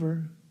taken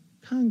over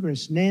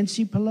Congress.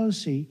 Nancy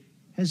Pelosi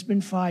has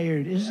been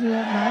fired. Isn't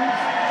that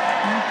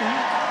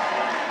nice? Okay.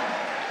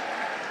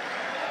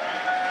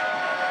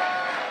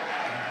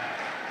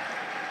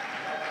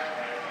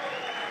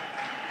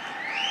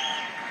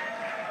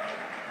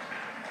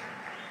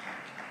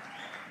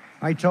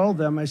 I told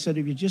them, I said,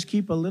 if you just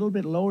keep a little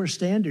bit lower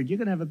standard, you're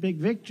going to have a big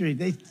victory.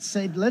 They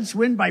said, let's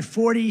win by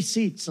 40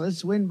 seats.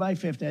 Let's win by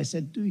 50. I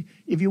said,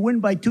 if you win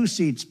by 2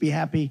 seats, be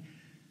happy.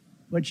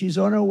 But she's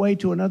on her way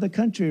to another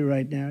country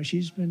right now.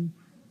 She's been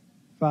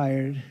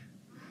fired.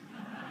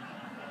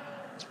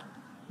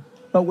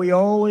 But we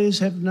always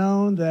have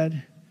known that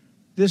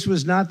this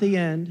was not the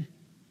end.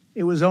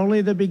 It was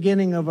only the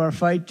beginning of our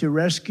fight to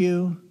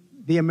rescue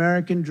the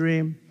American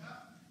dream.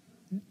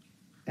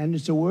 And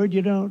it's a word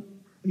you don't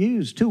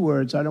use, 2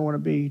 words. I don't want to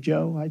be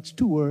Joe. It's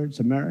 2 words,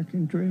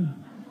 American dream.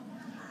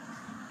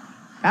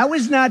 That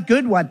was not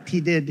good what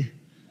he did.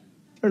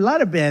 There are a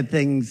lot of bad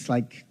things,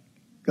 like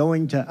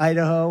going to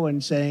Idaho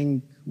and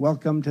saying,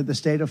 welcome to the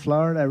state of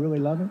Florida. I really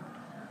love it.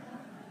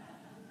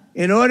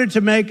 In order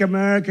to make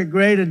America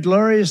great and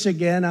glorious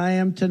again, I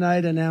am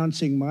tonight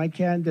announcing my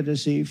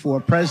candidacy for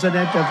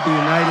President of the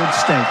United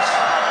States.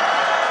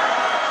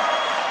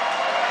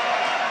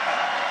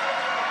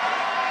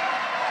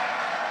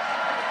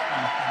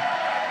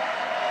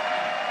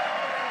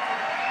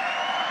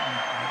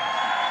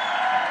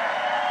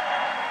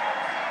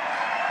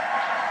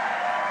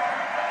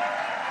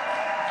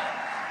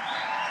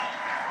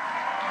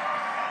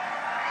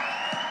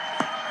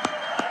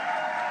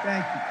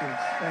 Thank you,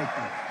 kids. Thank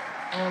you.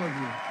 All of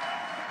you.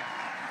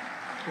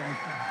 Thank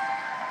you.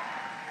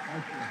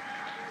 Thank you.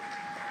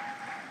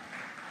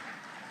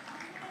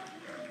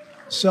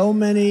 So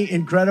many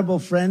incredible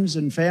friends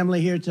and family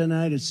here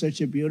tonight. It's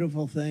such a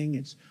beautiful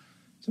thing.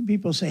 Some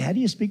people say, how do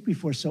you speak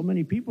before so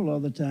many people all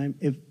the time?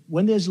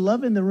 When there's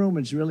love in the room,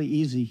 it's really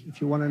easy, if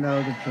you want to know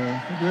the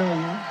truth. It really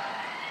is.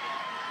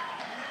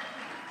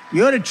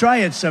 You ought to try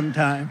it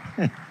sometime.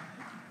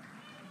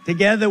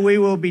 Together, we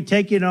will be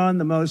taking on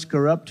the most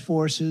corrupt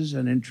forces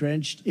and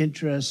entrenched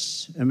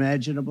interests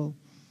imaginable.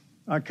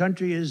 Our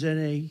country is in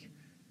a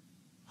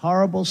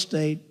horrible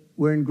state,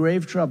 we're in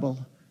grave trouble.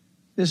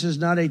 This is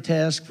not a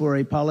task for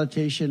a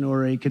politician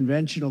or a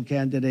conventional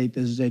candidate.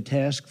 This is a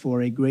task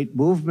for a great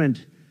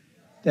movement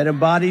that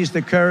embodies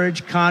the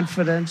courage,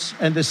 confidence,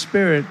 and the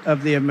spirit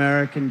of the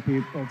American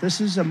people. This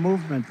is a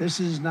movement. This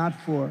is not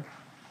for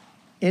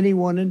any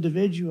one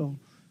individual.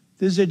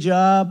 This is a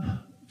job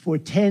for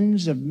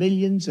tens of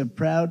millions of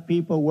proud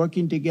people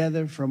working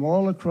together from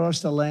all across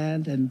the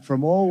land and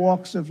from all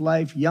walks of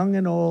life, young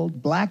and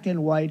old, black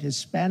and white,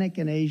 Hispanic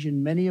and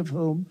Asian, many of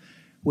whom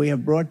we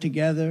have brought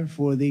together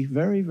for the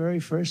very, very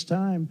first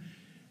time.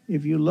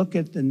 If you look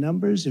at the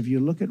numbers, if you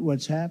look at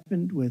what's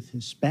happened with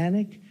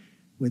Hispanic,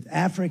 with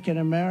African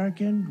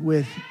American,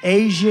 with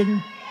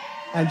Asian,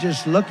 and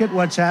just look at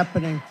what's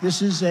happening.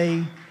 This is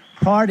a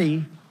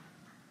party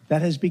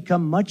that has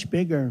become much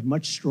bigger,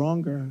 much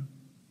stronger,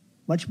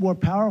 much more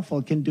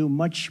powerful, can do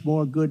much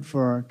more good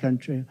for our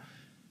country.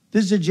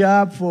 This is a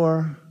job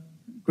for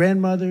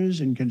grandmothers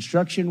and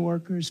construction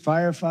workers,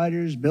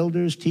 firefighters,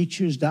 builders,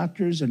 teachers,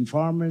 doctors, and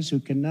farmers who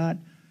cannot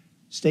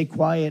stay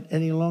quiet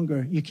any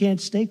longer. You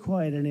can't stay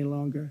quiet any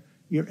longer.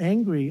 You're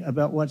angry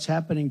about what's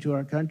happening to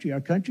our country.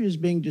 Our country is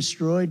being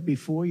destroyed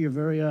before your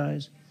very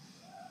eyes.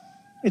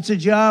 It's a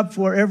job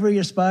for every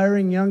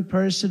aspiring young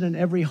person and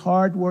every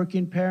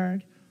hard-working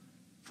parent,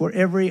 for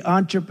every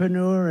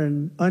entrepreneur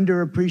and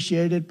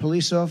underappreciated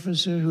police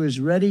officer who is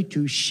ready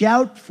to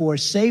shout for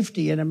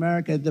safety in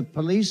America. The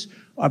police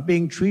are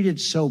being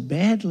treated so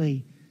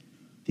badly.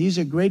 These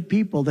are great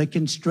people. They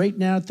can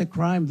straighten out the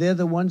crime. They're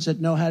the ones that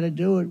know how to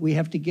do it. We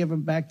have to give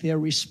them back their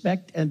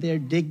respect and their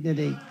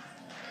dignity.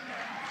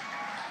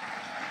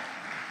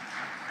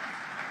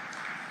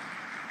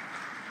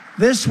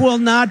 This will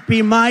not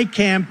be my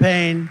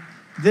campaign.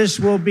 This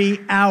will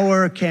be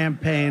our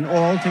campaign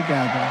all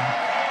together.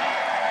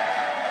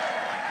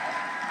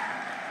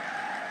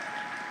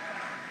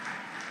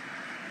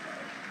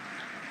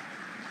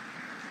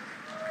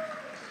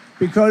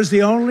 Because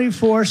the only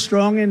force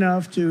strong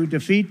enough to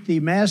defeat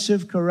the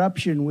massive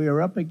corruption we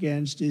are up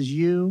against is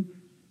you,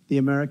 the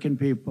American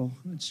people.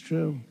 It's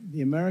true.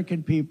 The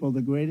American people,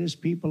 the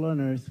greatest people on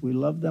earth. We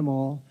love them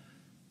all.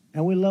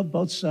 And we love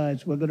both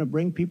sides. We're going to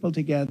bring people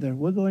together.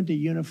 We're going to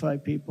unify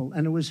people.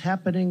 And it was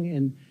happening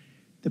in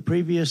the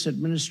previous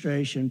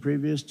administration,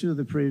 previous to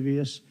the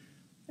previous.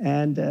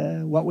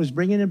 And what was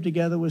bringing them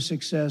together was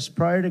success.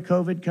 Prior to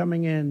COVID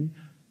coming in,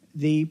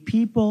 the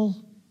people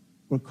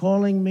were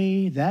calling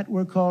me,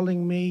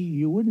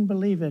 you wouldn't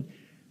believe it.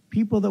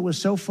 People that were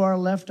so far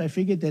left, I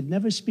figured they'd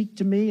never speak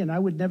to me and I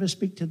would never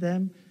speak to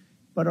them.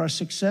 But our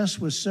success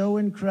was so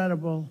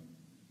incredible,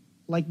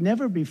 like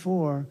never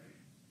before.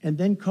 And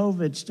then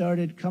COVID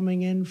started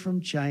coming in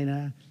from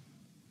China.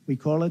 We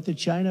call it the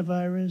China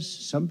virus.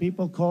 Some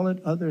people call it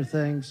other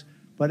things,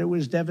 but it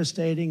was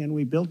devastating and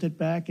we built it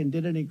back and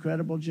did an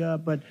incredible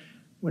job. But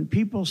when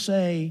people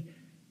say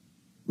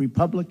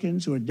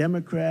Republicans or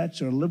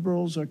Democrats or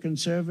liberals or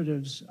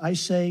conservatives, I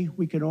say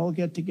we can all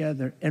get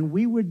together. And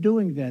we were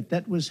doing that.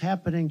 That was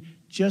happening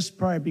just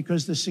prior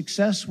because the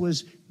success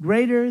was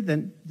greater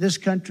than this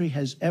country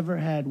has ever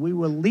had. We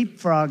were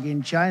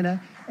leapfrogging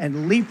China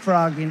and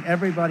leapfrogging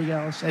everybody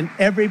else, and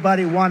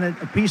everybody wanted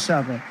a piece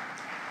of it.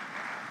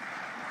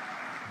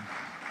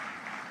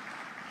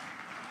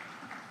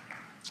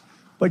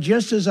 But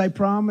just as I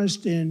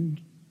promised in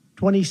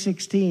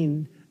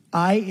 2016,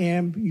 I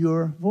am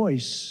your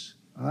voice.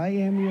 I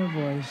am your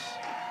voice.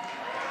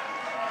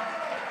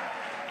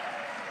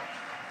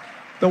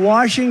 The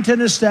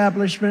Washington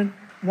establishment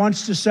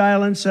wants to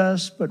silence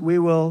us, but we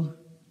will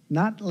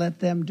not let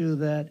them do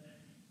that.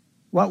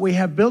 What we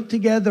have built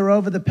together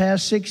over the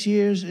past 6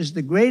 years is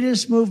the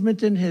greatest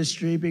movement in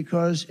history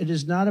because it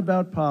is not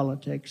about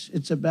politics.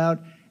 It's about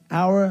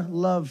our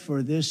love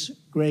for this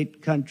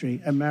great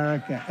country,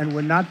 America, and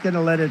we're not going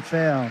to let it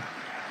fail.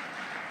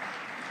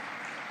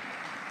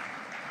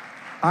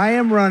 I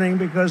am running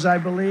because I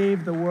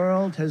believe the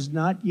world has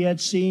not yet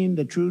seen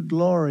the true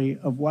glory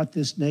of what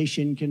this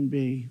nation can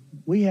be.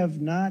 We have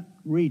not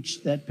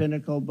reached that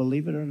pinnacle,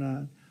 believe it or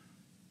not.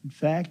 In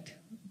fact,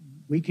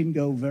 we can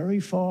go very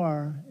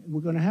far.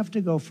 We're going to have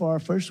to go far.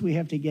 First, we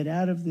have to get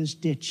out of this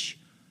ditch.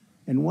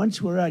 And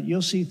once we're out,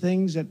 you'll see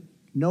things that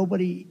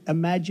nobody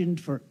imagined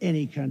for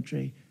any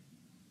country.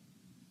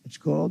 It's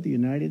called the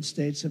United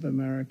States of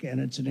America, and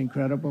it's an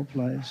incredible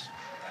place.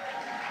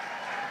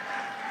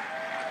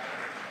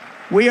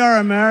 We are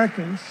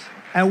Americans,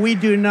 and we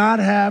do not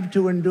have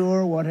to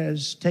endure what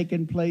has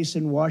taken place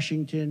in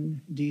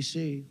Washington,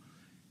 D.C.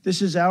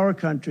 This is our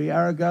country,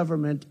 our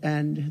government,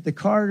 and the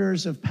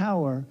corridors of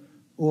power,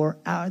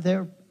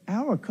 they're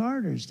our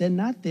corridors. They're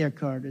not their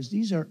corridors.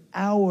 These are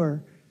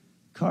our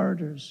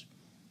corridors.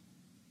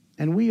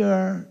 And we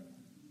are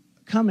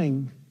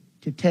coming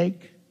to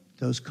take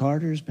those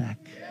corridors back.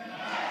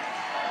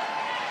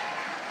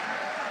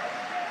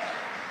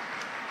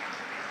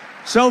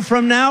 So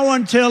from now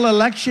until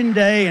Election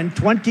Day in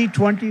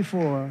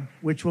 2024,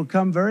 which will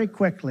come very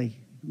quickly,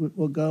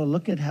 we'll go,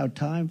 look at how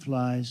time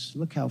flies.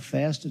 Look how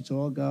fast it's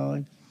all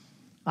going.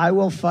 I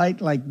will fight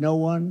like no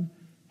one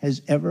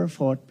has ever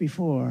fought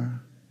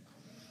before.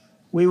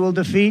 We will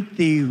defeat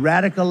the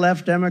radical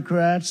left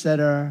Democrats that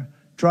are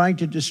trying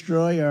to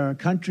destroy our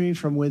country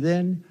from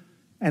within,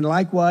 and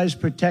likewise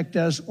protect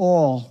us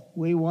all.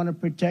 We want to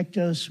protect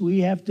us. We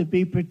have to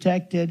be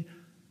protected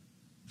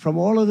from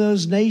all of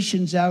those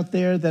nations out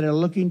there that are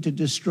looking to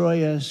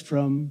destroy us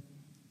from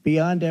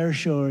beyond our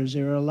shores.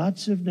 There are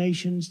lots of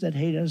nations that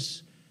hate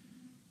us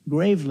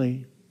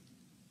gravely.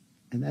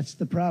 And that's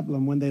the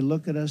problem. When they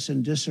look at us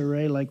in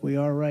disarray like we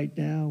are right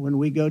now, when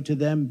we go to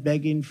them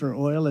begging for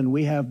oil and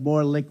we have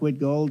more liquid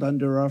gold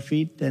under our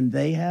feet than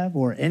they have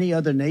or any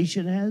other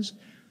nation has,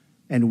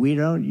 and we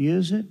don't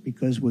use it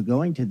because we're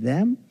going to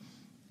them,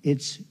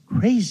 it's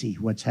crazy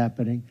what's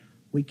happening.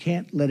 We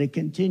can't let it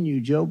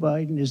continue. Joe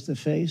Biden is the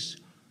face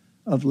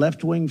of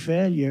left-wing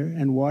failure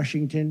and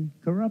Washington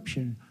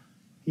corruption.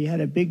 He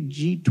had a big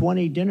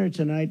G20 dinner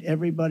tonight.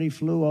 Everybody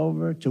flew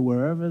over to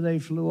wherever they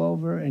flew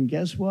over. And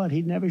guess what?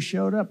 He never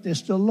showed up. They're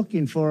still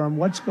looking for him.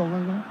 What's going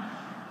on?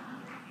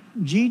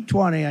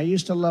 G20, I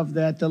used to love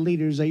that. The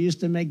leaders, they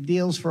used to make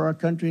deals for our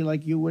country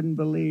like you wouldn't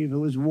believe. It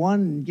was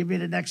one, give me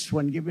the next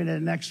one, give me the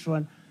next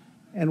one.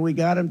 And we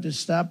got them to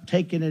stop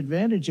taking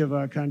advantage of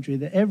our country.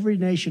 Every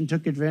nation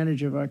took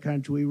advantage of our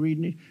country.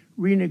 We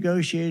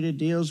renegotiated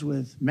deals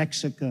with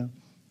Mexico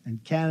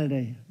and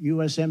Canada,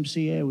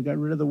 USMCA. We got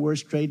rid of the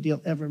worst trade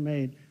deal ever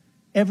made.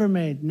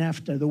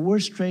 NAFTA, the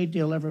worst trade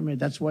deal ever made.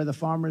 That's why the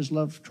farmers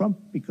love Trump,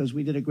 because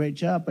we did a great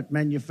job, but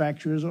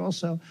manufacturers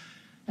also.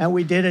 And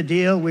we did a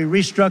deal, we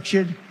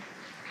restructured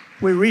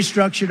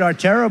our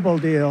terrible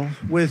deal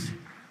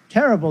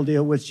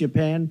with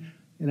Japan,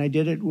 and I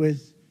did it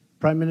with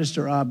Prime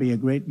Minister Abe, a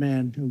great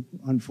man who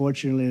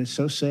unfortunately is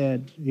so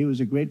sad. He was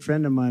a great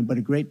friend of mine, but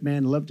a great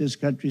man, loved his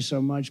country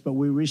so much, but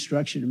we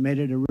restructured and made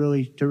it a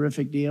really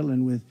terrific deal,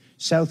 and with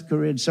South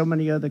Korea and so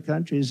many other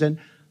countries. And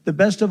the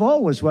best of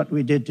all was what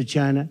we did to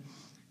China.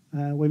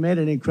 We made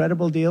an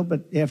incredible deal,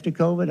 but after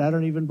COVID, I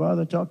don't even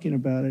bother talking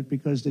about it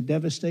because the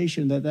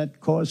devastation that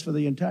caused for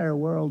the entire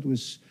world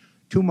was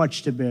too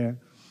much to bear.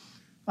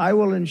 I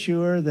will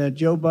ensure that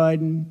Joe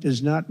Biden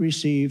does not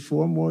receive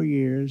 4 more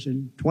years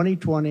in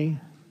 2020.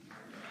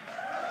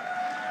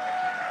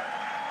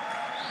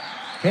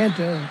 Can't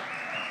do it.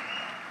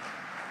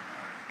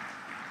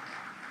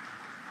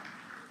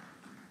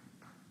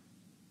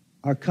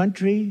 Our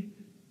country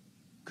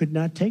could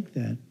not take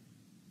that.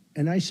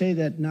 And I say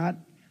that not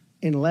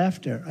in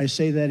laughter. I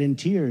say that in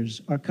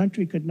tears. Our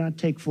country could not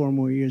take 4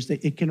 more years.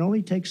 It can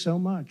only take so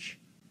much.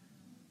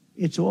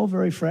 It's all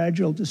very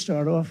fragile to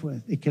start off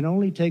with. It can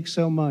only take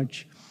so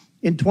much.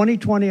 In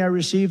 2020, I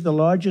received the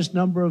largest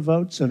number of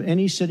votes of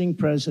any sitting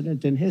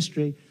president in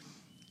history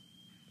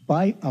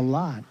by a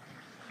lot.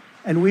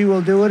 And we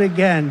will do it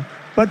again,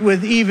 but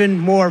with even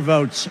more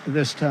votes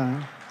this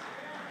time.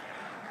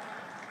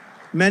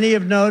 Many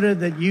have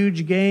noted that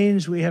huge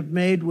gains we have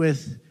made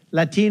with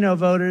Latino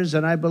voters,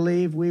 and I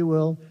believe we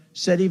will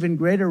set even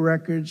greater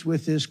records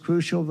with this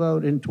crucial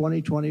vote in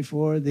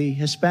 2024. The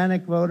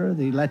Hispanic voter,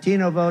 the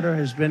Latino voter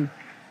has been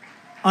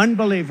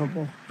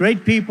unbelievable.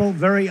 Great people,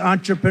 very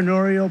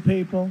entrepreneurial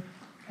people,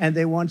 and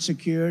they want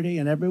security.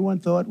 And everyone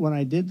thought when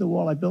I did the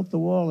wall, I built the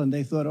wall, and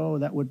they thought, oh,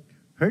 that would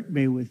hurt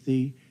me with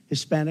the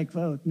Hispanic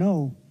vote.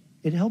 No,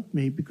 it helped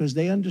me because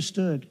they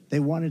understood. They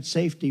wanted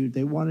safety.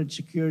 They wanted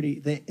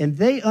security. And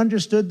they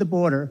understood the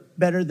border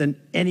better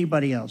than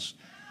anybody else.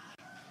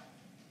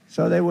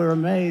 So they were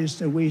amazed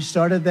that we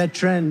started that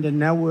trend, and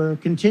now we're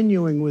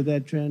continuing with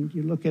that trend.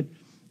 You look at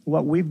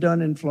what we've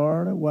done in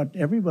Florida, what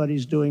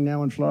everybody's doing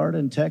now in Florida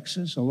and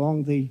Texas,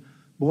 along the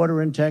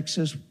border in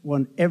Texas,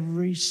 won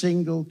every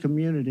single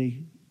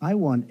community. I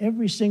won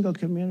every single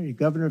community.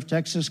 Governor of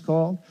Texas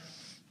called.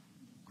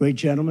 Great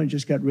gentleman,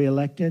 just got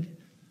reelected.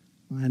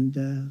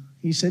 And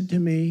he said to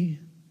me,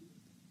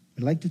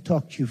 I'd like to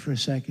talk to you for a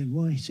second.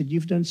 Well, he said,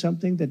 you've done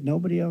something that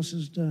nobody else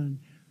has done.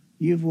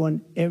 You've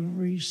won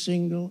every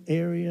single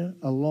area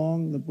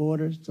along the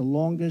borders, the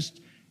longest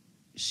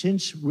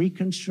since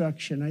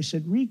Reconstruction. I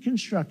said,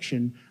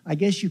 Reconstruction? I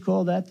guess you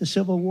call that the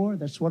Civil War?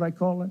 That's what I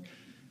call it?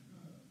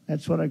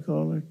 That's what I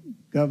call it.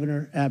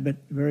 Governor Abbott,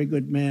 very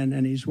good man,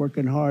 and he's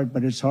working hard,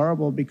 but it's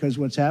horrible because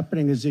what's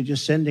happening is they're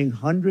just sending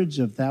hundreds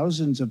of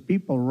thousands of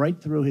people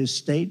right through his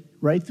state,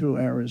 right through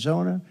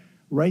Arizona,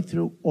 right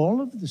through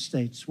all of the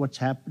states. What's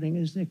happening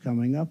is they're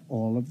coming up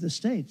all of the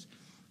states.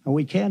 And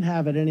we can't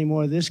have it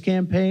anymore. This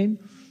campaign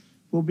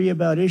will be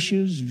about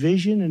issues,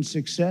 vision, and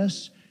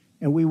success,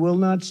 and we will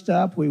not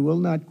stop. We will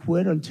not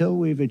quit until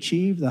we've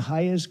achieved the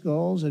highest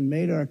goals and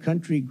made our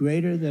country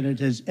greater than it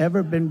has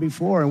ever been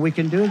before, and we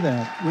can do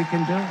that. We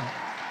can do it.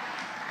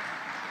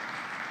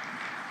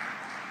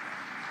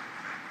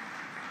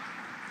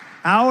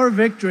 Our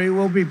victory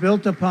will be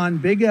built upon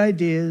big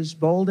ideas,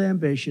 bold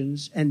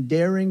ambitions, and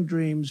daring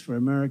dreams for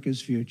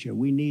America's future.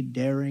 We need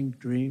daring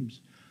dreams.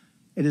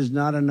 It is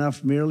not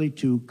enough merely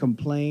to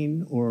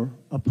complain or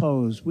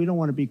oppose. We don't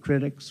want to be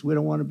critics. We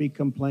don't want to be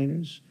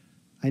complainers.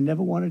 I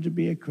never wanted to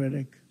be a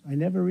critic. I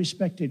never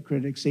respected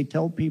critics. They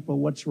tell people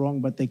what's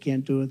wrong, but they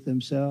can't do it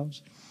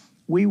themselves.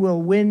 We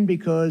will win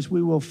because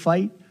we will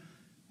fight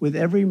with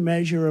every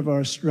measure of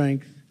our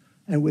strength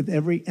and with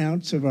every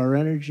ounce of our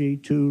energy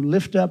to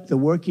lift up the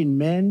working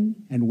men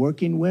and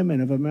working women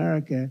of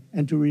America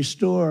and to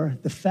restore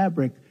the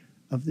fabric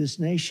of this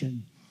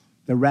nation.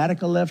 The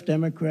radical left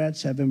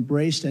Democrats have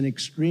embraced an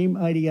extreme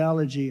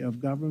ideology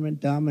of government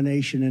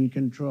domination and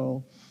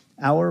control.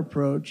 Our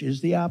approach is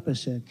the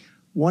opposite,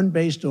 one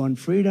based on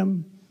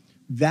freedom,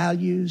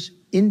 values,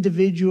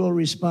 individual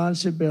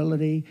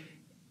responsibility,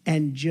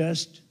 and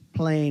just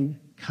plain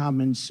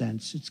common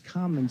sense. It's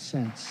common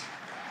sense.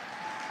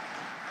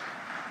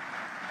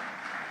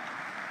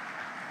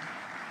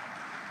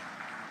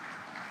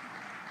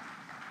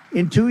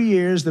 In 2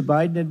 years, the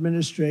Biden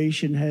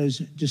administration has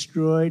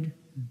destroyed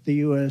the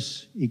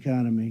U.S.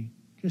 economy,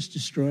 just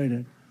destroyed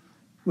it.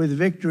 With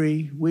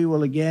victory, we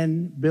will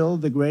again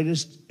build the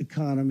greatest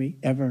economy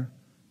ever.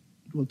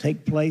 It will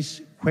take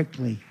place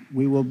quickly.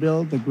 We will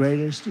build the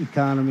greatest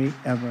economy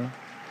ever.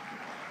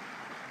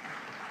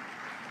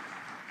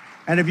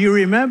 And if you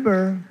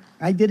remember,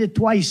 I did it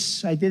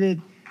twice. I did it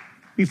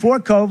before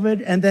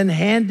COVID and then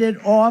handed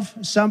off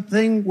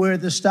something where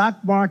the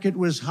stock market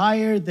was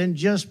higher than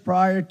just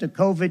prior to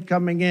COVID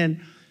coming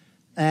in.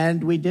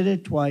 And we did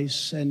it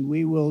twice, and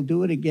we will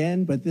do it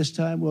again, but this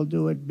time we'll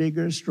do it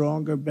bigger,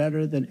 stronger,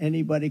 better than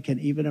anybody can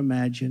even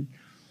imagine.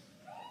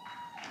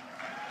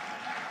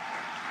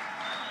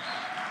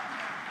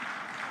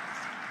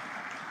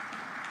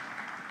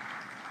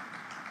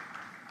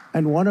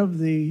 And one of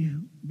the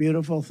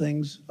beautiful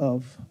things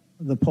of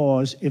the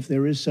pause, if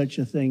there is such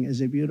a thing as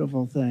a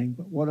beautiful thing,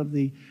 but one of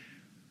the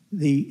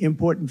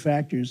important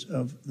factors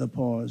of the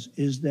pause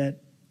is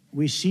that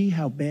we see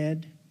how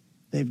bad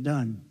they've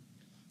done.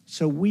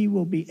 So we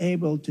will be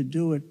able to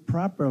do it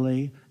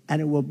properly,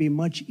 and it will be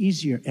much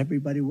easier.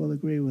 Everybody will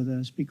agree with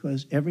us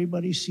because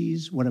everybody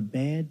sees what a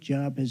bad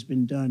job has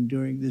been done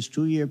during this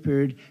 2-year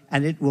period,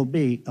 and it will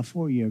be a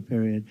 4-year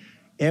period.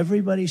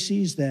 Everybody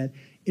sees that.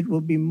 It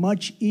will be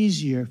much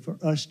easier for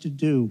us to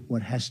do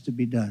what has to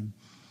be done.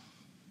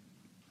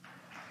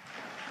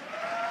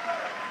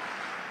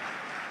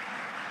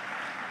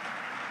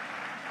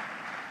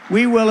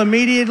 We will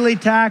immediately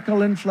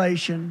tackle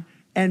inflation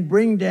and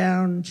bring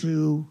down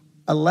to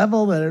a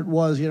level that it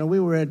was, we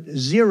were at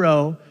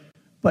 0,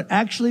 but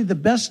actually the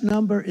best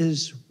number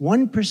is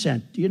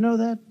 1%. Do you know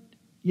that?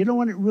 You don't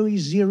want it really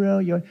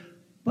 0.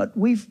 But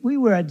we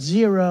were at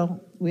 0.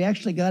 We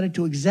actually got it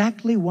to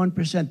exactly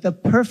 1%, the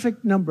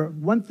perfect number.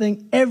 One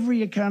thing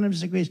every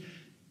economist agrees,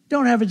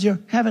 don't have it 0,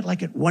 have it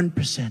like at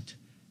 1%.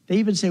 They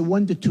even say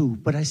 1 to 2,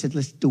 but I said,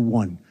 let's do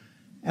 1.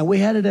 And we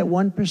had it at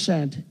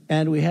 1%,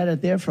 and we had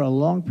it there for a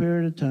long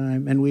period of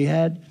time, and we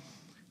had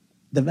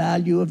the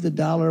value of the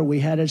dollar. We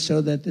had it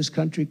so that this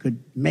country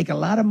could make a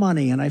lot of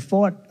money. And I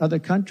fought other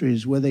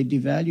countries where they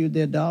devalued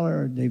their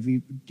dollar, or they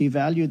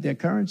devalued their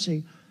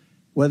currency,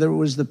 whether it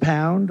was the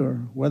pound or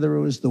whether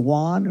it was the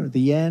yuan or the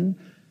yen.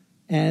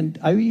 And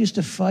I used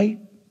to fight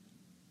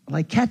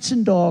like cats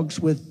and dogs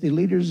with the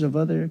leaders of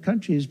other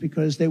countries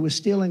because they were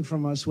stealing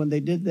from us. When they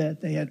did that,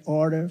 they had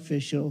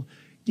artificial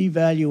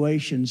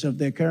devaluations of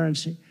their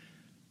currency.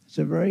 It's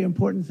a very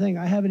important thing.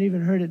 I haven't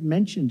even heard it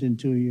mentioned in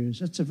 2 years.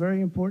 That's a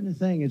very important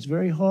thing. It's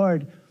very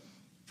hard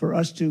for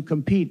us to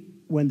compete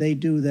when they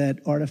do that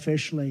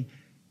artificially.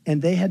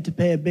 And they had to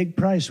pay a big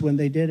price when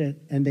they did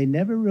it. And they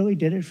never really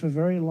did it for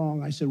very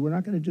long. I said, we're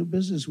not going to do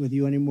business with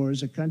you anymore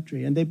as a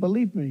country. And they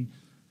believed me.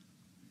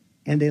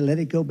 And they let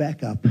it go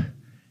back up.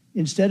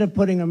 Instead of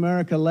putting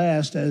America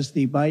last, as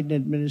the Biden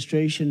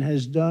administration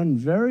has done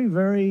very,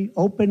 very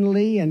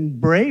openly and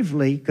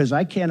bravely, because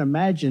I can't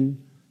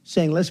imagine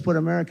saying, let's put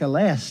America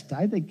last.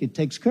 I think it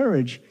takes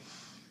courage.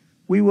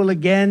 We will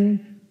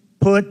again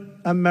put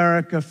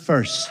America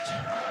first.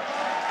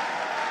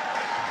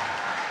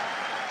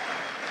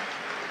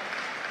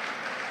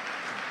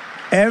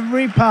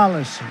 Every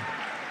policy.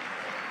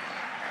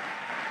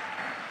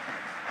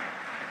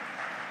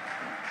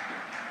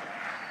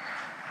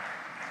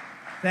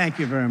 Thank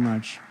you very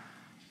much.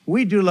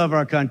 We do love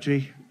our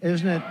country,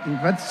 isn't it?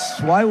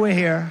 That's why we're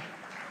here.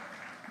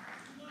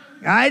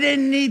 I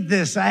didn't need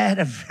this. I had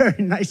a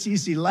very nice,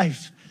 easy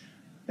life.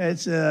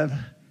 This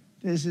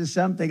is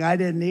something I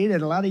didn't need,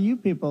 and a lot of you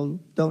people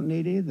don't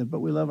need either, but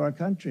we love our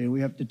country.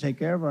 We have to take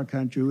care of our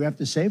country. We have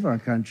to save our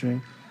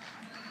country.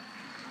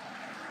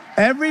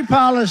 Every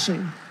policy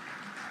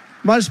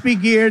must be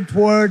geared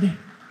toward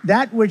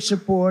that which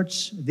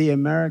supports the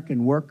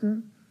American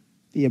worker,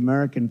 the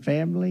American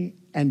family,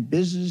 and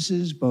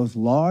businesses, both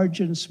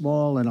large and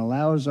small, and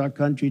allows our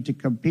country to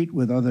compete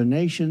with other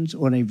nations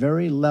on a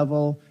very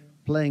level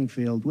playing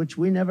field, which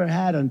we never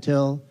had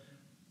until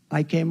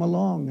I came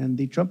along and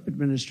the Trump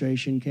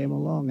administration came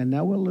along. And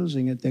now we're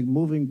losing it. They're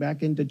moving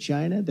back into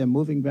China. They're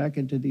moving back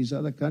into these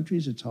other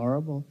countries. It's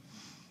horrible.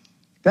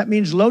 That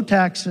means low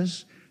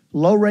taxes,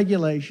 low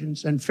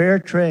regulations, and fair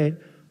trade,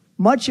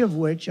 much of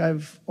which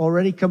I've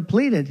already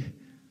completed,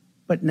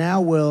 but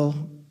now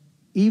will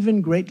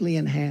even greatly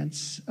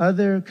enhance.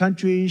 Other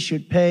countries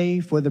should pay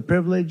for the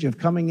privilege of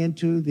coming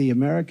into the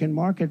American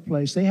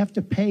marketplace. They have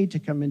to pay to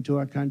come into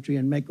our country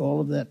and make all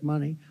of that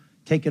money,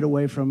 take it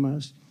away from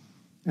us.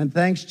 And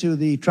thanks to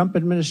the Trump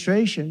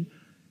administration,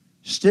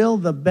 Still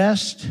the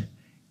best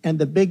and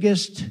the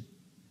biggest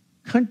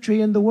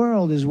country in the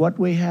world is what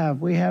we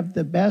have. We have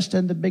the best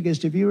and the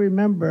biggest. If you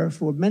remember,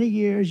 for many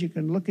years, you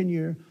can look in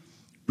your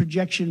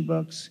projection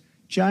books,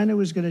 China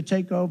was going to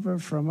take over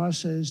from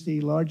us as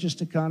the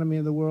largest economy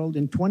in the world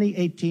in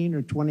 2018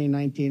 or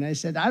 2019. I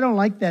said, I don't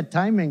like that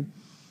timing.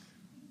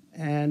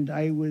 And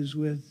I was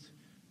with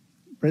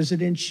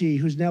President Xi,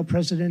 who's now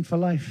president for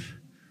life.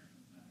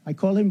 I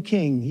call him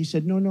king. He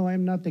said, no,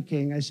 I'm not the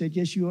king. I said,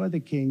 yes, you are the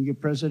king. You're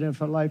president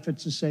for life.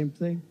 It's the same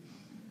thing.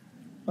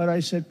 But I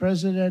said,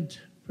 President,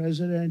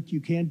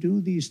 you can't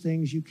do these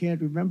things. You can't.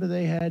 Remember,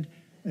 they had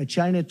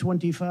China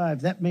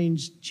 25. That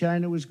means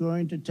China was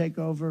going to take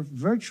over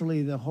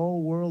virtually the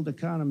whole world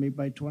economy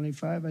by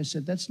 25. I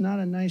said, that's not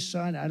a nice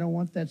sign. I don't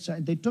want that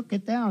sign. They took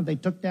it down. They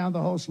took down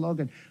the whole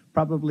slogan.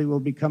 Probably will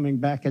be coming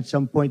back at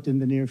some point in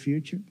the near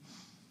future.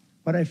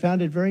 But I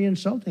found it very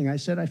insulting. I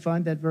said, I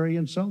find that very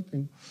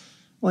insulting.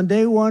 On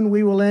day one,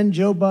 we will end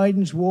Joe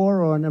Biden's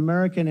war on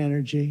American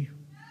energy.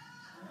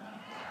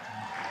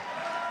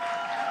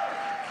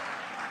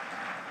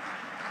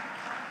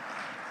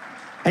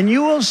 And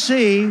you will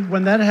see,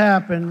 when that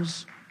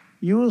happens,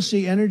 you will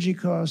see energy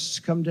costs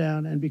come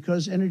down. And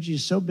because energy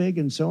is so big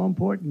and so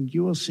important,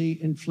 you will see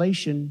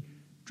inflation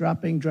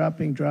dropping.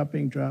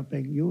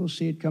 You will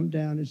see it come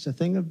down. It's a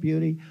thing of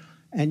beauty.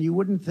 And you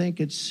wouldn't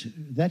think it's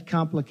that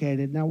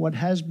complicated. Now, what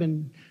has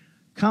been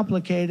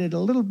complicated a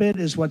little bit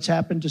is what's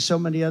happened to so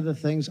many other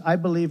things. I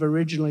believe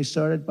originally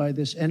started by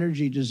this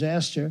energy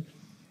disaster.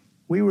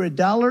 We were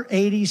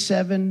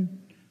 $1.87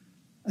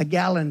 a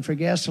gallon for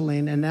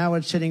gasoline, and now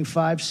it's hitting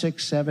 $5, $6,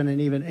 $7, and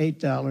even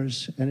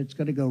 $8, and it's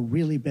going to go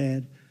really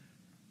bad.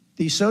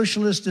 The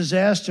socialist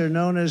disaster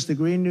known as the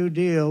Green New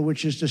Deal,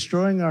 which is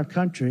destroying our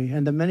country,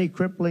 and the many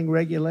crippling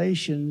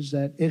regulations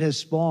that it has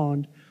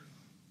spawned,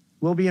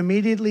 will be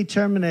immediately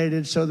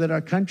terminated so that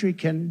our country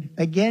can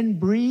again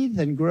breathe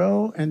and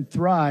grow and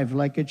thrive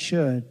like it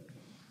should.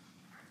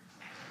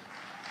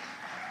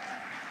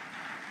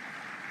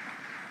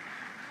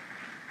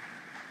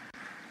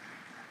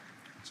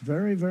 It's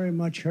very, very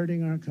much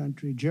hurting our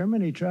country.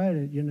 Germany tried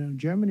it,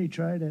 Germany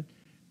tried it.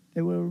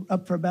 They were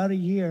up for about a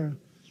year.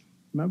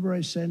 Remember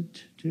I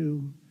sent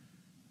to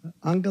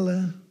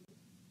Angela.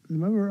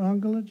 Remember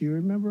Angela? Do you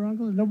remember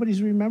Angela?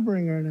 Nobody's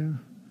remembering her now.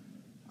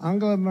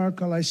 Angela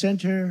Merkel, I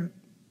sent her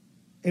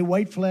a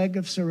white flag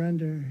of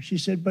surrender. She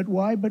said, but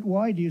why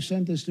do you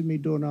send this to me,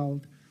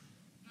 Donald?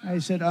 I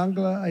said,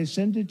 Angela, I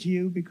send it to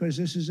you because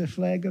this is a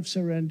flag of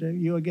surrender.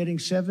 You are getting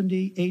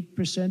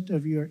 78%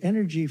 of your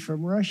energy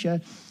from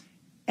Russia.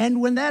 And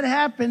when that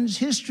happens,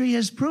 history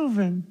has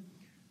proven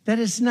that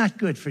it's not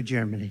good for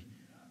Germany.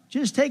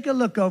 Just take a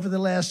look over the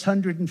last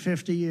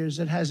 150 years.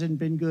 It hasn't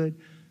been good.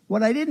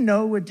 What I didn't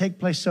know would take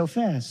place so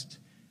fast.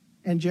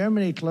 And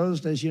Germany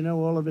closed, as you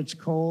know, all of its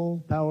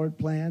coal-powered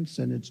plants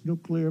and its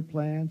nuclear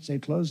plants. They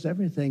closed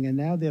everything, and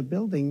now they're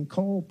building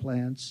coal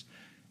plants,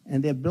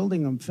 and they're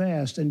building them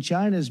fast. And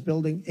China's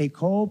building a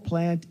coal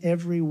plant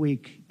every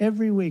week.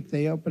 Every week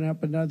they open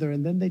up another,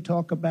 and then they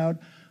talk about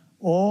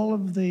all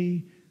of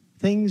the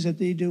things that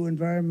they do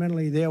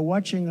environmentally. They're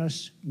watching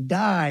us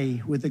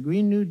die with the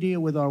Green New Deal,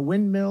 with our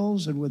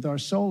windmills and with our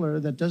solar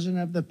that doesn't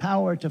have the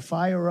power to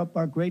fire up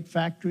our great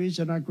factories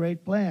and our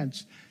great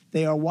plants.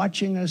 They are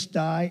watching us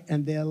die,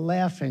 and they're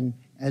laughing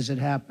as it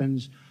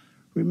happens.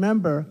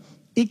 Remember,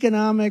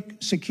 economic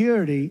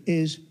security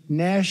is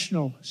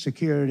national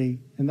security,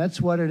 and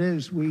that's what it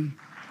is. We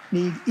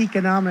need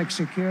economic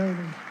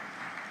security.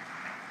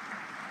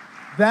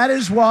 That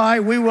is why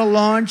we will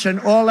launch an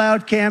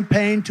all-out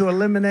campaign to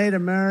eliminate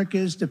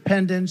America's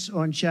dependence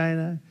on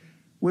China.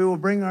 We will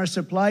bring our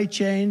supply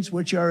chains,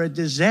 which are a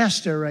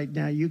disaster right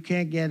now. You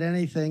can't get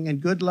anything, and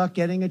good luck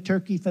getting a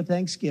turkey for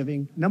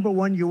Thanksgiving. Number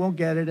one, you won't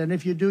get it, and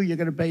if you do, you're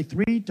going to pay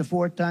 3 to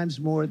 4 times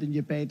more than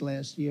you paid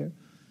last year.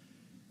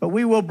 But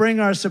we will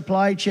bring our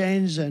supply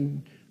chains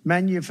and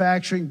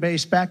manufacturing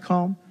base back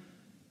home,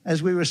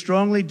 as we were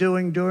strongly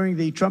doing during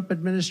the Trump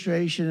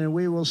administration, and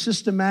we will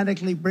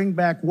systematically bring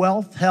back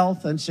wealth,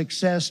 health, and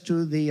success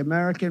to the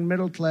American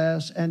middle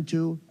class and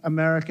to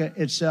America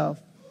itself.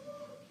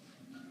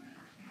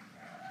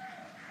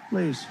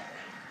 Please.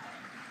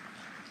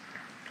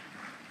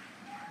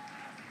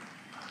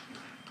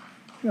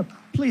 Yeah,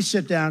 please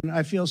sit down.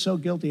 I feel so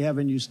guilty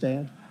having you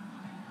stand.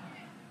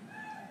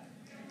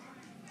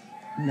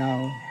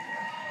 No.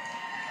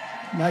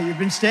 No, you've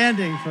been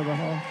standing for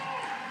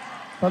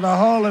the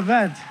whole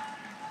event.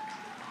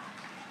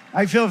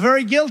 I feel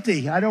very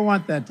guilty. I don't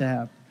want that to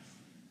happen.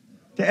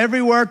 To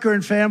every worker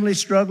and family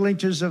struggling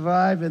to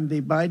survive in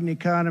the Biden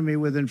economy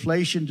with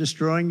inflation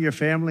destroying your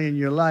family and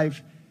your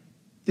life,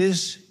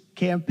 this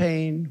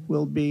campaign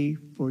will be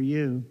for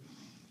you.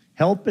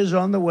 Help is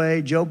on the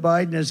way. Joe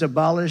Biden has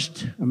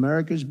abolished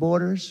America's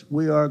borders.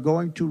 We are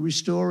going to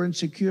restore and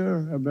secure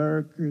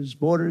America's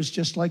borders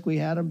just like we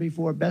had them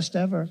before, best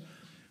ever.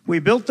 We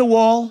built the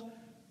wall,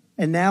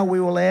 and now we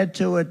will add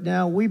to it.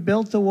 Now, we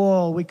built the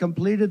wall, we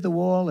completed the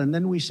wall, and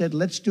then we said,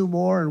 let's do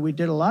more, and we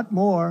did a lot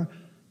more.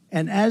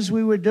 And as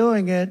we were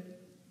doing it,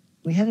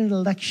 we had an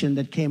election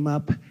that came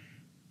up,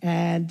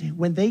 And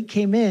when they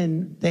came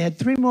in, they had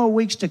 3 more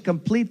weeks to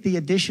complete the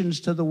additions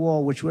to the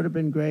wall, which would have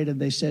been great. And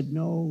they said,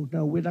 no,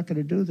 we're not going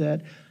to do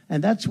that.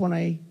 And that's when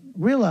I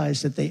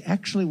realized that they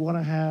actually want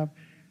to have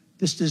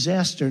this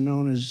disaster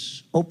known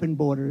as open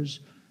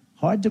borders.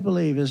 Hard to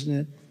believe, isn't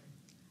it?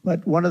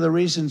 But one of the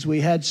reasons we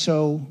had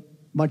so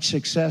much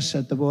success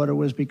at the border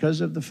was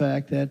because of the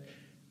fact that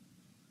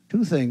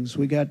 2 things.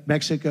 We got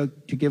Mexico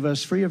to give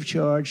us free of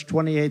charge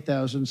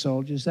 28,000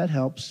 soldiers. That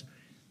helps.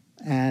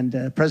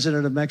 And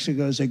President of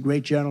Mexico is a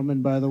great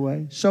gentleman, by the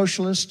way.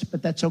 Socialist,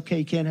 but that's okay.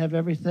 He can't have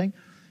everything.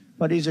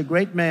 But he's a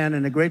great man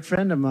and a great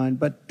friend of mine.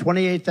 But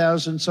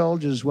 28,000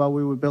 soldiers while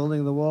we were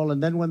building the wall.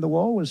 And then when the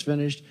wall was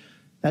finished,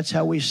 that's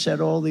how we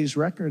set all these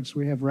records.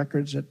 We have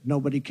records that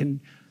nobody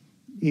can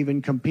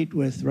even compete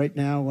with. Right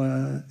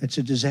now, it's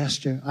a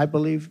disaster. I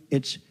believe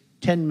it's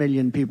 10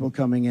 million people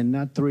coming in,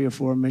 not 3 or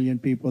 4 million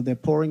people. They're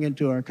pouring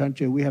into our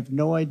country. We have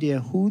no idea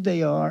who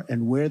they are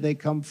and where they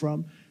come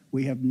from.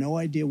 We have no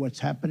idea what's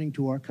happening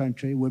to our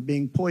country. We're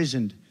being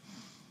poisoned.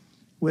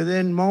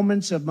 Within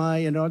moments of my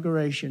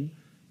inauguration,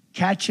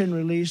 catch and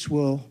release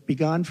will be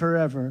gone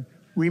forever.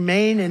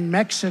 Remain in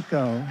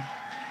Mexico.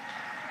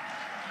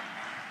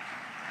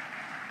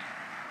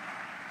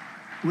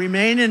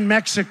 Remain in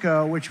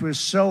Mexico, which was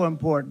so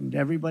important.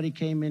 Everybody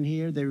came in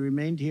here, they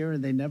remained here,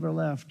 and they never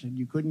left. And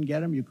you couldn't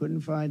get them, you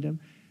couldn't find them.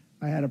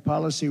 I had a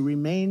policy,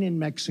 remain in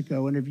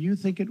Mexico. And if you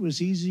think it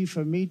was easy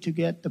for me to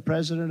get the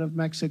president of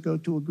Mexico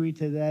to agree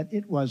to that,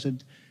 it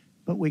wasn't.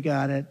 But we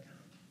got it.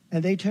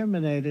 And they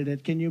terminated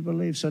it, can you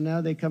believe? So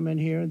now they come in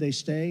here, they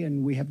stay,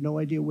 and we have no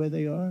idea where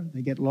they are.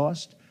 They get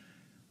lost.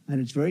 And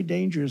it's very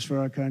dangerous for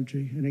our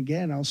country. And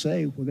again, I'll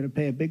say, we're going to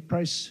pay a big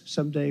price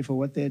someday for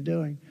what they're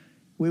doing.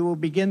 We will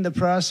begin the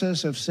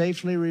process of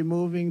safely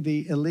removing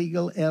the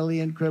illegal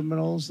alien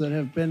criminals that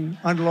have been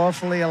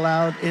unlawfully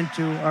allowed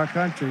into our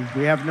country.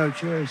 We have no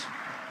choice.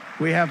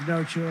 We have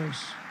no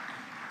choice.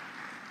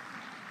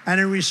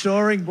 And in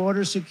restoring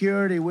border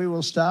security, we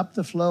will stop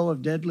the flow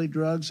of deadly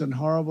drugs and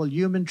horrible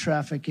human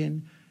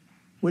trafficking,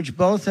 which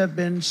both have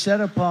been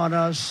set upon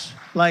us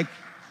like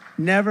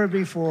never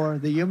before.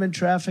 The human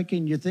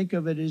trafficking, you think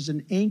of it as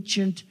an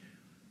ancient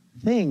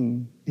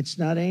thing. It's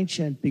not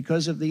ancient.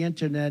 Because of the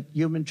internet,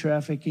 human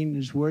trafficking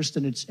is worse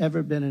than it's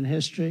ever been in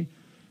history.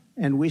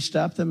 And we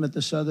stop them at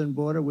the southern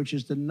border, which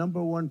is the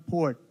 #1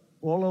 port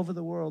all over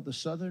the world, the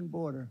southern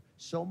border.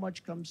 So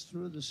much comes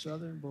through the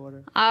southern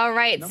border. All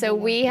right, so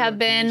we have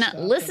been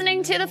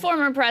listening to the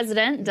former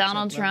president,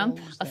 Donald Trump,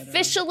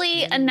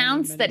 officially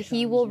announce that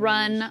he will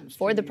run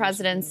for the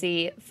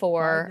presidency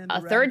for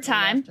a 3rd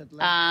time.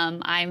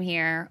 I'm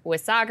here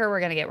with Saagar. We're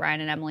going to get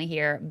Ryan and Emily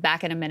here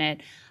back in a minute.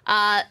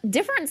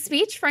 Different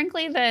speech,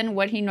 frankly, than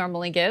what he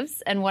normally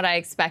gives and what I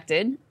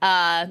expected.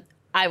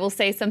 I will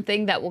say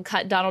something that will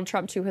cut Donald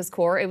Trump to his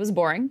core. It was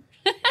boring.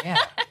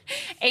 Yeah.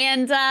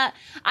 And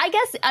I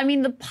guess, I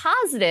mean, the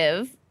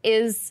positive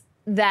is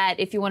that,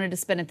 if you wanted to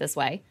spin it this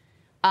way,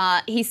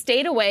 he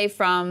stayed away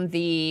from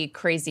the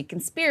crazy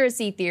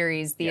conspiracy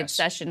theories, the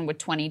obsession with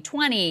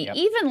 2020,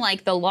 even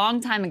like the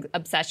longtime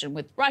obsession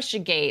with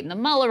Russiagate and the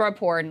Mueller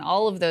report and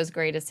all of those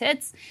greatest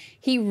hits.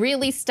 He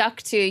really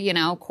stuck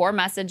to, core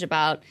message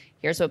about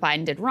here's what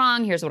Biden did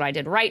wrong, here's what I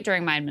did right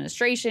during my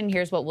administration,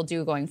 here's what we'll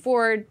do going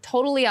forward.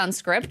 Totally on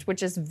script,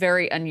 which is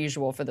very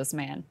unusual for this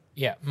man.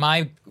 Yeah,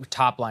 my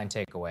top line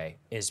takeaway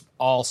is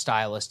all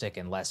stylistic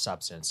and less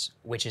substance,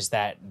 which is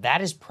that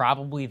is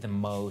probably the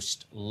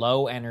most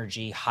low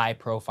energy, high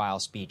profile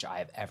speech I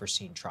have ever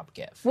seen Trump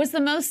give. Was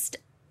the most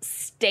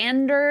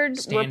standard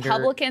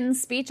Republican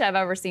speech I've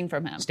ever seen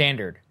from him.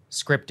 Standard.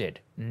 Scripted,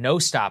 no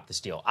stop the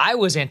steal. I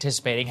was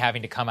anticipating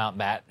having to come out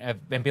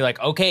and be like,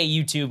 okay,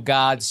 YouTube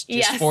gods,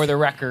 just for the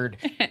record,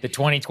 the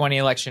 2020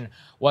 election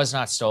was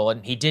not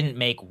stolen. He did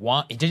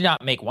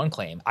not make one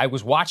claim. I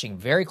was watching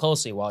very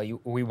closely while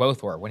we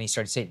both were when he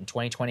started saying in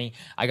 2020,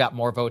 I got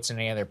more votes than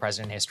any other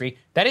president in history.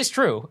 That is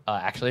true.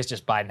 Actually, it's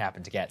just Biden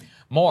happened to get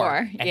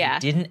more.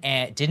 And he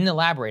didn't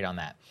elaborate on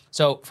that.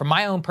 So from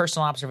my own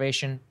personal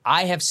observation,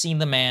 I have seen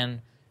the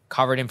man,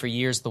 covered him for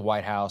years at the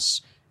White House,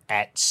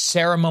 at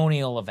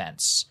ceremonial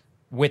events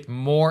with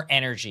more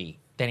energy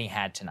than he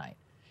had tonight.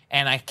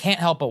 And I can't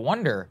help but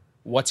wonder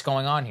what's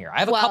going on here. I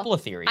have a couple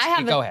of theories.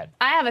 Go ahead.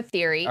 I have a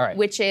theory,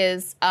 which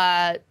is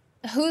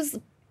who's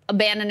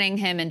abandoning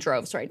him in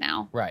droves right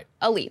now? Right.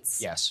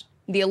 Elites. Yes.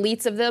 The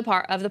elites of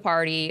the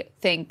party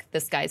think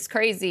this guy's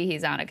crazy,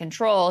 he's out of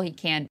control, he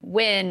can't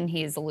win,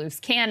 he's a loose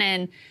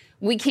cannon.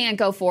 We can't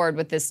go forward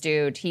with this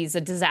dude. He's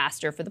a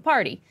disaster for the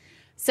party.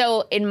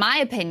 So in my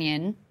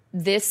opinion,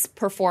 this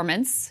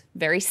performance,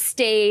 very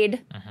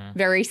staid,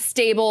 very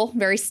stable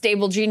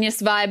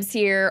genius vibes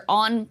here,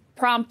 on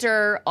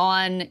prompter,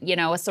 on,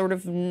 a sort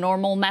of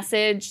normal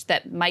message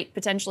that might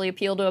potentially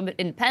appeal to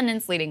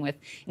independents, leading with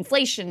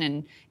inflation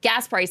and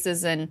gas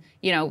prices and,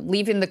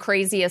 leaving the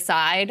crazy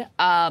aside.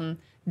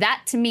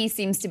 That, to me,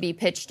 seems to be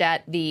pitched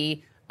at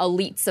the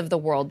elites of the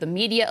world, the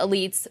media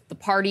elites, the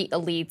party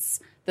elites,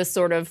 the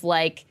sort of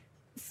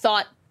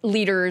thought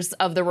leaders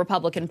of the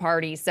Republican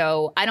Party.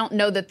 So I don't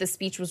know that the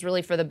speech was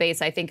really for the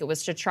base. I think it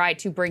was to try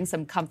to bring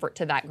some comfort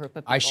to that group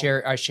of people.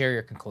 I share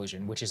your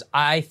conclusion, which is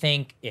I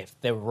think if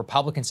the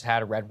Republicans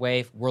had a red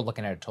wave, we're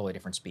looking at a totally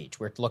different speech.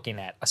 We're looking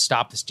at a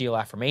Stop the Steal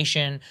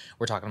affirmation.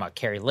 We're talking about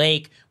Carrie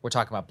Lake. We're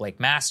talking about Blake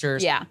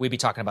Masters. Yeah. We'd be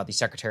talking about the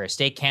Secretary of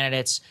State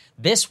candidates.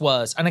 This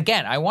was, and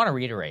again, I want to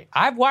reiterate,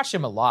 I've watched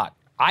him a lot.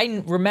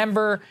 I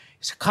remember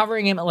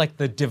covering him at like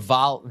the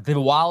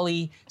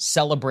Diwali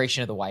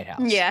celebration of the White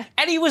House. Yeah.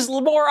 And he was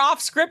more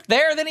off script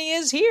there than he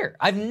is here.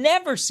 I've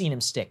never seen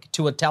him stick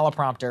to a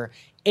teleprompter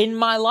in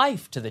my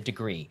life to the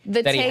degree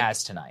that he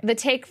has tonight. The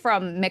take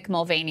from Mick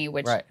Mulvaney,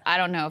 which I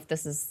don't know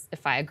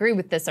if I agree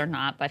with this or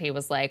not, but he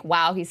was like,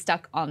 wow, he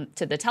stuck on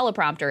to the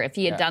teleprompter. If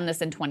he had done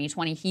this in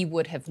 2020, he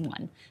would have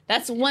won.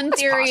 That's one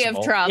theory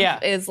of Trump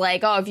is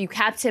like, oh, if you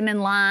kept him in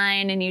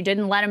line and you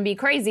didn't let him be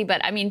crazy.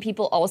 But I mean,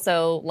 people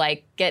also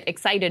like get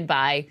excited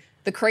by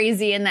the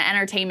crazy and the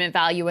entertainment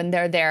value, and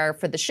they're there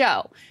for the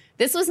show.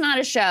 This was not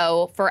a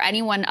show for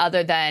anyone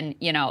other than,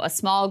 a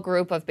small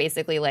group of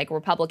basically like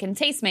Republican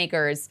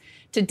tastemakers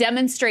to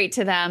demonstrate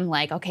to them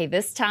like, okay,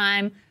 this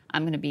time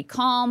I'm going to be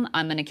calm.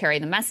 I'm going to carry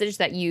the message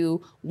that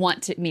you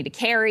want me to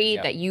carry,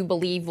 that you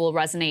believe will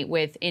resonate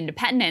with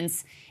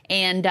independents.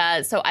 And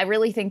so I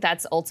really think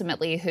that's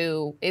ultimately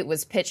who it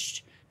was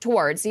pitched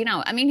towards. He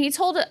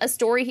told a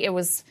story.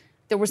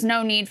 There was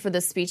no need for the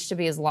speech to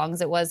be as long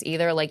as it was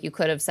either. Like, you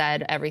could have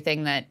said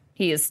everything that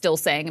he is still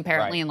saying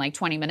apparently in like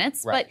 20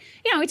 minutes. But,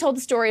 he told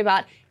the story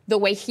about the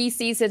way he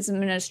sees his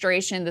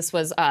administration. This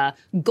was a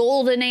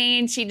golden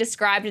age, he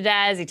described it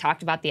as. He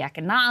talked about the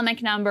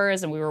economic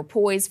numbers, and we were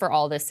poised for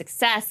all this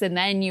success. And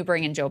then you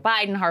bring in Joe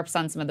Biden, harps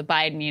on some of the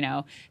Biden,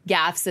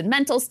 gaffes and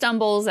mental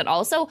stumbles. And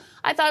also,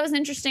 I thought it was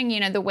interesting,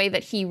 the way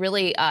that he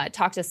really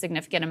talked a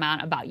significant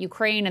amount about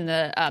Ukraine and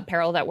the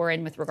peril that we're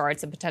in with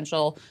regards to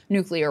potential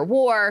nuclear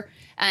war.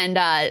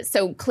 And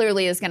so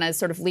clearly is going to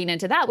sort of lean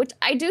into that, which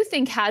I do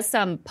think has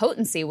some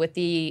potency with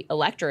the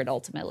electorate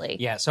ultimately.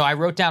 Yeah, so I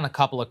wrote down a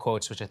couple of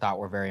quotes which I thought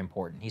were very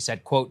important. He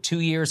said, quote, 2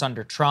 years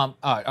under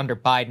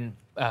Biden,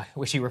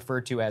 which he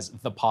referred to as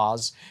the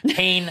pause,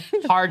 pain,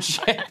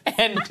 hardship,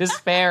 and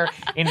despair,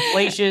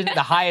 inflation,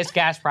 the highest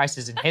gas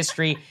prices in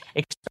history,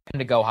 expecting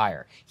to go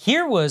higher.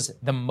 Here was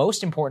the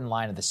most important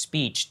line of the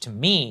speech to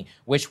me,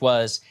 which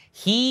was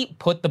he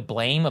put the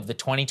blame of the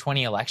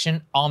 2020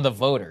 election on the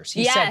voters.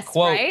 He said,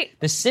 quote,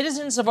 the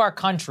citizens of our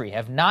country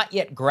have not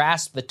yet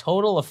grasped the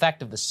total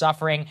effect of the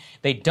suffering.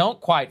 They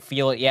don't quite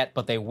feel it yet,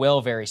 but they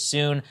will very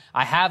soon.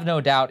 I have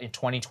no doubt in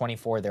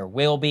 2024 there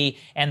will be,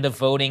 and the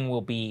voting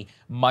will be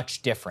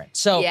much different.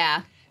 So,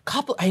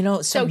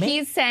 So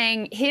he's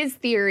saying his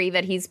theory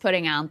that he's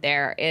putting out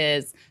there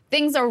is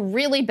things are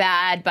really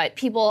bad, but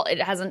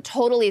it hasn't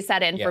totally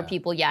set in for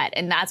people yet.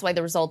 And that's why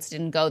the results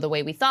didn't go the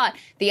way we thought.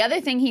 The other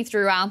thing he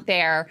threw out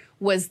there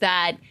was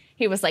that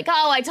he was like,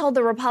 oh, I told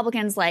the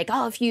Republicans, like,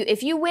 oh,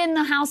 if you win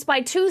the House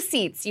by 2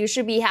 seats, you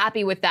should be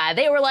happy with that.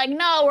 They were like,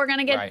 no, we're going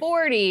to get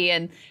 40.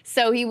 And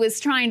so he was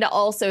trying to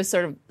also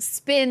sort of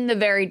spin the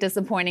very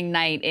disappointing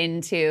night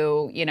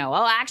into,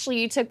 oh,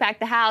 actually, you took back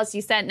the House.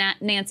 You sent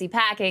Nancy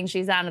packing.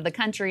 She's out of the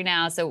country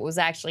now. So it was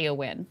actually a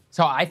win.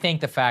 So I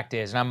think the fact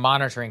is, and I'm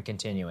monitoring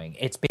continuing,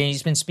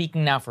 he's been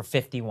speaking now for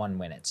 51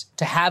 minutes.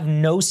 To have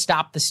no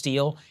stop the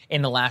steal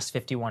in the last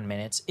 51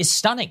 minutes is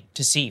stunning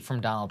to see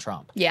from Donald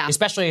Trump. Yeah.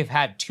 Especially if you've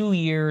had 2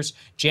 years,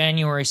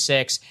 January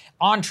 6th,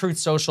 on Truth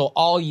Social,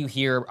 all you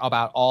hear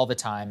about all the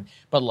time.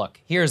 But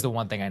look, here's the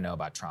one thing I know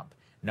about Trump.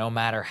 No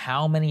matter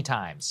how many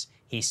times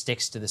he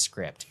sticks to the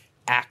script,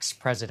 acts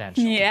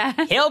presidential. Yeah.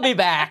 He'll be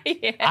back.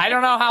 I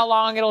don't know how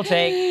long it'll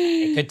take.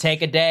 It could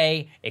take a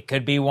day. It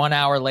could be 1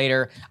 hour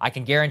later. I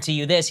can guarantee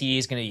you this.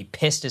 He's going to be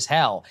pissed as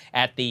hell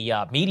at the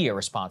media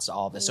response to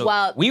all of this.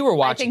 So we were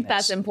watching I think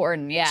that's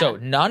important, yeah. So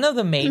none of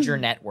the major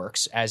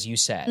networks, as you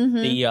said,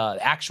 the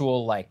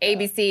actual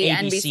ABC,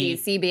 NBC,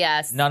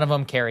 CBS. None of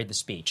them carried the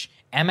speech.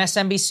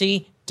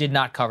 MSNBC did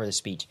not cover the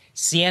speech.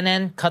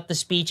 CNN cut the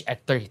speech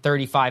at the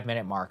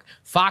 35-minute mark.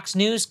 Fox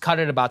News cut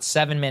it about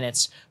 7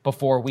 minutes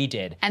before we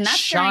did. And that's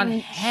Sean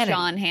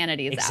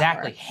Hannity's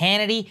exactly. hour.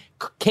 Hannity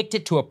kicked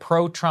it to a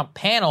pro-Trump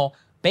panel,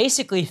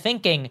 basically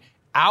thinking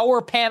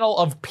our panel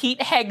of Pete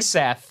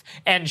Hegseth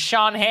and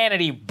Sean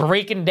Hannity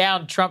breaking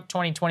down Trump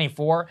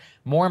 2024,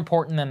 more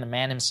important than the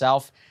man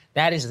himself.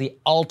 That is the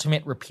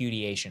ultimate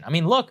repudiation. I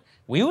mean, look,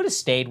 we would have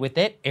stayed with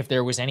it if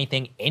there was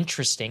anything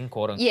interesting,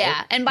 quote unquote.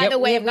 Yeah, and by the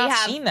way, we have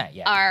seen that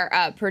yet.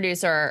 Our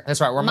producer.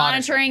 That's right, we're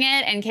monitoring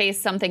it in case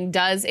something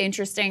does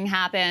interesting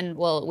happen.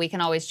 Well, we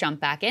can always jump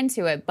back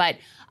into it. But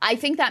I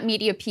think that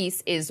media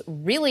piece is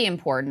really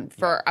important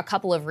for a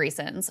couple of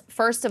reasons.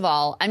 First of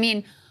all, I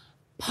mean,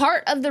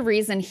 part of the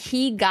reason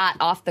he got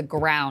off the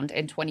ground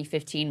in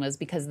 2015 was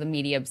because of the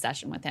media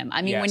obsession with him.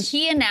 I mean, when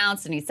he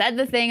announced and he said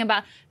the thing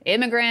about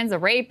immigrants, the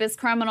rapists,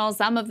 criminals,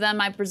 some of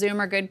them I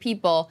presume are good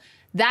people,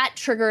 that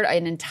triggered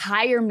an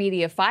entire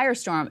media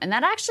firestorm. And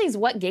that actually is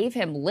what gave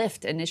him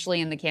lift initially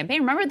in the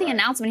campaign. Remember the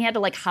announcement, he had to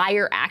like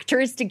hire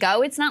actors to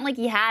go. It's not like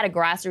he had a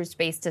grassroots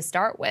base to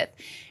start with.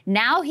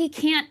 Now he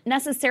can't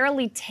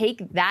necessarily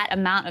take that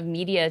amount of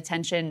media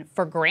attention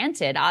for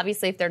granted,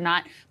 obviously, if they're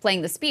not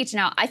playing the speech.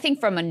 Now, I think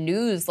from a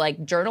news,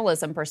 like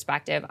journalism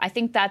perspective, I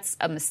think that's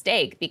a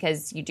mistake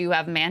because you do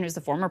have a man who's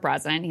the former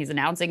president. He's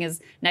announcing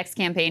his next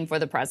campaign for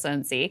the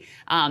presidency.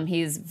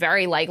 He's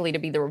very likely to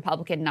be the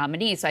Republican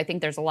nominee. So I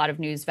think there's a lot of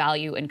news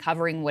value in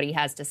covering what he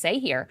has to say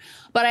here.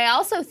 But I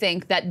also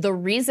think that the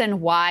reason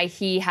why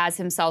he has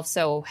himself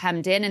so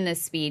hemmed in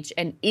this speech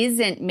and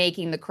isn't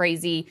making the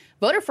crazy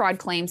voter fraud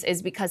claims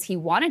is because he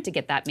wanted to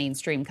get that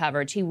mainstream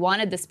coverage. He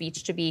wanted the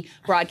speech to be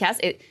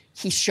broadcast.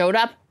 He showed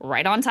up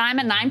right on time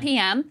at 9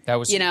 p.m. That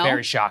was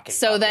very shocking.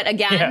 So that,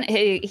 again,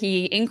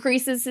 he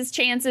increases his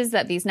chances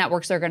that these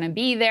networks are going to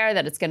be there,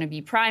 that it's going to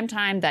be prime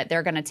time, that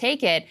they're going to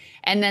take it.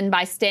 And then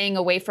by staying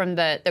away from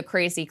the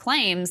crazy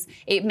claims,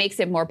 it makes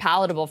it more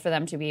palatable for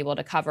them to be able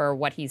to cover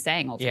what he's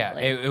saying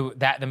ultimately.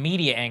 Yeah, the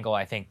media angle,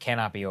 I think,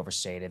 cannot be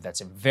overstated.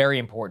 That's very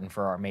important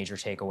for our major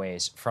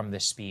takeaways from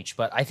this speech.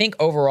 But I think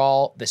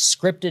overall, the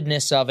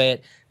scriptedness of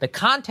it, the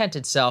content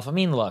itself, I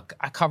mean, look,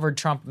 I covered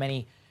Trump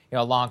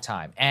a long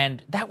time.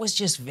 And that was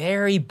just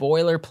very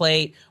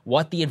boilerplate,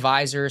 what the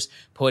advisors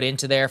put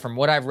into there. From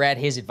what I've read,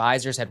 his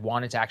advisors had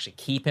wanted to actually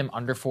keep him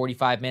under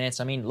 45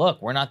 minutes. I mean,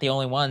 look, we're not the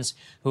only ones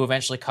who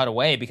eventually cut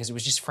away because it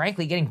was just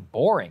frankly getting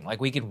boring.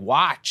 Like we could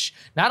watch,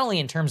 not only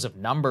in terms of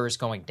numbers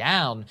going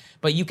down,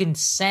 but you can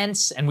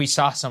sense, and we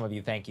saw some of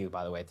you, thank you,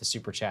 by the way, at the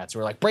super chats, who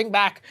were like, bring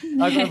back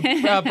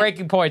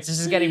breaking points.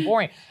 This is getting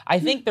boring. I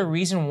think the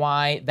reason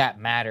why that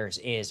matters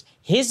is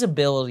his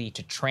ability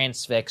to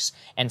transfix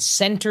and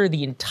center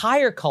the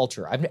entire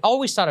culture. I've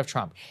always thought of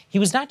Trump. He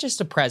was not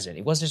just a president.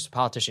 He wasn't just a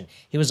politician.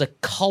 He was a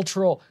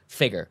cultural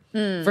figure.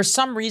 For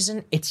some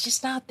reason, it's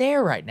just not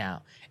there right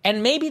now.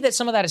 And maybe that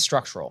some of that is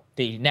structural,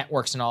 the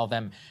networks and all of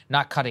them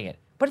not cutting it.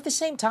 But at the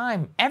same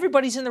time,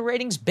 everybody's in the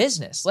ratings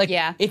business. Like,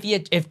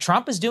 if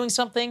Trump is doing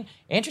something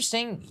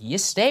interesting, you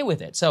stay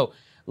with it. So,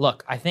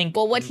 look, I think...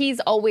 Well, what he's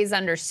always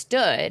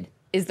understood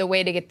is the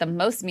way to get the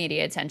most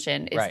media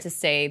attention is to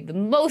say the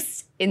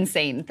most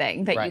insane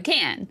thing that you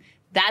can.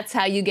 That's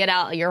how you get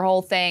out your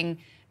whole thing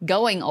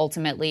going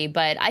ultimately.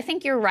 But I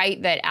think you're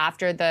right that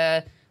after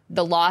the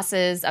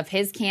losses of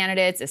his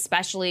candidates,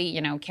 especially,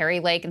 Kari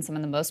Lake and some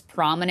of the most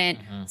prominent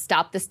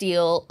Stop the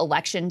Steal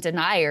election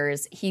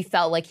deniers, he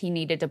felt like he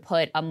needed to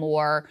put a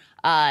more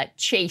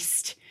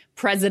chaste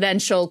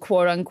presidential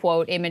quote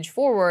unquote image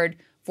forward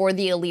for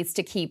the elites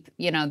to keep,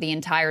 the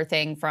entire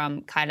thing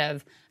from kind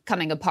of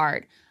coming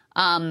apart.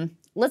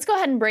 Let's go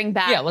ahead and bring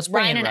back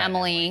Ryan and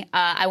Emily.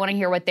 I want to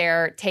hear what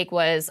their take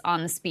was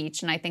on the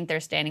speech, and I think they're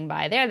standing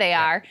by. There they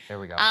are. There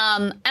we go.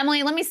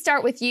 Emily, let me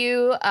start with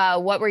you.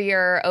 What were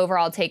your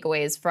overall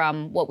takeaways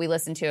from what we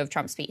listened to of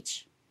Trump's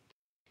speech?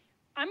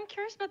 I'm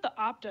curious about the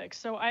optics.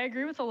 So I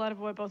agree with a lot of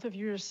what both of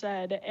you just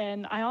said.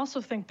 And I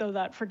also think, though,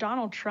 that for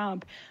Donald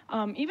Trump,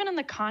 even in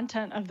the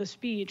content of the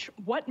speech,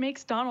 what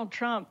makes Donald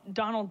Trump,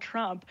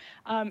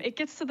 it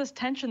gets to this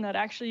tension that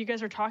actually you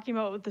guys are talking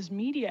about with this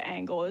media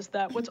angle, is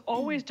that what's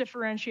always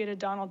differentiated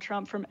Donald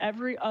Trump from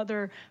every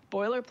other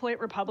boilerplate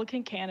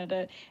Republican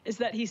candidate is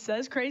that he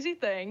says crazy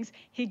things,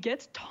 he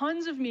gets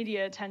tons of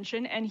media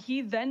attention, and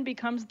he then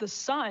becomes the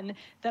sun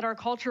that our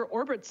culture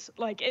orbits.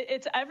 Like,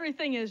 it's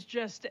everything is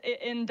just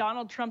in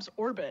Donald Trump's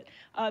orbit.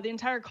 The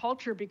entire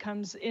culture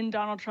becomes in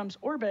Donald Trump's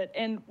orbit.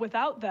 And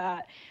without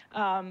that,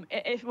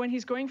 when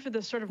he's going for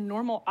this sort of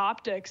normal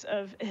optics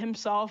of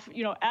himself,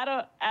 at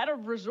a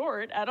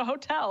resort, at a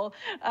hotel,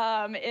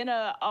 in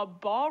a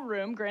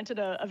ballroom, granted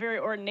a very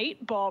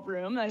ornate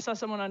ballroom. I saw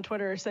someone on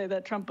Twitter say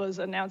that Trump was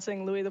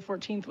announcing Louis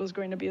XIV was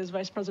going to be his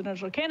vice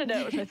presidential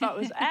candidate, which I thought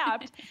was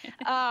apt.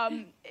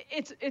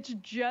 It's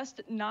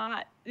just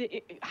not.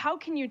 How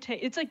can you take?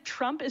 It's like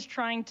Trump is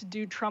trying to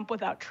do Trump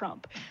without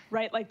Trump,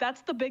 right? Like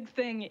that's the big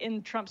thing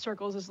in Trump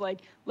circles is like,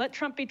 let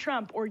Trump be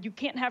Trump, or you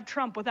can't have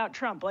Trump without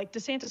Trump. Like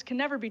DeSantis can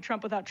never be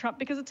Trump without Trump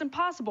because it's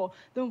impossible.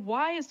 Then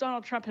why is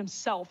Donald Trump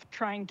himself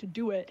trying to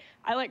do it?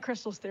 I like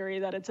Krystal's theory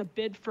that it's a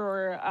bid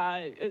for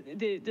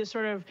the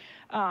sort of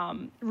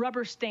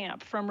rubber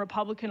stamp from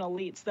Republican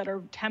elites that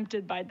are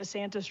tempted by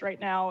DeSantis right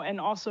now,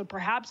 and also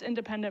perhaps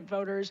independent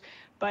voters.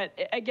 But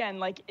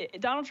again,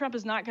 Donald Trump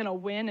is not going to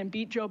win and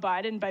beat Joe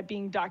Biden by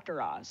being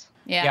Dr. Oz.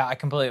 Yeah, I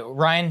completely.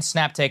 Ryan,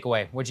 snap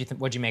takeaway.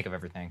 What'd you make of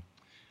everything?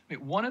 I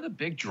mean, one of the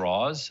big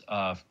draws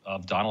of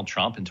Donald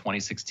Trump in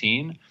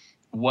 2016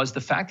 was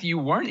the fact that you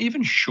weren't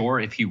even sure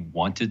if he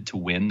wanted to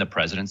win the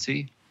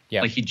presidency.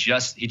 Yeah. Like he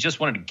just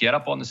wanted to get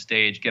up on the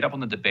stage, get up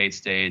on the debate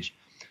stage,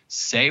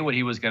 say what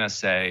he was going to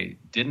say.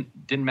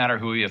 Didn't matter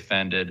who he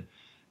offended.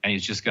 And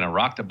he's just going to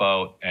rock the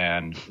boat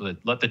and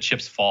let the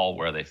chips fall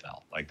where they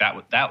fell. Like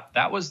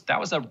that was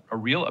a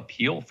real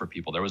appeal for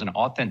people. There was an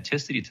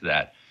authenticity to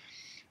that.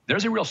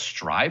 There's a real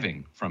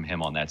striving from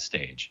him on that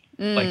stage.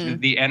 Like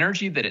the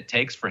energy that it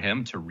takes for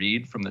him to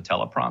read from the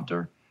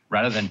teleprompter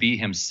rather than be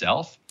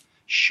himself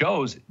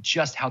shows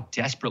just how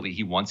desperately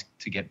he wants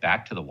to get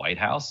back to the White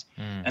House.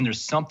 And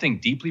there's something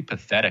deeply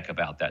pathetic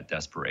about that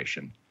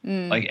desperation.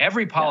 Like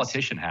every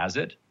politician has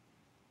it,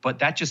 but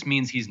that just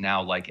means he's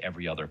now like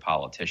every other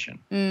politician.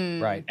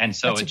 Right. And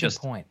so That's it a good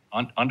just point.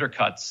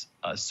 undercuts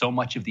so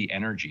much of the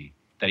energy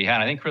that he had.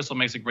 I think Krystal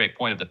makes a great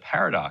point of the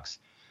paradox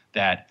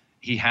that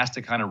he has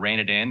to kind of rein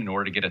it in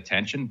order to get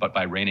attention, but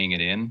by reining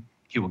it in,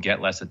 he will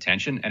get less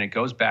attention. And it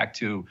goes back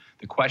to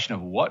the question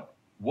of what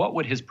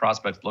would his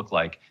prospects look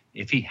like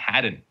if he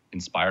hadn't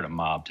inspired a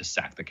mob to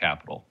sack the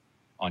Capitol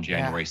on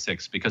January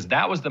 6th? Because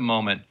that was the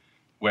moment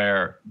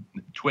where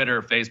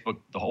Twitter, Facebook,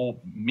 the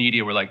whole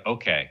media were like,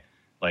 okay,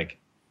 like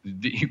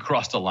you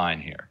crossed a line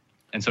here.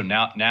 And so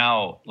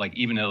now, like,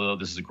 even though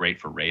this is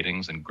great for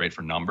ratings and great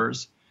for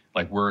numbers,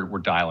 like we're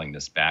dialing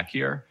this back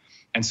here.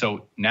 And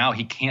so now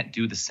he can't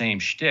do the same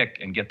shtick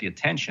and get the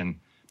attention,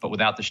 but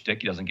without the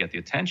shtick, he doesn't get the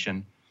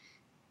attention.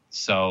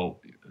 So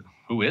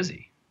who is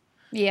he?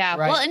 Yeah.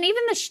 Right. Well, and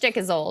even the shtick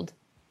is old.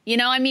 You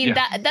know, I mean,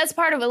 that's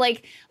part of it.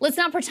 Like, let's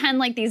not pretend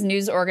like these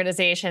news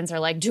organizations are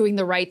like doing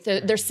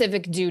their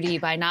civic duty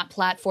by not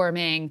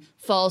platforming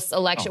false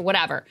election,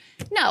 whatever.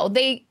 No,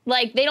 they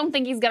don't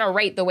think he's going to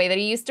rate the way that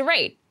he used to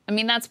rate. I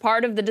mean, that's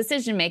part of the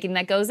decision making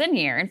that goes in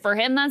here. And for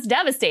him, that's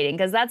devastating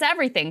because that's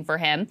everything for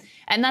him.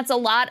 And that's a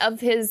lot of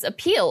his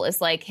appeal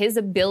is like his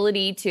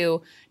ability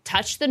to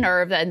touch the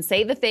nerve and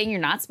say the thing you're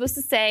not supposed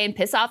to say and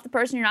piss off the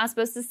person you're not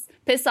supposed to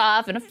piss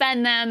off and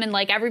offend them and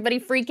like everybody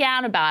freak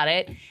out about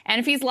it. And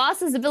if he's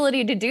lost his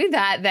ability to do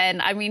that, then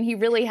I mean, he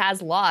really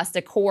has lost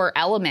a core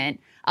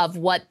element of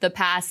what the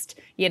past,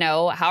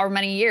 however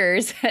many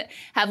years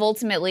have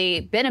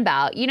ultimately been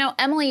about.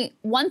 Emily,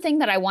 one thing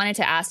that I wanted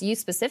to ask you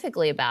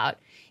specifically about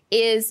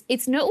is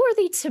it's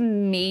noteworthy to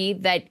me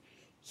that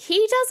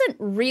he's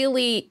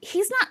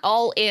not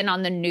all in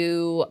on the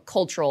new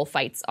cultural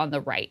fights on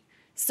the right.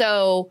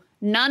 So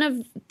none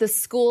of the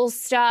school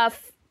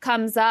stuff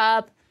comes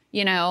up,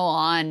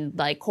 on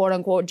like quote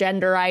unquote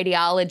gender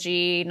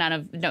ideology, none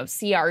of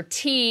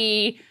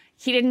CRT.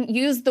 He didn't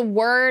use the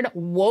word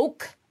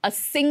woke a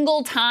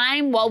single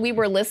time while we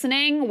were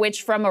listening,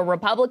 which from a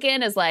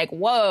Republican is like,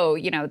 whoa,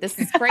 this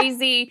is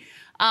crazy.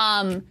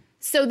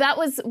 So that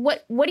was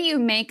what do you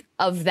make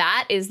of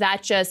that? Is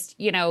that just,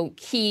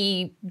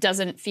 he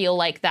doesn't feel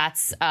like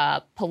that's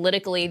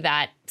politically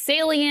that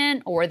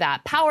salient or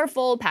that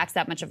powerful, packs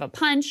that much of a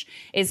punch?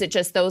 Is it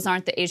just those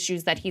aren't the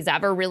issues that he's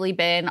ever really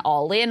been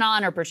all in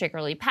on or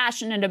particularly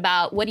passionate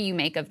about? What do you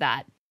make of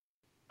that?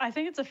 I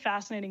think it's a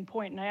fascinating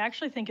point, and I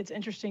actually think it's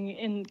interesting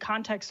in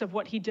context of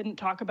what he didn't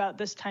talk about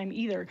this time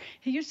either.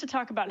 He used to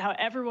talk about how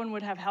everyone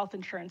would have health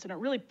insurance, and it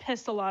really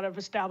pissed a lot of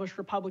established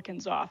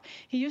Republicans off.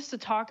 He used to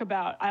talk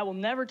about, I will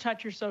never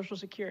touch your Social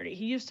Security.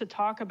 He used to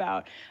talk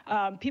about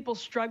people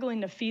struggling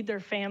to feed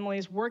their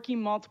families,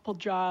 working multiple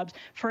jobs,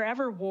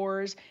 forever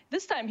wars.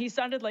 This time he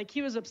sounded like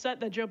he was upset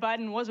that Joe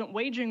Biden wasn't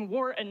waging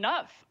war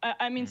enough.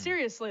 I mean,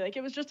 seriously, like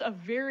it was just a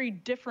very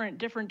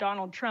different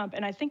Donald Trump.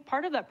 And I think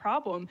part of that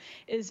problem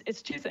is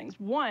it's two things.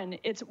 One,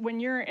 it's when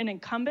you're an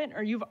incumbent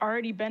or you've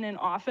already been in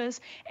office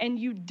and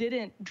you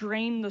didn't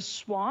drain the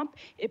swamp,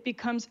 it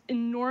becomes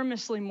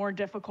enormously more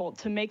difficult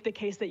to make the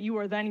case that you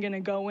are then going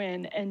to go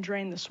in and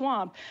drain the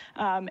swamp.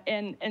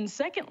 And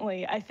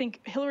secondly, I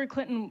think Hillary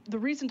Clinton, the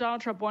reason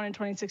Donald Trump won in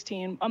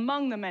 2016,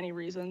 among the many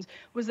reasons,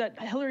 was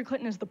that Hillary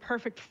Clinton is the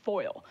perfect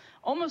foil.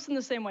 Almost in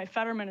the same way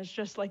Fetterman is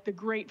just like the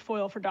great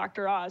foil for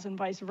Dr. Oz and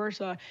vice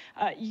versa.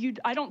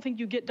 I don't think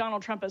you get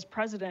Donald Trump as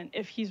president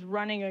if he's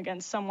running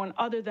against someone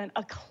other than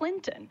a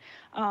Clinton.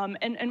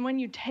 And when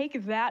you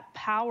take that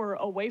power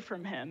away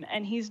from him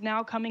and he's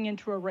now coming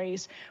into a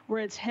race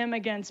where it's him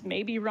against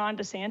maybe Ron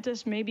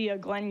DeSantis, maybe a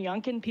Glenn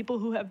Youngkin, people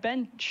who have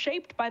been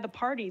shaped by the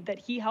party that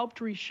he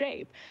helped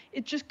reshape,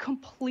 it's just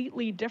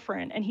completely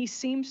different. And he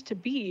seems to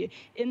be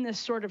in this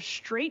sort of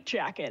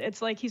straitjacket.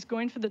 It's like he's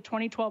going for the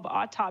 2012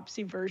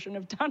 autopsy version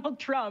of Donald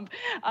Trump,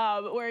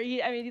 where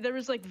there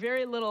was like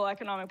very little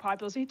economic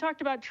populism. He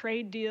talked about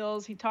trade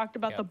deals. He talked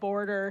about the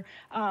border.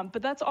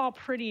 But that's all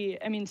pretty,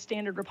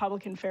 standard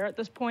Republican fare at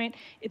this point.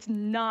 It's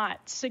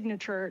not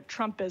signature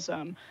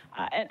Trumpism.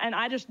 And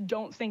I just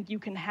don't think you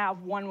can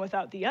have one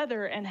without the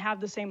other and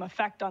have the same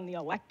effect on the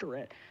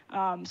electorate.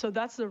 So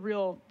that's the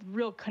real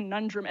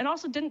conundrum. And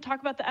also didn't talk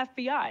about the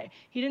FBI.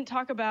 He didn't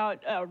talk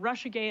about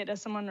Russiagate,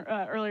 as someone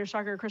earlier,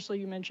 Saagar, Krystal,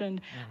 you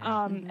mentioned.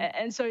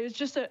 And so it's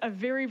just a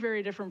very,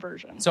 very different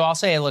version. So I'll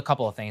say a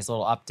couple of things,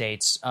 little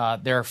updates.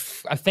 There are,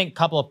 I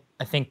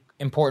think,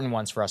 important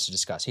ones for us to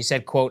discuss. He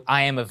said, quote,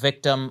 "I am a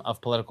victim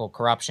of political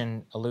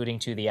corruption," alluding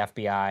to the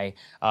FBI.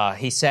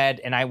 He said,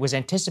 and I was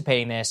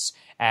anticipating this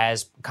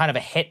as kind of a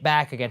hit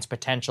back against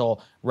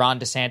potential Ron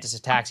DeSantis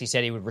attacks. He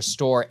said he would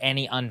restore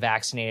any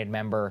unvaccinated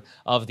member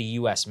of the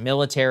U.S.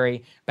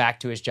 military back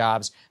to his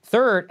jobs.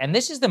 Third, and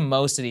this is the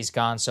most that he's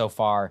gone so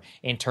far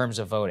in terms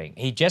of voting,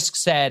 he just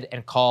said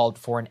and called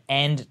for an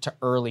end to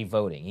early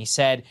voting. He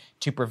said,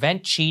 "To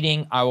prevent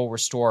cheating, I will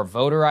restore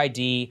voter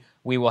ID.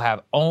 We will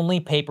have only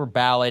paper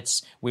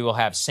ballots. We will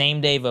have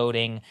same-day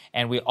voting,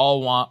 and we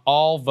all want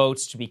all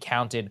votes to be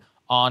counted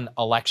on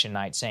election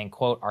night," saying,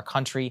 quote, "Our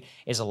country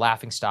is a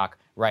laughingstock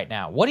right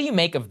now. What do you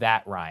make of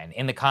that, Ryan,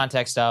 in the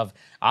context of,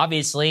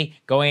 obviously,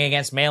 going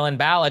against mail-in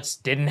ballots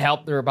didn't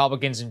help the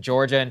Republicans in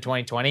Georgia in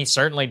 2020,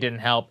 certainly didn't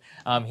help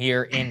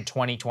here in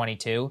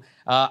 2022.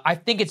 I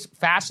think it's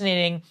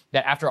fascinating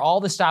that after all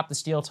the Stop the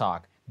Steal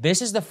talk,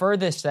 this is the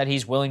furthest that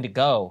he's willing to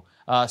go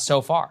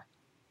so far.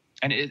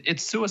 And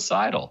it's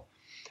suicidal.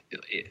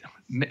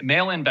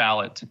 Mail-in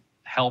ballots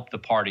help the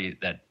party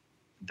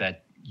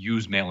that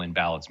use mail-in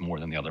ballots more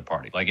than the other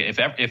party. Like if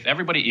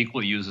everybody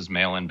equally uses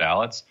mail-in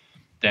ballots,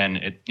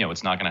 then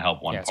it's not going to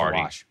help one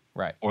party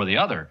or the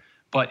other.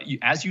 But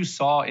as you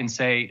saw in,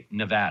 say,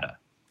 Nevada,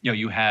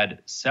 you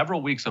had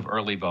several weeks of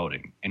early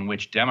voting in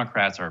which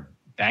Democrats are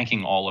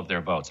banking all of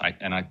their votes.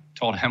 I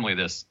told Emily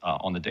this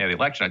on the day of the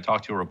election. I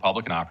talked to a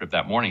Republican operative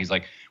that morning. He's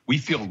like, we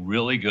feel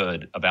really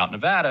good about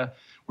Nevada.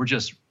 We're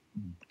just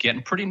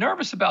getting pretty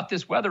nervous about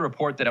this weather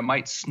report that it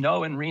might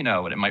snow in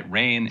Reno and it might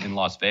rain in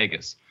Las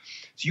Vegas.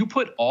 So you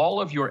put all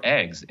of your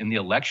eggs in the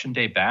election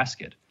day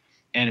basket.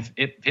 And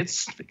if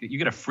you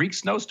get a freak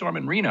snowstorm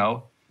in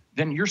Reno,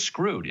 then you're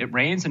screwed. It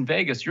rains in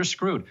Vegas, you're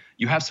screwed.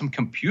 You have some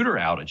computer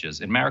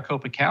outages in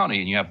Maricopa County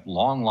and you have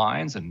long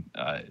lines and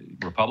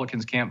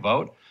Republicans can't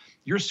vote,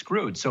 you're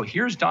screwed. So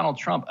here's Donald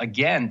Trump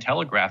again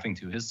telegraphing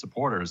to his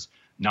supporters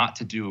not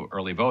to do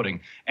early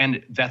voting.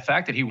 And that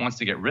fact that he wants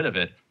to get rid of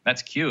it,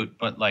 that's cute,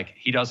 but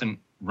he doesn't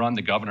run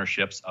the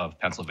governorships of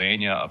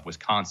Pennsylvania, of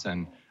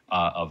Wisconsin,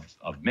 of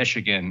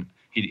Michigan.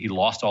 He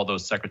lost all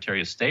those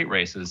Secretary of State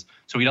races,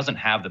 so he doesn't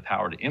have the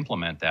power to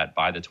implement that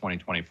by the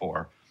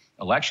 2024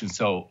 election.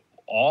 So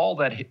all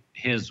that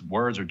his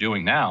words are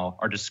doing now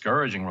are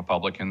discouraging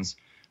Republicans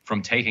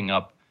from taking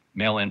up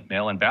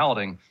mail-in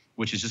balloting,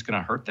 which is just going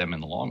to hurt them in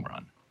the long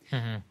run.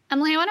 Mm-hmm.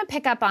 Emily, I want to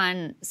pick up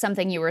on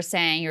something you were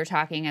saying. You were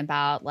talking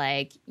about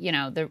we're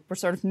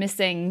sort of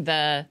missing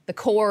the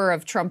core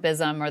of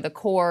Trumpism or the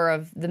core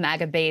of the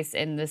MAGA base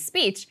in this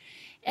speech.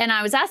 And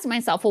I was asking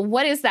myself, well,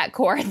 what is that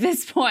core at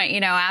this point?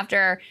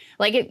 After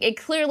it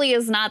clearly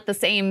is not the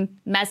same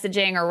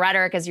messaging or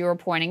rhetoric as you were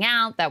pointing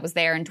out that was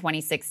there in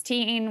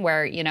 2016,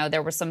 where,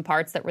 there were some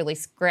parts that really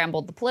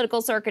scrambled the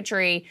political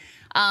circuitry.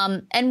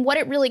 And what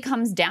it really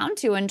comes down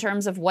to in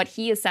terms of what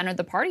he has centered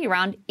the party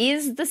around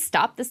is the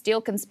Stop the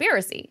Steal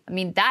conspiracy. I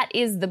mean, that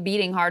is the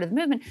beating heart of the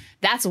movement.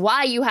 That's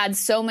why you had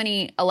so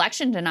many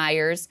election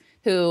deniers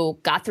who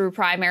got through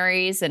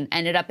primaries and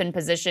ended up in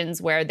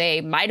positions where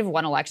they might have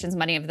won elections.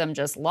 Many of them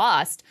just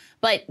lost.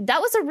 But that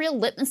was a real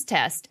litmus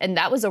test, and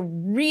that was a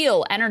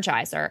real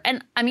energizer.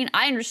 And, I mean,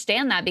 I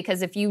understand that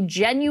because if you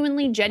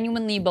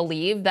genuinely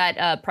believe that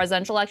a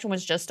presidential election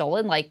was just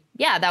stolen,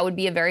 that would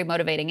be a very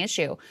motivating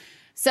issue.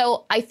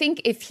 So I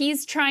think if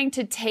he's trying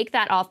to take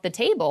that off the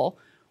table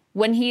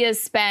when he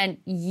has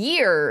spent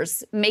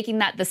years making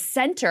that the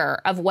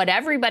center of what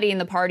everybody in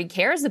the party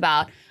cares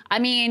about, I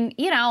mean,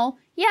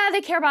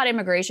 they care about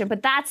immigration,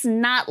 but that's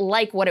not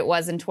like what it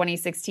was in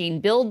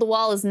 2016. Build the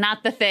wall is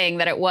not the thing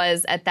that it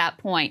was at that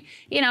point.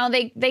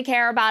 They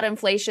care about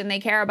inflation. They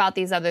care about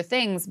these other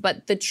things.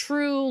 But the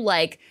true,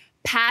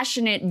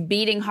 passionate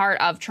beating heart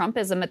of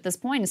Trumpism at this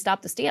point is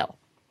Stop the Steal.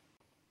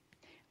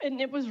 And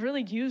it was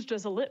really used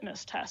as a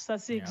litmus test.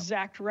 That's the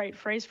exact right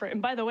phrase for it.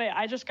 And by the way,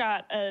 I just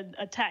got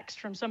a text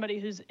from somebody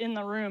who's in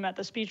the room at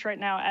the speech right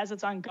now as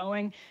it's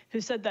ongoing,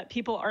 who said that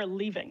people are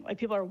leaving,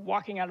 people are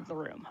walking out of the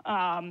room.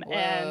 And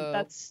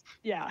that's,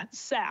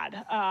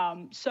 sad.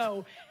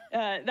 So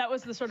that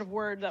was the sort of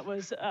word that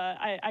was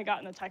I got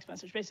in the text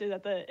message, basically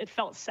that it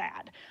felt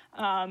sad.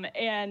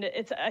 And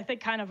it's, I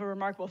think, kind of a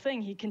remarkable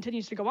thing. He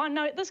continues to go on.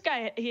 Now, this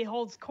guy, he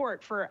holds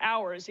court for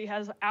hours. He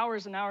has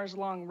hours and hours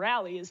long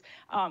rallies.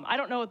 I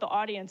don't know what the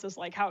audience is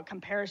like, how it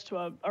compares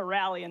to a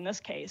rally in this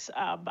case.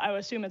 I would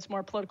assume it's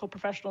more political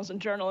professionals and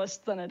journalists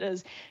than it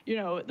is,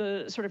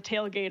 the sort of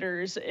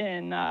tailgaters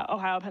in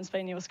Ohio,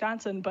 Pennsylvania,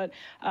 Wisconsin. But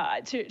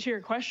to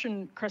your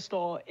question,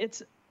 Krystal,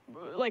 it's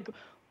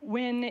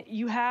when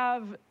you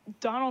have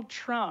Donald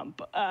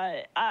Trump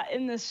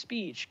in this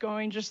speech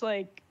going just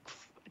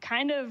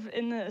kind of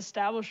in the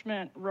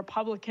establishment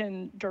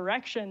Republican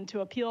direction to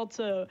appeal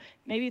to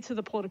maybe to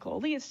the political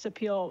elites, to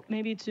appeal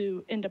maybe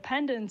to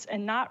independents,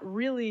 and not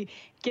really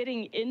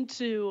getting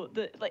into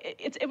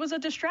it was a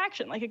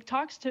distraction. It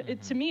talks to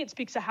it, to me, it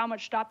speaks to how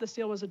much Stop the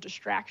Steal was a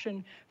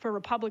distraction for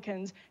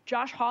Republicans.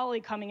 Josh Hawley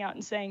coming out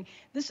and saying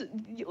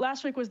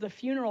last week was the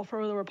funeral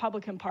for the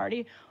Republican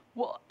Party.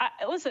 Well,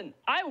 listen,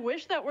 I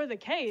wish that were the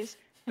case,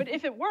 but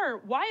if it were,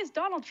 why is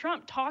Donald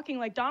Trump talking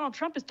like Donald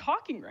Trump is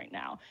talking right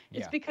now?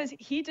 It's because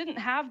he didn't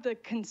have the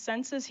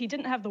consensus, he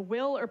didn't have the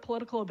will or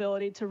political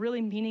ability to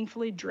really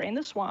meaningfully drain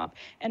the swamp.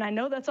 And I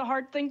know that's a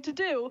hard thing to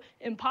do,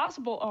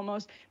 impossible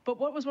almost, but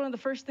what was one of the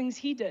first things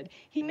he did?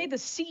 He made the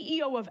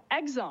CEO of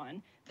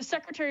Exxon the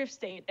Secretary of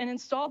State and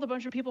installed a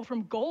bunch of people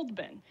from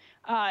Goldman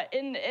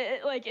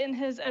in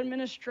his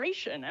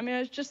administration. I mean,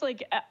 it's just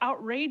like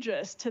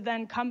outrageous to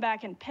then come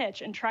back and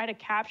pitch and try to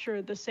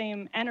capture the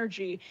same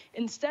energy.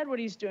 Instead, what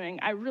he's doing,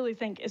 I really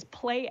think, is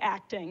play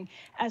acting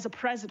as a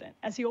president,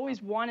 as he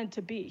always wanted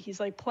to be. He's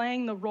like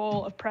playing the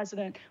role of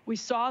president. We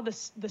saw the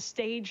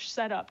stage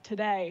set up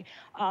today,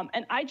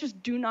 and I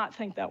just do not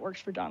think that works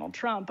for Donald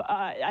Trump.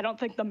 I don't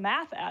think the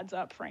math adds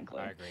up,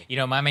 frankly. I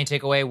agree. My main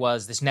takeaway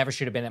was this never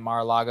should have been at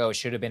Mar-a-Lago. It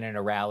should have been in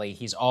a rally.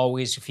 He's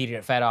always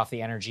fed off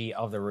the energy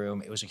of the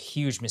room. It was a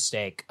huge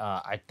mistake,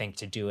 I think,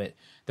 to do it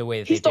the way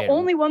that they did. He's the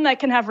only one that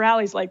can have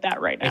rallies like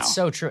that right now. It's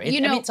so true.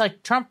 It's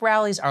like Trump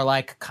rallies are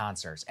like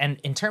concerts. And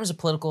in terms of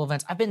political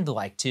events, I've been to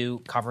like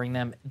 2 covering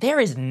them. There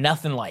is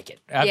nothing like it.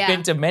 I've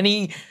been to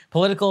many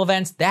political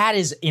events. That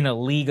is in a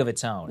league of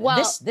its own. Well,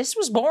 this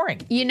was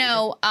boring.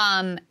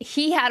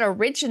 He had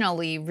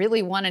originally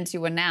really wanted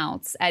to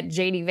announce at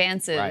J.D.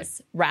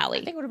 Vance's rally.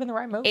 I think it would have been the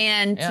right move.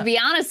 And to be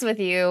honest with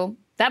you,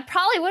 that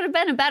probably would have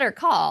been a better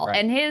call. Right.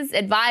 And his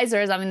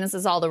advisors, I mean, this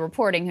is all the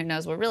reporting, who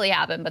knows what really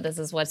happened, but this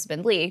is what's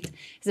been leaked.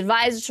 His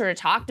advisors sort of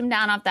talked him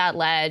down off that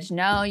ledge.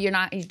 No, you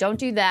don't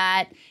do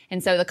that.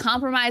 And so the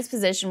compromise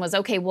position was,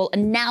 okay, we'll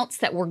announce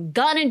that we're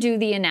gonna do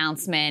the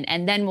announcement,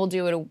 and then we'll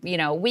do it,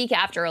 a week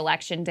after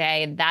Election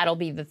Day, and that'll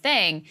be the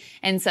thing.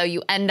 And so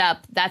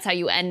that's how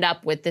you end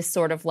up with this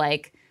sort of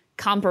like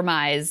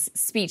compromise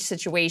speech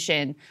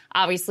situation.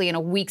 Obviously, in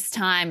a week's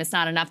time, it's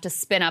not enough to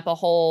spin up a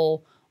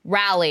whole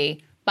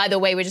rally. By the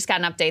way, we just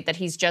got an update that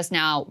he's just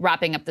now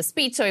wrapping up the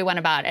speech, so he went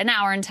about an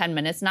hour and 10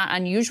 minutes. Not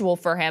unusual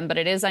for him, but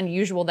it is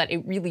unusual that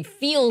it really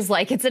feels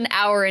like it's an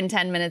hour and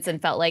 10 minutes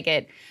and felt like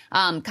it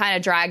kind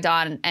of dragged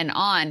on and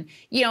on.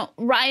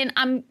 Ryan,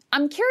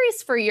 I'm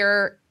curious for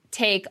your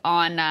take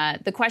on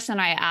the question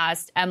I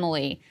asked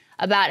Emily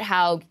about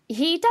how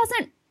he,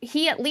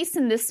 at least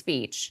in this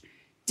speech,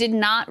 did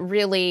not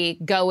really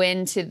go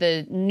into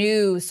the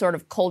new sort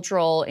of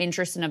cultural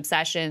interests and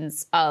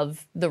obsessions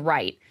of the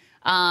right.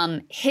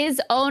 His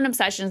own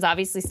obsessions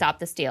obviously stop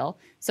the steal.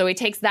 So he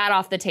takes that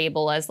off the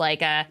table as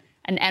like an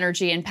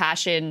energy and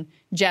passion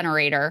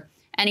generator.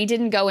 And he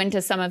didn't go into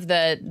some of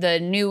the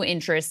new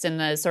interests in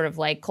the sort of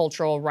like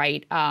cultural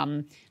right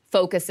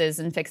focuses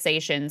and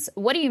fixations.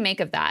 What do you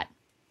make of that?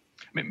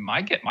 I mean,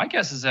 my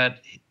guess is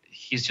that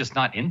he's just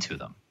not into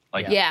them.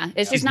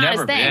 It's just not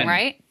his thing,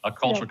 right? A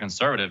cultural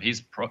conservative.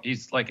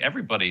 He's like,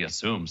 everybody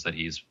assumes that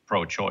he's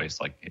pro-choice.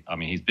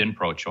 He's been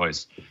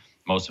pro-choice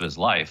most of his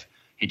life.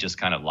 He just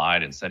kind of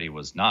lied and said he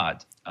was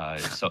not.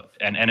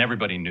 And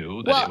everybody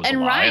knew that it was a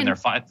lie, Ryan, and they're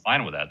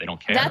fine with that. They don't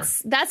care.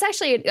 That's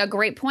actually a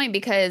great point,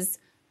 because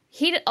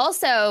he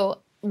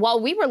also,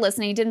 while we were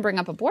listening, he didn't bring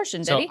up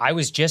abortion, did he? I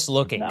was just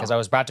looking, because I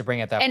was about to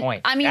bring up that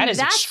point. I mean, that is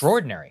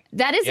extraordinary.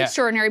 That is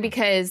extraordinary,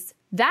 because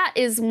that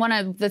is one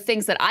of the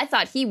things that I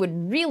thought he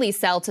would really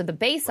sell to the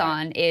base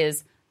on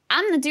is,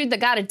 I'm the dude that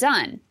got it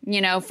done.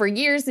 For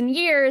years and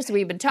years,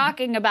 we've been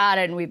talking about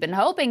it and we've been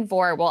hoping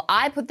for it. Well,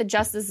 I put the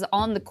justices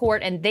on the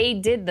court and they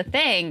did the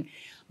thing.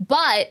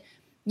 But,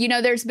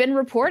 there's been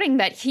reporting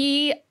that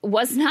he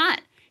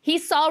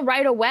saw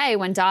right away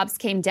when Dobbs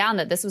came down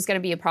that this was going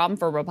to be a problem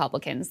for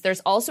Republicans.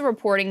 There's also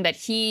reporting that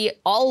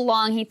all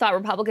along, he thought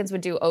Republicans would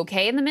do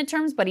okay in the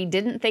midterms, but he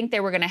didn't think they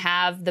were going to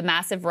have the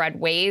massive red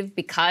wave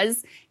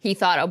because he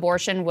thought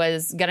abortion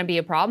was going to be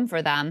a problem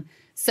for them.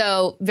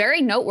 So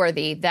very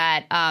noteworthy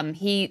that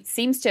he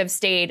seems to have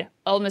stayed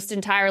almost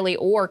entirely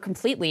or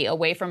completely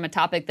away from a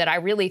topic that I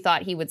really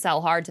thought he would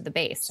sell hard to the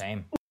base.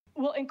 Same.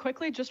 Well, and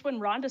quickly, just when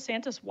Ron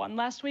DeSantis won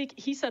last week,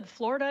 he said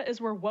Florida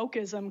is where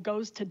wokeism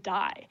goes to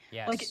die.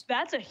 Yes. Like,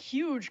 that's a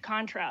huge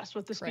contrast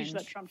with the speech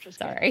that Trump just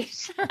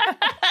gave.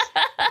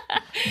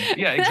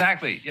 Yeah,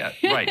 exactly. Yeah,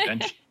 right.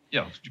 And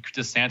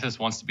DeSantis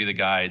wants to be the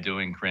guy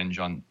doing cringe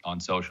on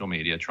social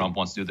media. Trump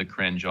wants to do the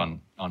cringe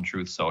on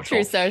Truth Social.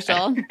 Truth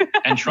Social.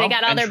 And Trump, they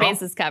got all their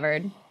bases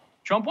covered.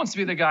 Trump wants to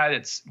be the guy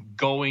that's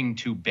going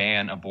to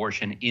ban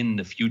abortion in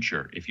the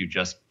future if you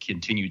just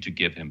continue to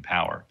give him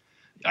power.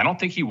 I don't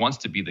think he wants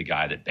to be the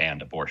guy that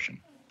banned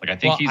abortion. I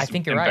think he's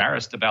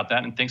embarrassed about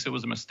that and thinks it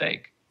was a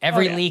mistake.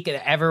 Every leak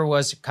that ever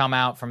was come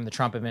out from the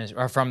Trump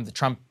from the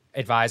Trump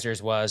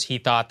advisors was he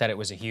thought that it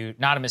was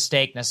not a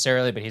mistake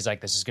necessarily, but he's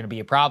like, this is going to be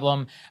a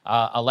problem.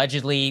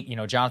 Allegedly,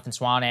 Jonathan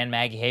Swan and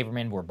Maggie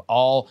Haberman were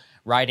all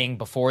writing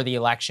before the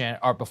election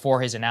or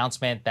before his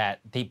announcement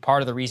that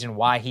part of the reason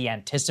why he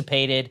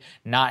anticipated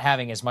not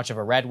having as much of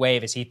a red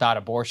wave is he thought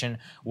abortion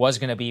was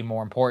going to be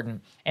more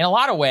important. In a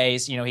lot of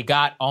ways, he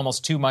got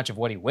almost too much of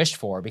what he wished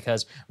for,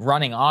 because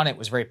running on it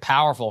was very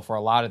powerful for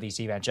a lot of these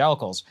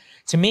evangelicals.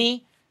 To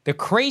me, the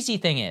crazy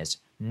thing is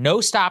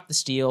no stop the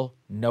steal,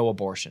 no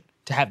abortion.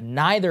 To have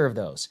neither of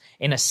those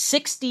in a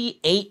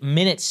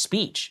 68-minute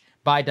speech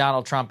by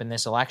Donald Trump in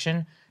this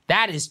election,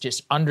 that is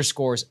just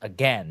underscores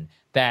again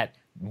that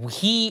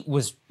he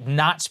was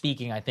not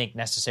speaking, I think,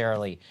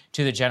 necessarily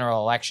to the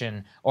general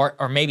election, or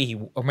maybe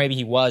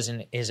he was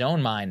in his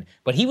own mind,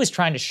 but he was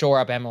trying to shore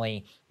up,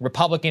 Emily,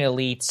 Republican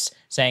elites,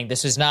 saying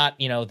this is not,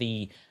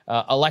 the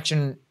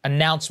election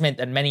announcement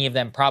that many of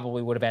them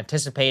probably would have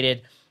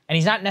anticipated. and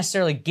he's not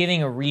necessarily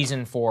giving a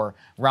reason for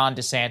Ron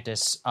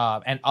DeSantis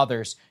and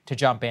others to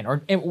jump in.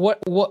 Or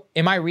what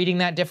am I reading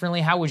that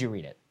differently? How would you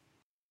read it?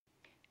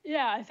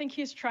 Yeah, I think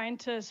he's trying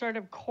to sort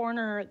of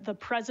corner the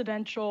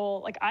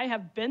presidential, like, I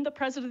have been the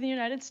president of the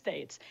United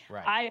States.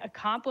 Right. I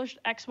accomplished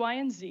X, Y,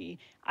 and Z.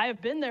 I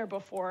have been there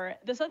before.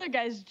 This other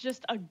guy's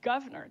just a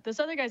governor. This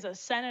other guy's a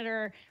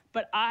senator,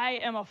 but I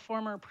am a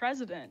former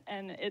president,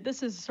 and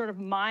this is sort of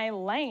my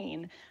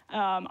lane.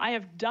 I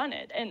have done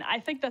it, and I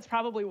think that's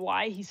probably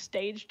why he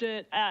staged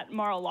it at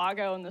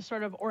Mar-a-Lago in the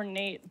sort of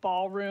ornate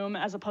ballroom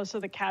as opposed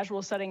to the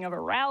casual setting of a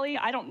rally.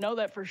 I don't know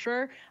that for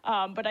sure,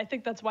 but I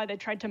think that's why they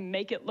tried to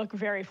make it look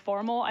very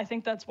formal. I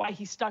think that's why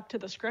he stuck to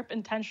the script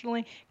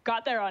intentionally,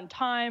 got there on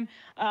time,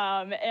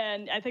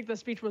 and I think the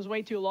speech was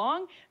way too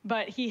long,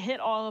 but he hit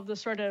all of the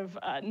sort of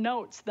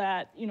notes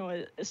that,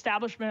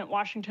 establishment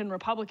Washington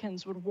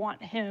Republicans would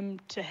want him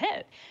to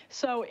hit.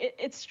 So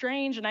it's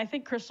strange, and I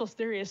think Krystal's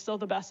theory is still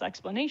the best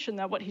explanation,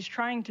 that what he's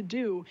trying to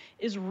do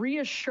is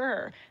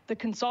reassure the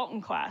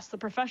consultant class, the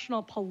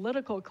professional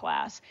political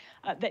class,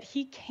 that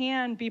he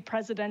can be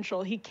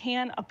presidential, he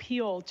can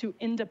appeal to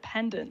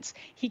independents,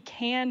 he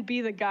can be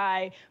the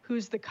guy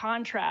who's the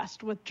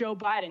contrast with Joe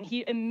Biden.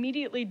 He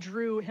immediately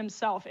drew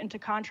himself into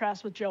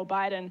contrast with Joe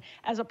Biden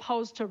as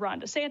opposed to Ron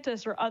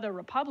DeSantis or other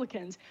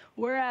Republicans,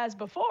 whereas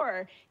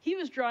before he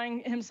was drawing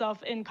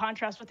himself in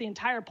contrast with the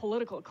entire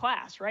political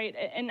class, right?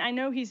 And I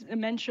know he's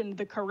mentioned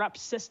the corrupt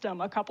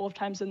system a couple of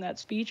times in that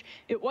speech.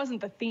 It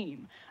wasn't the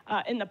theme.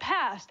 In the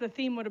past, the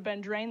theme would have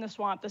been drain the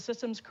swamp, the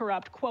system's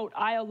corrupt, quote,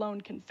 I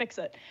alone can fix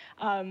it.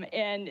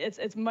 And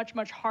it's much,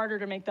 much harder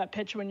to make that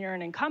pitch when you're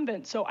an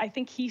incumbent. So I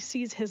think he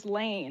sees his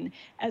lane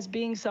as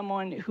being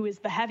someone who is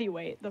the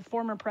heavyweight, the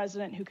former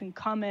president who can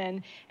come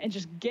in and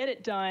just get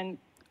it done,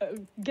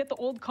 get the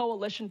old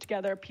coalition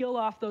together, peel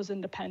off those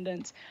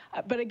independents.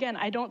 But again,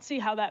 I don't see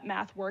how that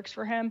math works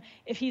for him.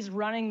 If he's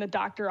running the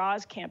Dr.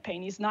 Oz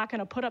campaign, he's not going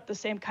to put up the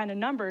same kind of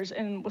numbers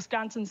in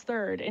Wisconsin's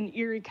 3rd, in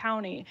Erie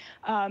County,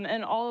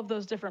 and all of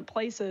those different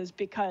places,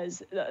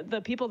 because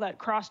the people that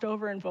crossed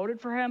over and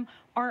voted for him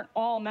aren't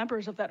all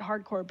members of that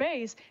hardcore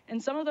base,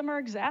 and some of them are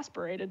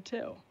exasperated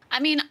too. I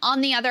mean,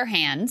 on the other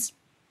hand,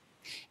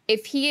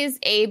 if he is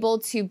able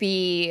to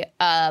be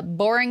a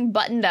boring,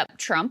 buttoned-up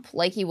Trump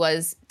like he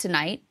was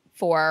tonight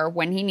for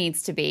when he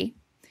needs to be,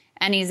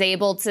 and he's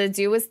able to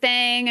do his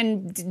thing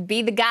and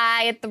be the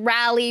guy at the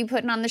rally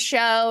putting on the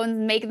show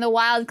and making the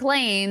wild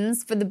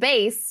claims for the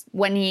base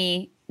when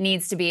he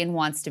needs to be and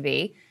wants to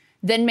be,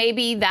 then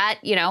maybe that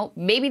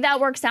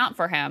works out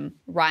for him,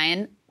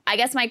 Ryan. I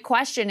guess my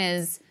question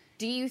is,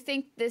 do you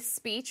think this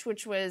speech,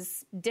 which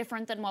was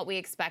different than what we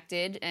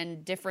expected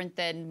and different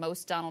than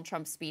most Donald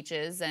Trump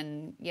speeches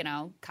and,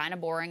 kind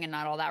of boring and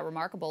not all that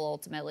remarkable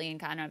ultimately and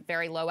kind of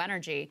very low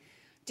energy,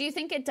 do you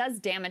think it does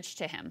damage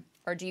to him?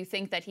 Or do you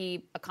think that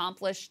he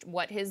accomplished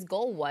what his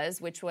goal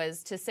was, which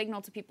was to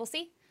signal to people,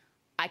 see,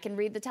 I can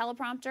read the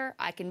teleprompter,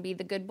 I can be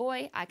the good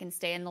boy, I can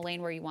stay in the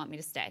lane where you want me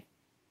to stay?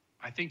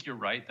 I think you're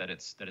right that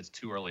it's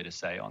too early to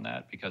say on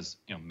that because,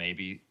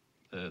 maybe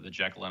the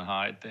Jekyll and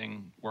Hyde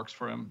thing works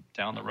for him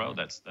down the road.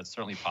 That's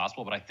certainly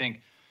possible. But I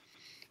think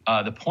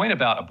the point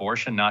about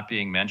abortion not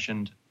being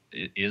mentioned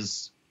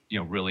is,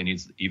 really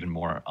needs even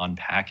more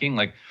unpacking.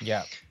 Like,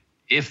 yeah,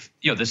 if,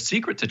 the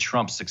secret to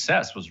Trump's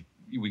success was,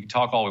 we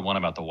talk all we want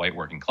about the white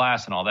working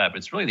class and all that, but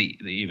it's really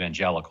the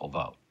evangelical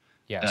vote.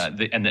 Yes.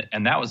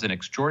 And that was an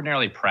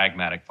extraordinarily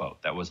pragmatic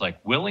vote that was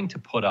like willing to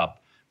put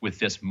up with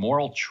this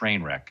moral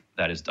train wreck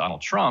that is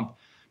Donald Trump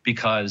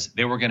because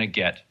they were going to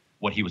get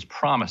what he was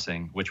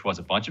promising, which was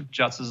a bunch of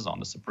justices on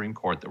the Supreme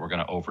Court that were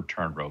going to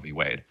overturn Roe v.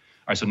 Wade.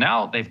 All right, so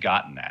now they've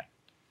gotten that.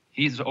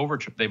 They've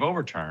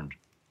overturned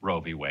Roe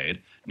v.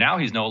 Wade. Now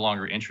he's no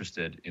longer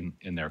interested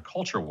in their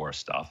culture war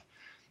stuff.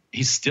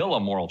 He's still a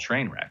moral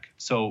train wreck.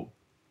 So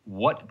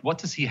what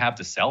does he have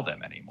to sell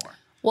them anymore?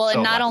 Well,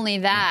 and not only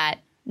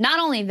that,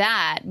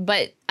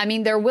 but I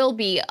mean, there will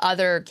be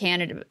other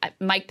candidates.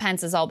 Mike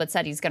Pence has all but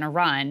said he's going to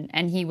run,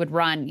 and he would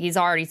run. He's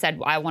already said,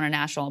 I want a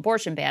national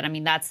abortion ban. I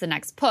mean, that's the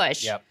next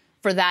push. Yep.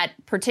 For that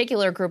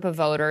particular group of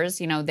voters,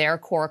 their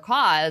core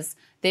cause,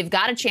 they've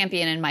got a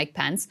champion in Mike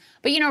Pence.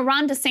 But,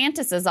 Ron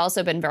DeSantis has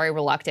also been very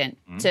reluctant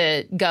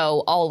to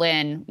go all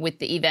in with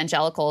the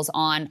evangelicals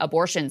on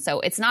abortion. So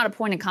it's not a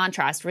point of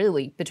contrast,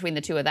 really, between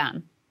the two of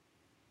them.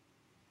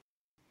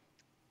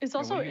 It's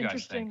also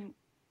interesting.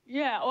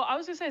 Yeah, well, I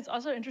was going to say it's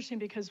also interesting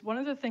because one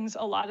of the things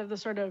a lot of the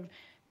sort of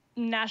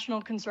national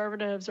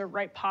conservatives or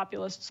right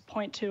populists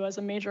point to as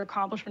a major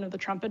accomplishment of the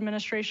Trump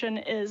administration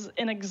is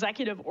an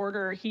executive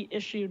order he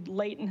issued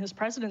late in his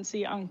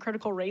presidency on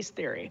critical race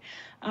theory.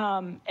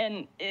 And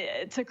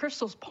to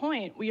Krystal's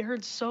point, we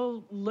heard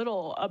so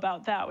little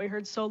about that. We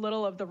heard so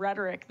little of the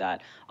rhetoric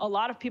that a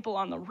lot of people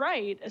on the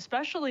right,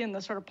 especially in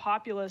the sort of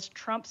populist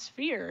Trump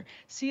sphere,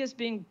 see as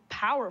being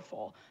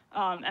powerful.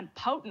 and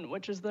potent,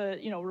 which is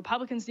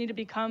Republicans need to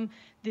become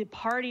the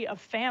party of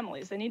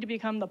families. They need to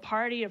become the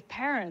party of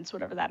parents,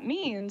 whatever that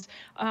means.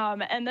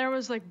 And there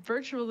was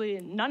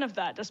virtually none of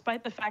that,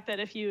 despite the fact that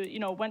if you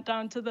went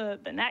down to the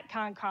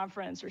NatCon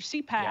conference or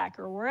CPAC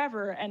or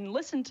wherever and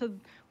listened to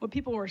what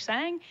people were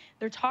saying,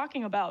 they're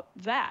talking about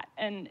that.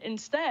 And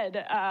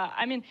instead,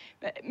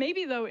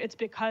 maybe though it's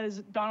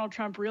because Donald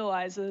Trump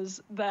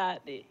realizes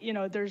that,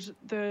 there's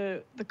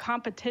the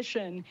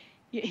competition.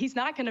 He's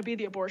not going to be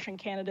the abortion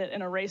candidate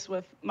in a race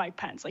with Mike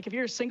Pence. If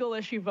you're a single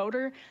issue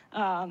voter,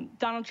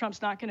 Donald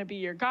Trump's not going to be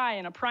your guy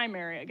in a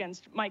primary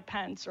against Mike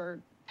Pence or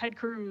Ted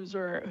Cruz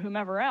or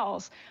whomever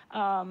else.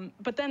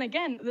 But then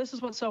again, this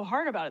is what's so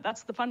hard about it.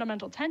 That's the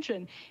fundamental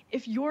tension.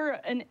 If you're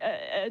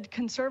a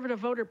conservative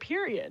voter,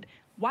 period,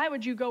 why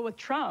would you go with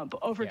Trump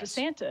over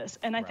DeSantis?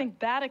 And I think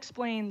that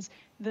explains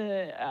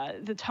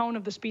the tone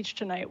of the speech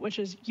tonight, which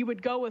is you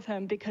would go with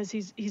him because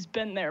he's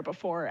been there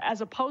before, as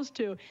opposed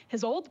to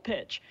his old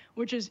pitch,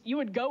 which is you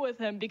would go with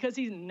him because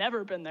he's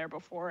never been there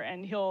before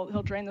and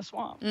he'll drain the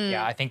swamp.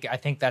 Yeah, I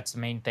think that's the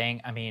main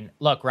thing. I mean,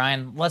 look,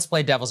 Ryan, let's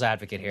play devil's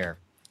advocate here.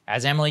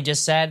 As Emily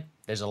just said,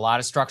 there's a lot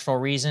of structural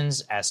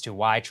reasons as to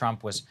why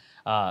Trump was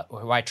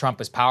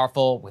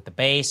powerful with the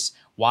base.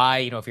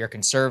 Why, if you're a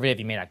conservative,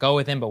 you may not go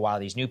with him, but while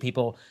these new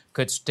people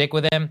could stick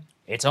with him,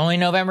 it's only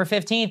November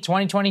 15th,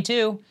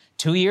 2022.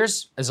 2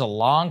 years is a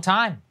long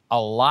time.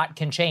 A lot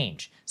can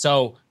change.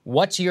 So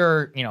what's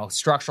your,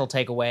 structural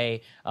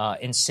takeaway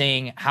in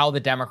seeing how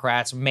the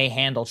Democrats may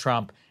handle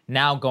Trump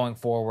now going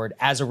forward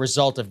as a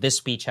result of this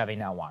speech, having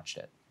now watched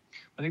it?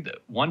 I think that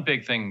one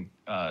big thing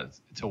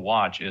to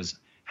watch is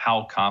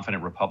how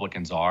confident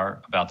Republicans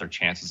are about their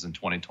chances in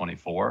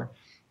 2024.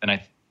 And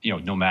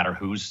no matter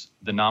who's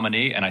the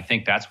nominee. And I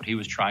think that's what he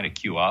was trying to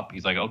cue up.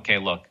 He's like, okay,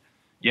 look,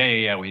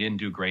 yeah, we didn't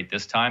do great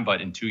this time,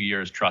 but in 2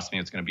 years, trust me,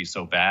 it's going to be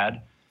so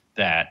bad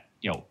that,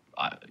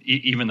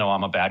 even though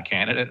I'm a bad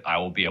candidate, I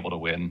will be able to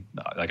win.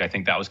 I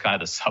think that was kind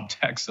of the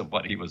subtext of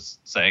what he was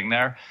saying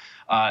there.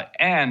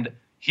 And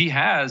he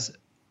has,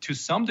 to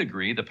some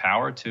degree, the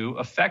power to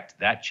affect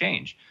that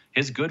change.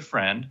 His good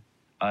friend,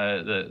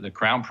 the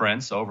crown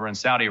prince over in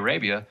Saudi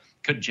Arabia,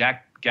 could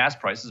jack gas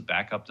prices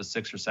back up to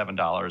 $6 or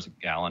 $7 a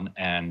gallon,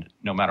 and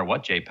no matter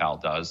what Jay Powell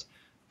does,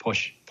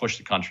 push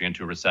the country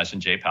into a recession.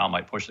 Jay Powell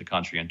might push the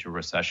country into a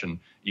recession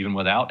even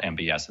without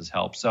MBS's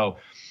help. So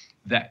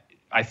that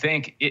I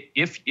think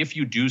if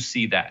you do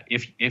see that,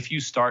 if you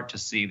start to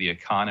see the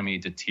economy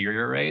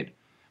deteriorate,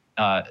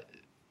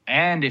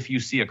 and if you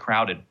see a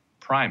crowded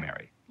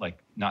primary, like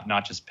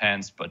not just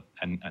Pence, but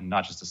and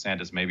not just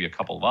DeSantis, maybe a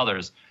couple of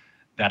others,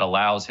 that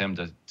allows him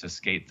to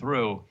skate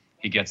through.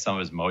 He gets some of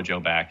his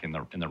mojo back in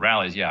the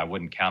rallies. Yeah, I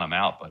wouldn't count him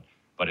out,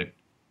 but it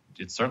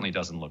certainly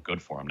doesn't look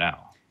good for him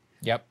now.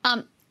 Yep.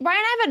 Ryan,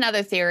 I have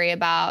another theory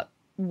about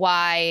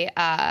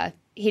why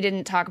he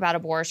didn't talk about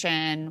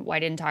abortion, why he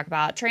didn't talk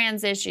about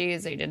trans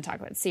issues, he didn't talk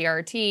about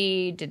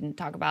CRT, didn't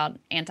talk about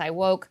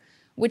anti-woke,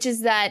 which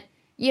is that,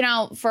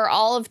 for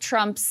all of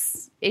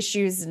Trump's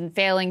issues and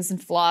failings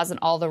and flaws and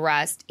all the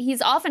rest,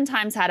 he's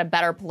oftentimes had a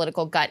better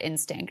political gut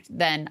instinct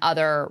than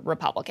other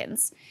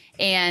Republicans.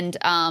 And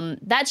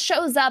that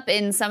shows up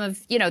in some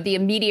of, the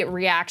immediate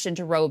reaction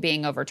to Roe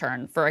being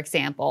overturned, for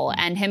example,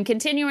 and him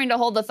continuing to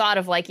hold the thought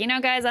of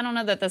guys, I don't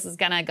know that this is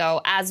going to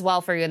go as well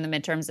for you in the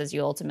midterms as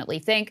you ultimately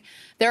think.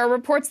 There are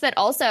reports that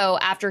also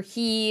after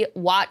he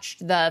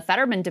watched the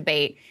Fetterman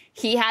debate,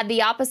 he had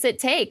the opposite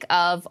take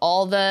of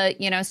all the,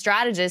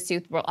 strategists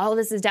who,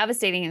 this is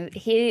devastating. And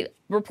he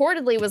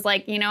reportedly was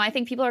like, I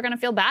think people are going to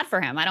feel bad for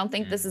him. I don't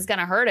think this is going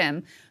to hurt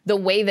him the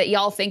way that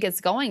y'all think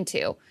it's going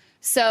to.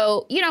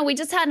 So, we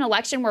just had an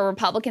election where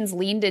Republicans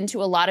leaned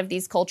into a lot of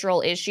these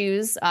cultural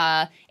issues,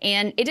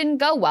 and it didn't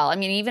go well. I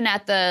mean, even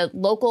at the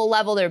local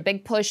level, there was a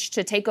big push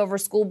to take over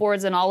school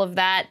boards and all of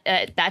that.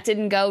 That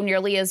didn't go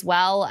nearly as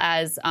well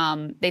as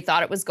they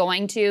thought it was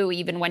going to,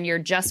 even when you're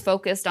just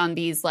focused on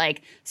these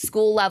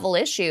school level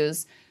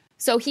issues.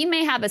 So he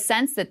may have a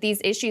sense that these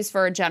issues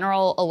for a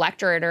general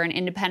electorate or an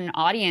independent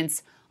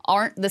audience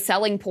aren't the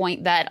selling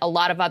point that a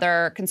lot of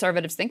other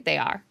conservatives think they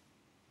are.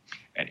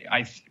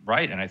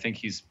 Right, and I think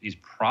he's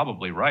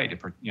probably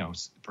right,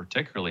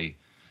 particularly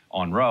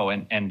on Roe,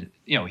 and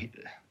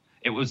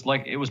it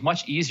was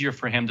much easier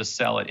for him to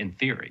sell it in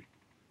theory,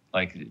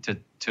 to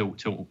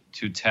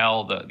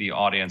tell the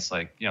audience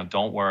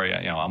don't worry,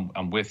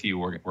 I'm with you,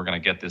 we're going to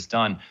get this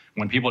done,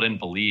 when people didn't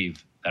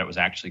believe that it was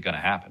actually going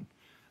to happen,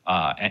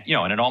 and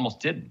it almost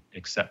didn't,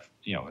 except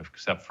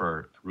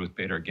for Ruth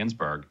Bader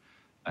Ginsburg,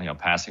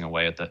 passing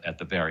away at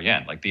the very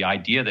end. The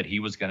idea that he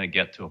was going to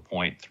get to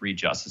appoint 3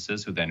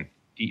 justices who then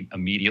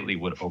immediately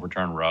would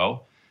overturn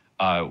Roe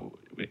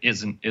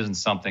isn't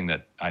something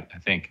that I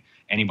think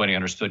anybody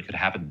understood could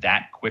happen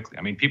that quickly.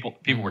 I mean, people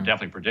were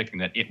definitely predicting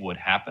that it would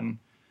happen,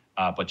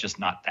 but just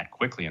not that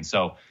quickly. And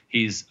so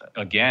he's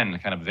again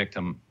kind of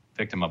victim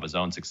of his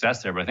own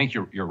success there. But I think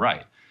you're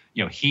right.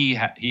 He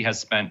has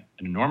spent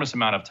an enormous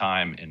amount of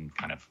time in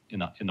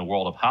the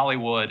world of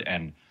Hollywood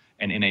and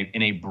in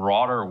a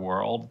broader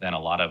world than a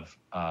lot of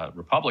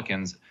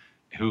Republicans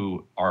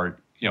who are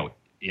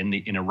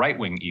in a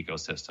right-wing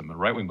ecosystem, a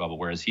right-wing bubble,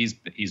 whereas he's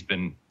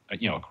been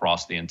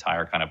across the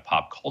entire kind of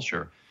pop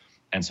culture.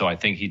 And so I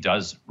think he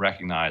does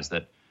recognize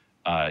that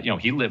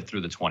he lived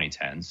through the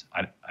 2010s.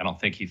 I don't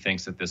think he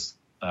thinks that this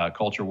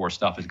culture war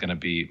stuff is going to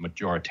be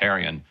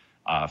majoritarian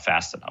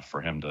fast enough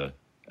for him to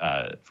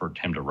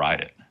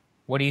ride it.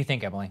 What do you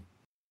think, Emily?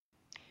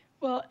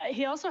 Well,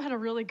 he also had a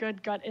really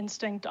good gut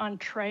instinct on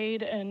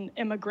trade and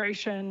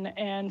immigration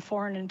and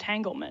foreign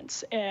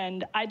entanglements.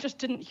 And I just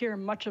didn't hear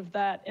much of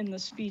that in the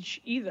speech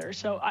either.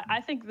 So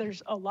I think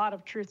there's a lot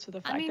of truth to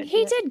the fact that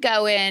he did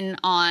go in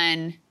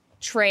on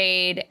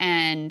trade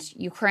and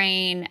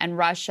Ukraine and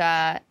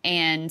Russia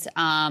and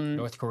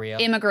North Korea.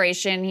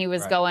 Immigration. He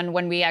was going,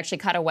 when we actually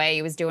cut away,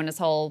 he was doing his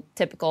whole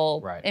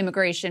typical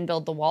immigration,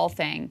 build the wall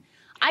thing.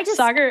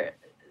 Saagar,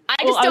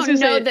 I just don't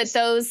know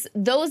that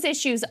those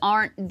issues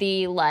aren't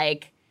they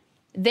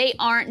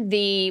aren't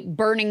the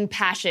burning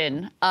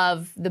passion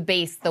of the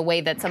base the way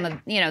that some of,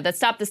 that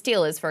Stop the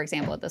Steal is, for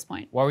example, at this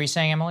point. What were you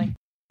saying, Emily?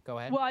 Go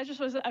ahead. Well,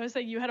 I was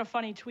saying you had a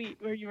funny tweet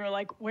where you were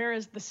like, where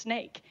is the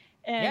snake?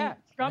 And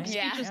Trump's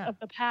speeches of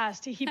the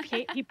past,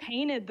 he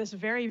painted this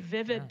very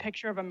vivid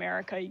picture of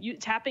America,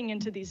 tapping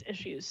into these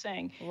issues,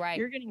 saying,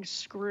 you're getting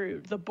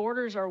screwed. The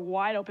borders are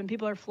wide open.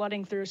 People are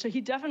flooding through. So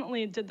he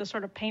definitely did the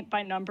sort of paint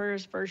by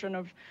numbers version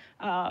of,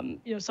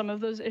 some of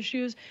those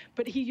issues.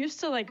 But he used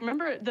to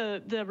remember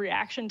the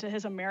reaction to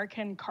his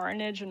American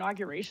Carnage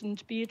inauguration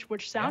speech,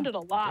 which sounded a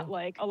lot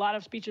like a lot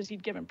of speeches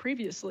he'd given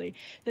previously,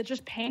 that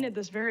just painted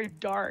this very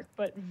dark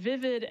but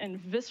vivid and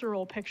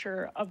visceral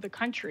picture of the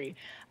country.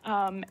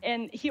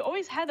 And he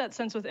always had that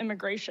sense with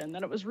immigration,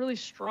 that it was really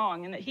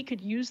strong and that he could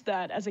use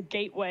that as a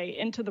gateway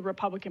into the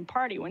Republican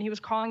Party. When he was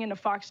calling into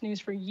Fox News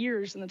for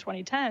years in the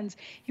 2010s,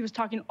 he was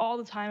talking all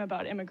the time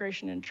about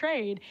immigration and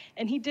trade.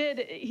 And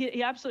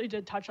he absolutely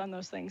did touch on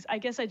those things. I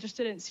guess I just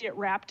didn't see it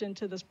wrapped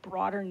into this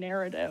broader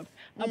narrative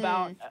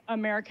about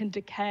American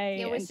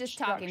decay. It was just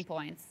talking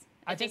points.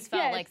 I think it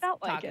felt like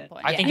talking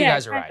points. I think you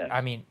guys are right. I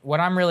mean, what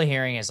I'm really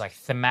hearing is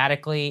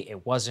thematically,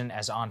 it wasn't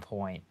as on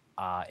point.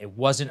 It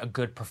wasn't a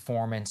good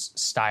performance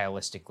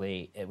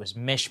stylistically. It was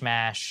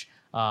mishmash.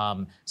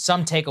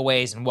 Some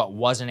takeaways and what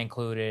wasn't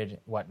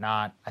included, what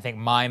not. I think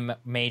my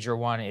major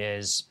one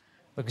is,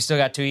 look, we still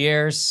got 2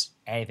 years.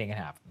 Anything can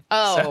happen.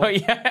 Oh, so,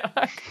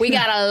 we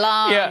got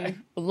a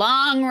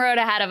long road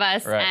ahead of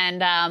us. Right.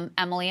 And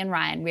Emily and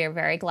Ryan, we are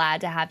very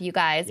glad to have you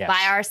guys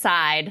by our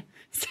side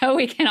so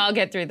we can all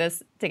get through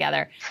this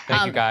together.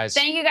 Thank you guys.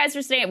 Thank you guys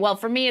for staying. Well,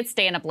 for me, it's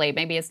staying up late.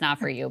 Maybe it's not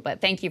for you, but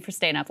thank you for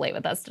staying up late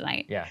with us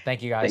tonight. Yeah,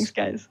 thank you guys. Thanks,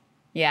 guys.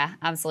 Yeah,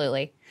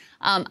 absolutely.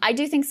 I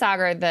do think,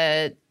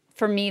 Saagar,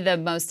 for me, the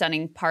most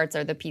stunning parts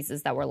are the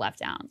pieces that were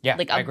left out. Yeah,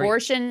 I agree.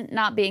 Abortion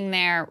not being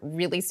there,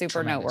 really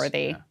super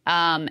noteworthy.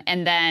 Yeah.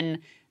 And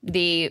then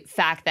the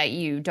fact that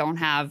you don't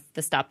have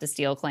the Stop the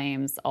Steal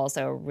claims,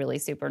 also really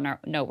super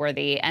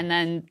noteworthy. And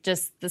then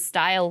just the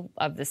style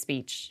of the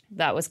speech.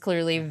 That was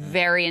clearly a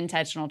very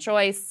intentional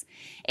choice.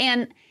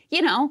 And,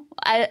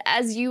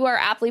 as you are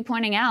aptly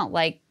pointing out,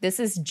 this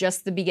is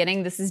just the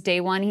beginning. This is day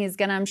one. He's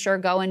going to, I'm sure,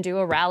 go and do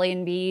a rally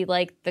and be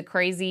the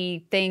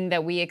crazy thing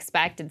that we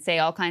expect and say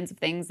all kinds of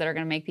things that are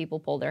going to make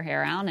people pull their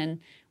hair out. And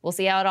we'll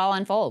see how it all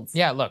unfolds.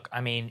 Yeah, look, I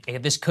mean,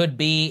 this could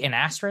be an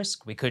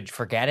asterisk. We could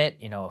forget it.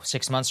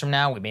 6 months from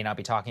now, we may not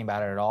be talking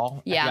about it at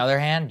all. Yeah. At the other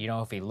hand,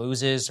 if he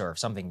loses or if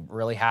something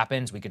really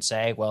happens, we could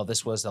say, well,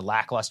 this was the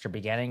lackluster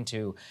beginning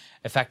to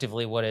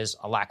effectively what is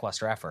a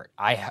lackluster effort.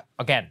 I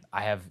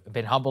have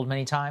been humbled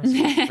many times.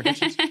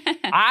 Predictions.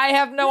 I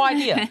have no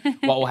idea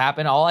what will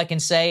happen. All I can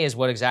say is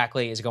what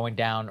exactly is going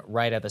down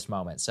right at this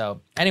moment.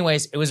 So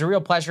anyways, it was a real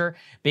pleasure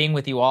being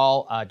with you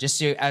all.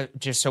 Just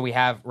so we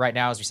have right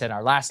now, as we said in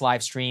our last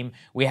live stream,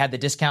 we had the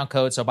discount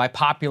code. So by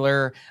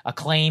popular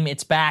acclaim,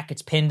 it's back.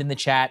 It's pinned in the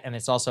chat, and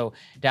it's also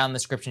down in the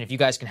description. If you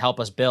guys can help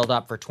us build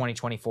up for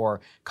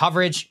 2024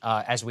 coverage,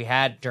 as we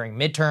had during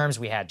midterms,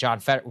 we had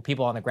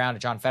people on the ground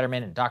at John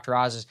Fetterman and Dr.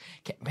 Oz's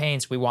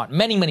campaigns. We want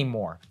many, many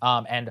more.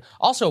 And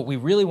also, we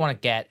really want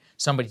to get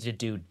somebody to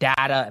do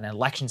data and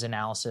elections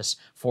analysis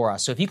for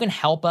us. So if you can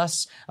help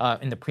us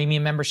in the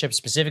premium membership,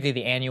 specifically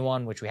the annual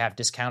one, which we have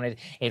discounted,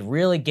 it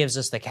really gives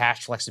us the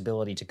cash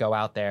flexibility to go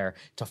out there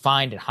to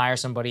find and hire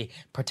somebody,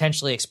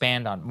 potentially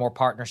expand on more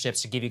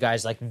partnerships to give you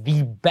guys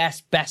the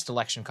best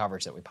election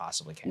coverage that we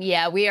possibly can.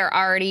 Yeah, we are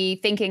already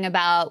thinking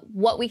about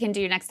what we can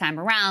do next time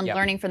around,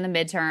 learning from the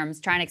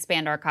midterms, trying to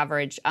expand our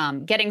coverage,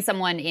 getting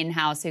someone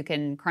in-house who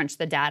can crunch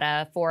the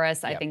data for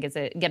us, I think is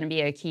going to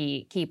be a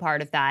key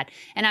part of that,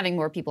 and having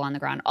more people on the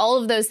ground. All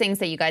of those things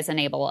that you guys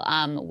enable.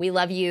 We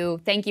love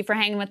you. Thank you for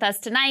hanging with us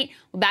tonight.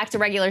 We're back to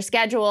regular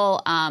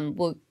schedule.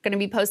 We're going to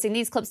be posting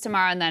these clips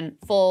tomorrow and then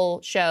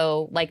full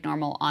show like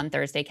normal on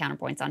Thursday,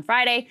 Counterpoints on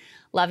Friday.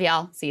 Love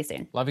y'all. See you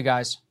soon. Love you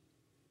guys.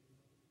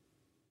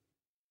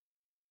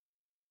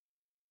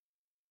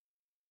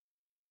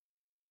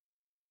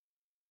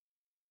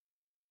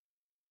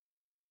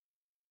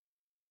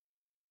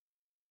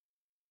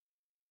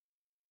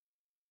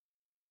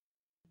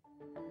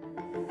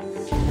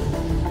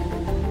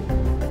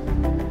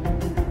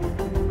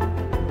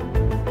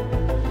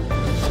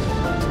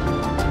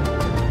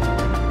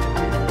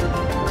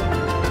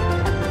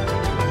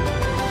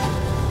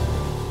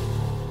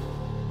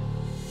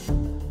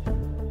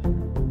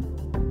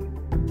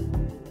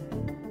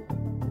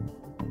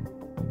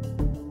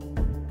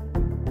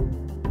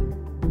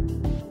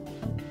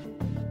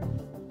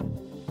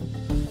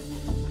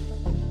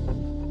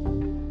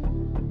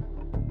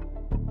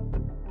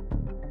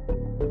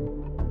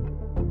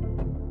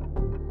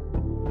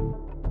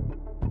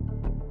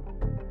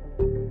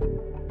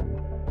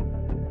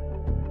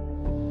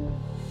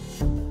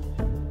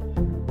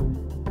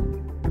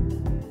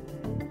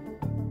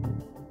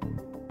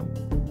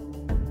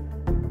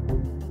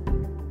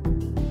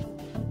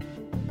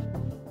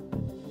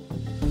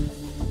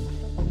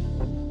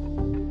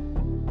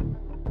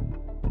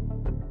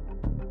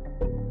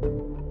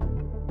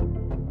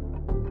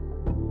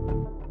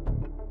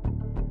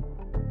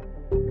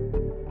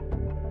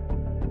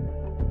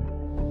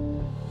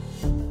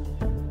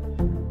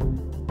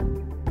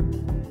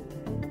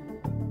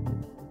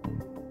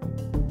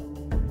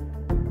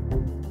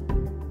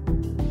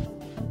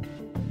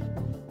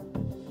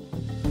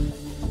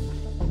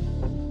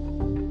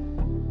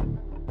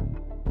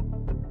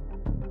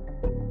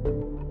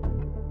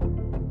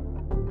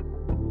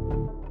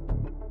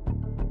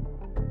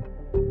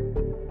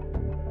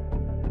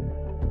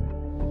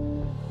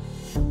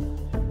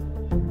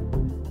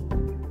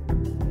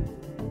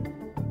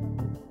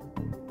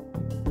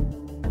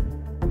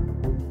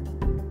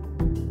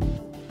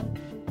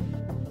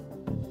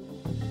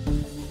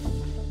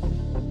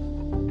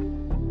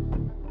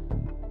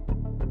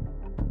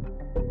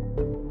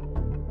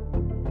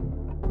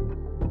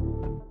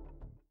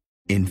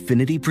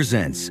 Infiniti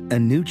presents a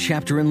new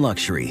chapter in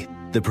luxury,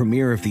 the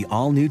premiere of the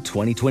all-new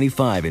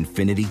 2025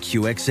 Infiniti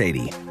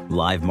QX80,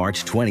 live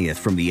March 20th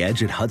from the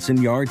Edge at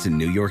Hudson Yards in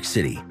New York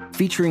City,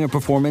 featuring a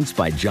performance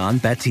by John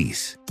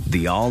Batiste.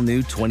 The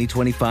all-new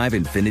 2025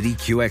 Infiniti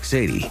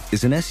QX80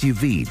 is an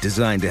SUV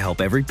designed to help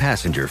every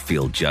passenger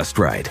feel just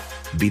right.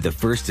 Be the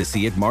first to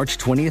see it March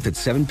 20th at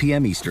 7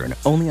 p.m. Eastern,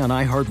 only on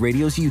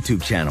iHeartRadio's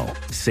YouTube channel.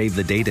 Save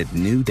the date at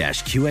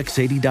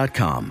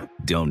new-QX80.com.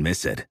 Don't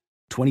miss it.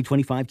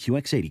 2025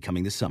 QX80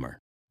 coming this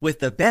summer. With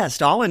the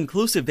best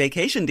all-inclusive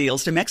vacation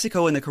deals to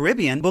Mexico and the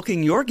Caribbean,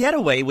 booking your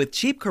getaway with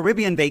Cheap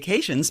Caribbean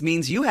Vacations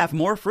means you have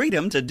more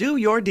freedom to do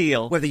your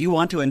deal. Whether you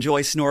want to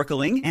enjoy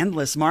snorkeling,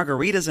 endless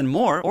margaritas and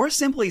more, or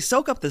simply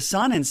soak up the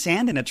sun and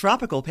sand in a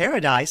tropical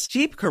paradise,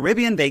 Cheap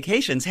Caribbean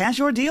Vacations has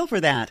your deal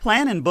for that.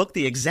 Plan and book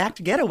the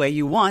exact getaway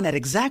you want at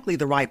exactly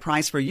the right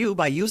price for you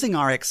by using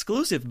our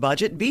exclusive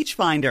budget beach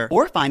finder.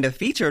 Or find a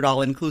featured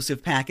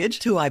all-inclusive package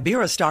to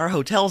Iberostar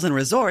Hotels and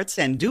Resorts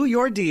and do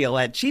your deal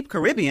at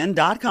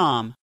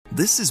cheapcaribbean.com.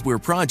 This is where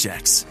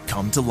projects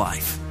come to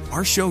life.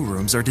 Our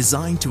showrooms are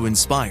designed to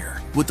inspire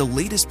with the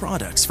latest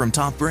products from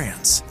top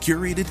brands,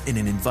 curated in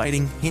an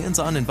inviting,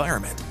 hands-on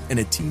environment, and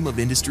a team of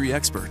industry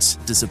experts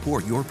to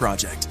support your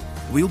project.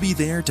 We'll be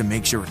there to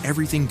make sure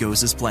everything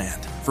goes as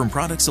planned, from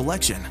product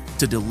selection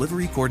to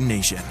delivery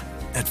coordination.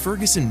 At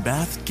Ferguson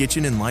Bath,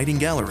 Kitchen, and Lighting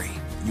Gallery,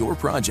 your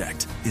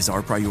project is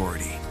our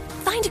priority.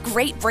 Find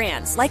great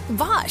brands like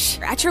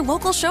Bosch at your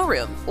local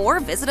showroom or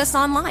visit us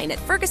online at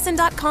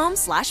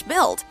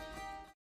ferguson.com/build.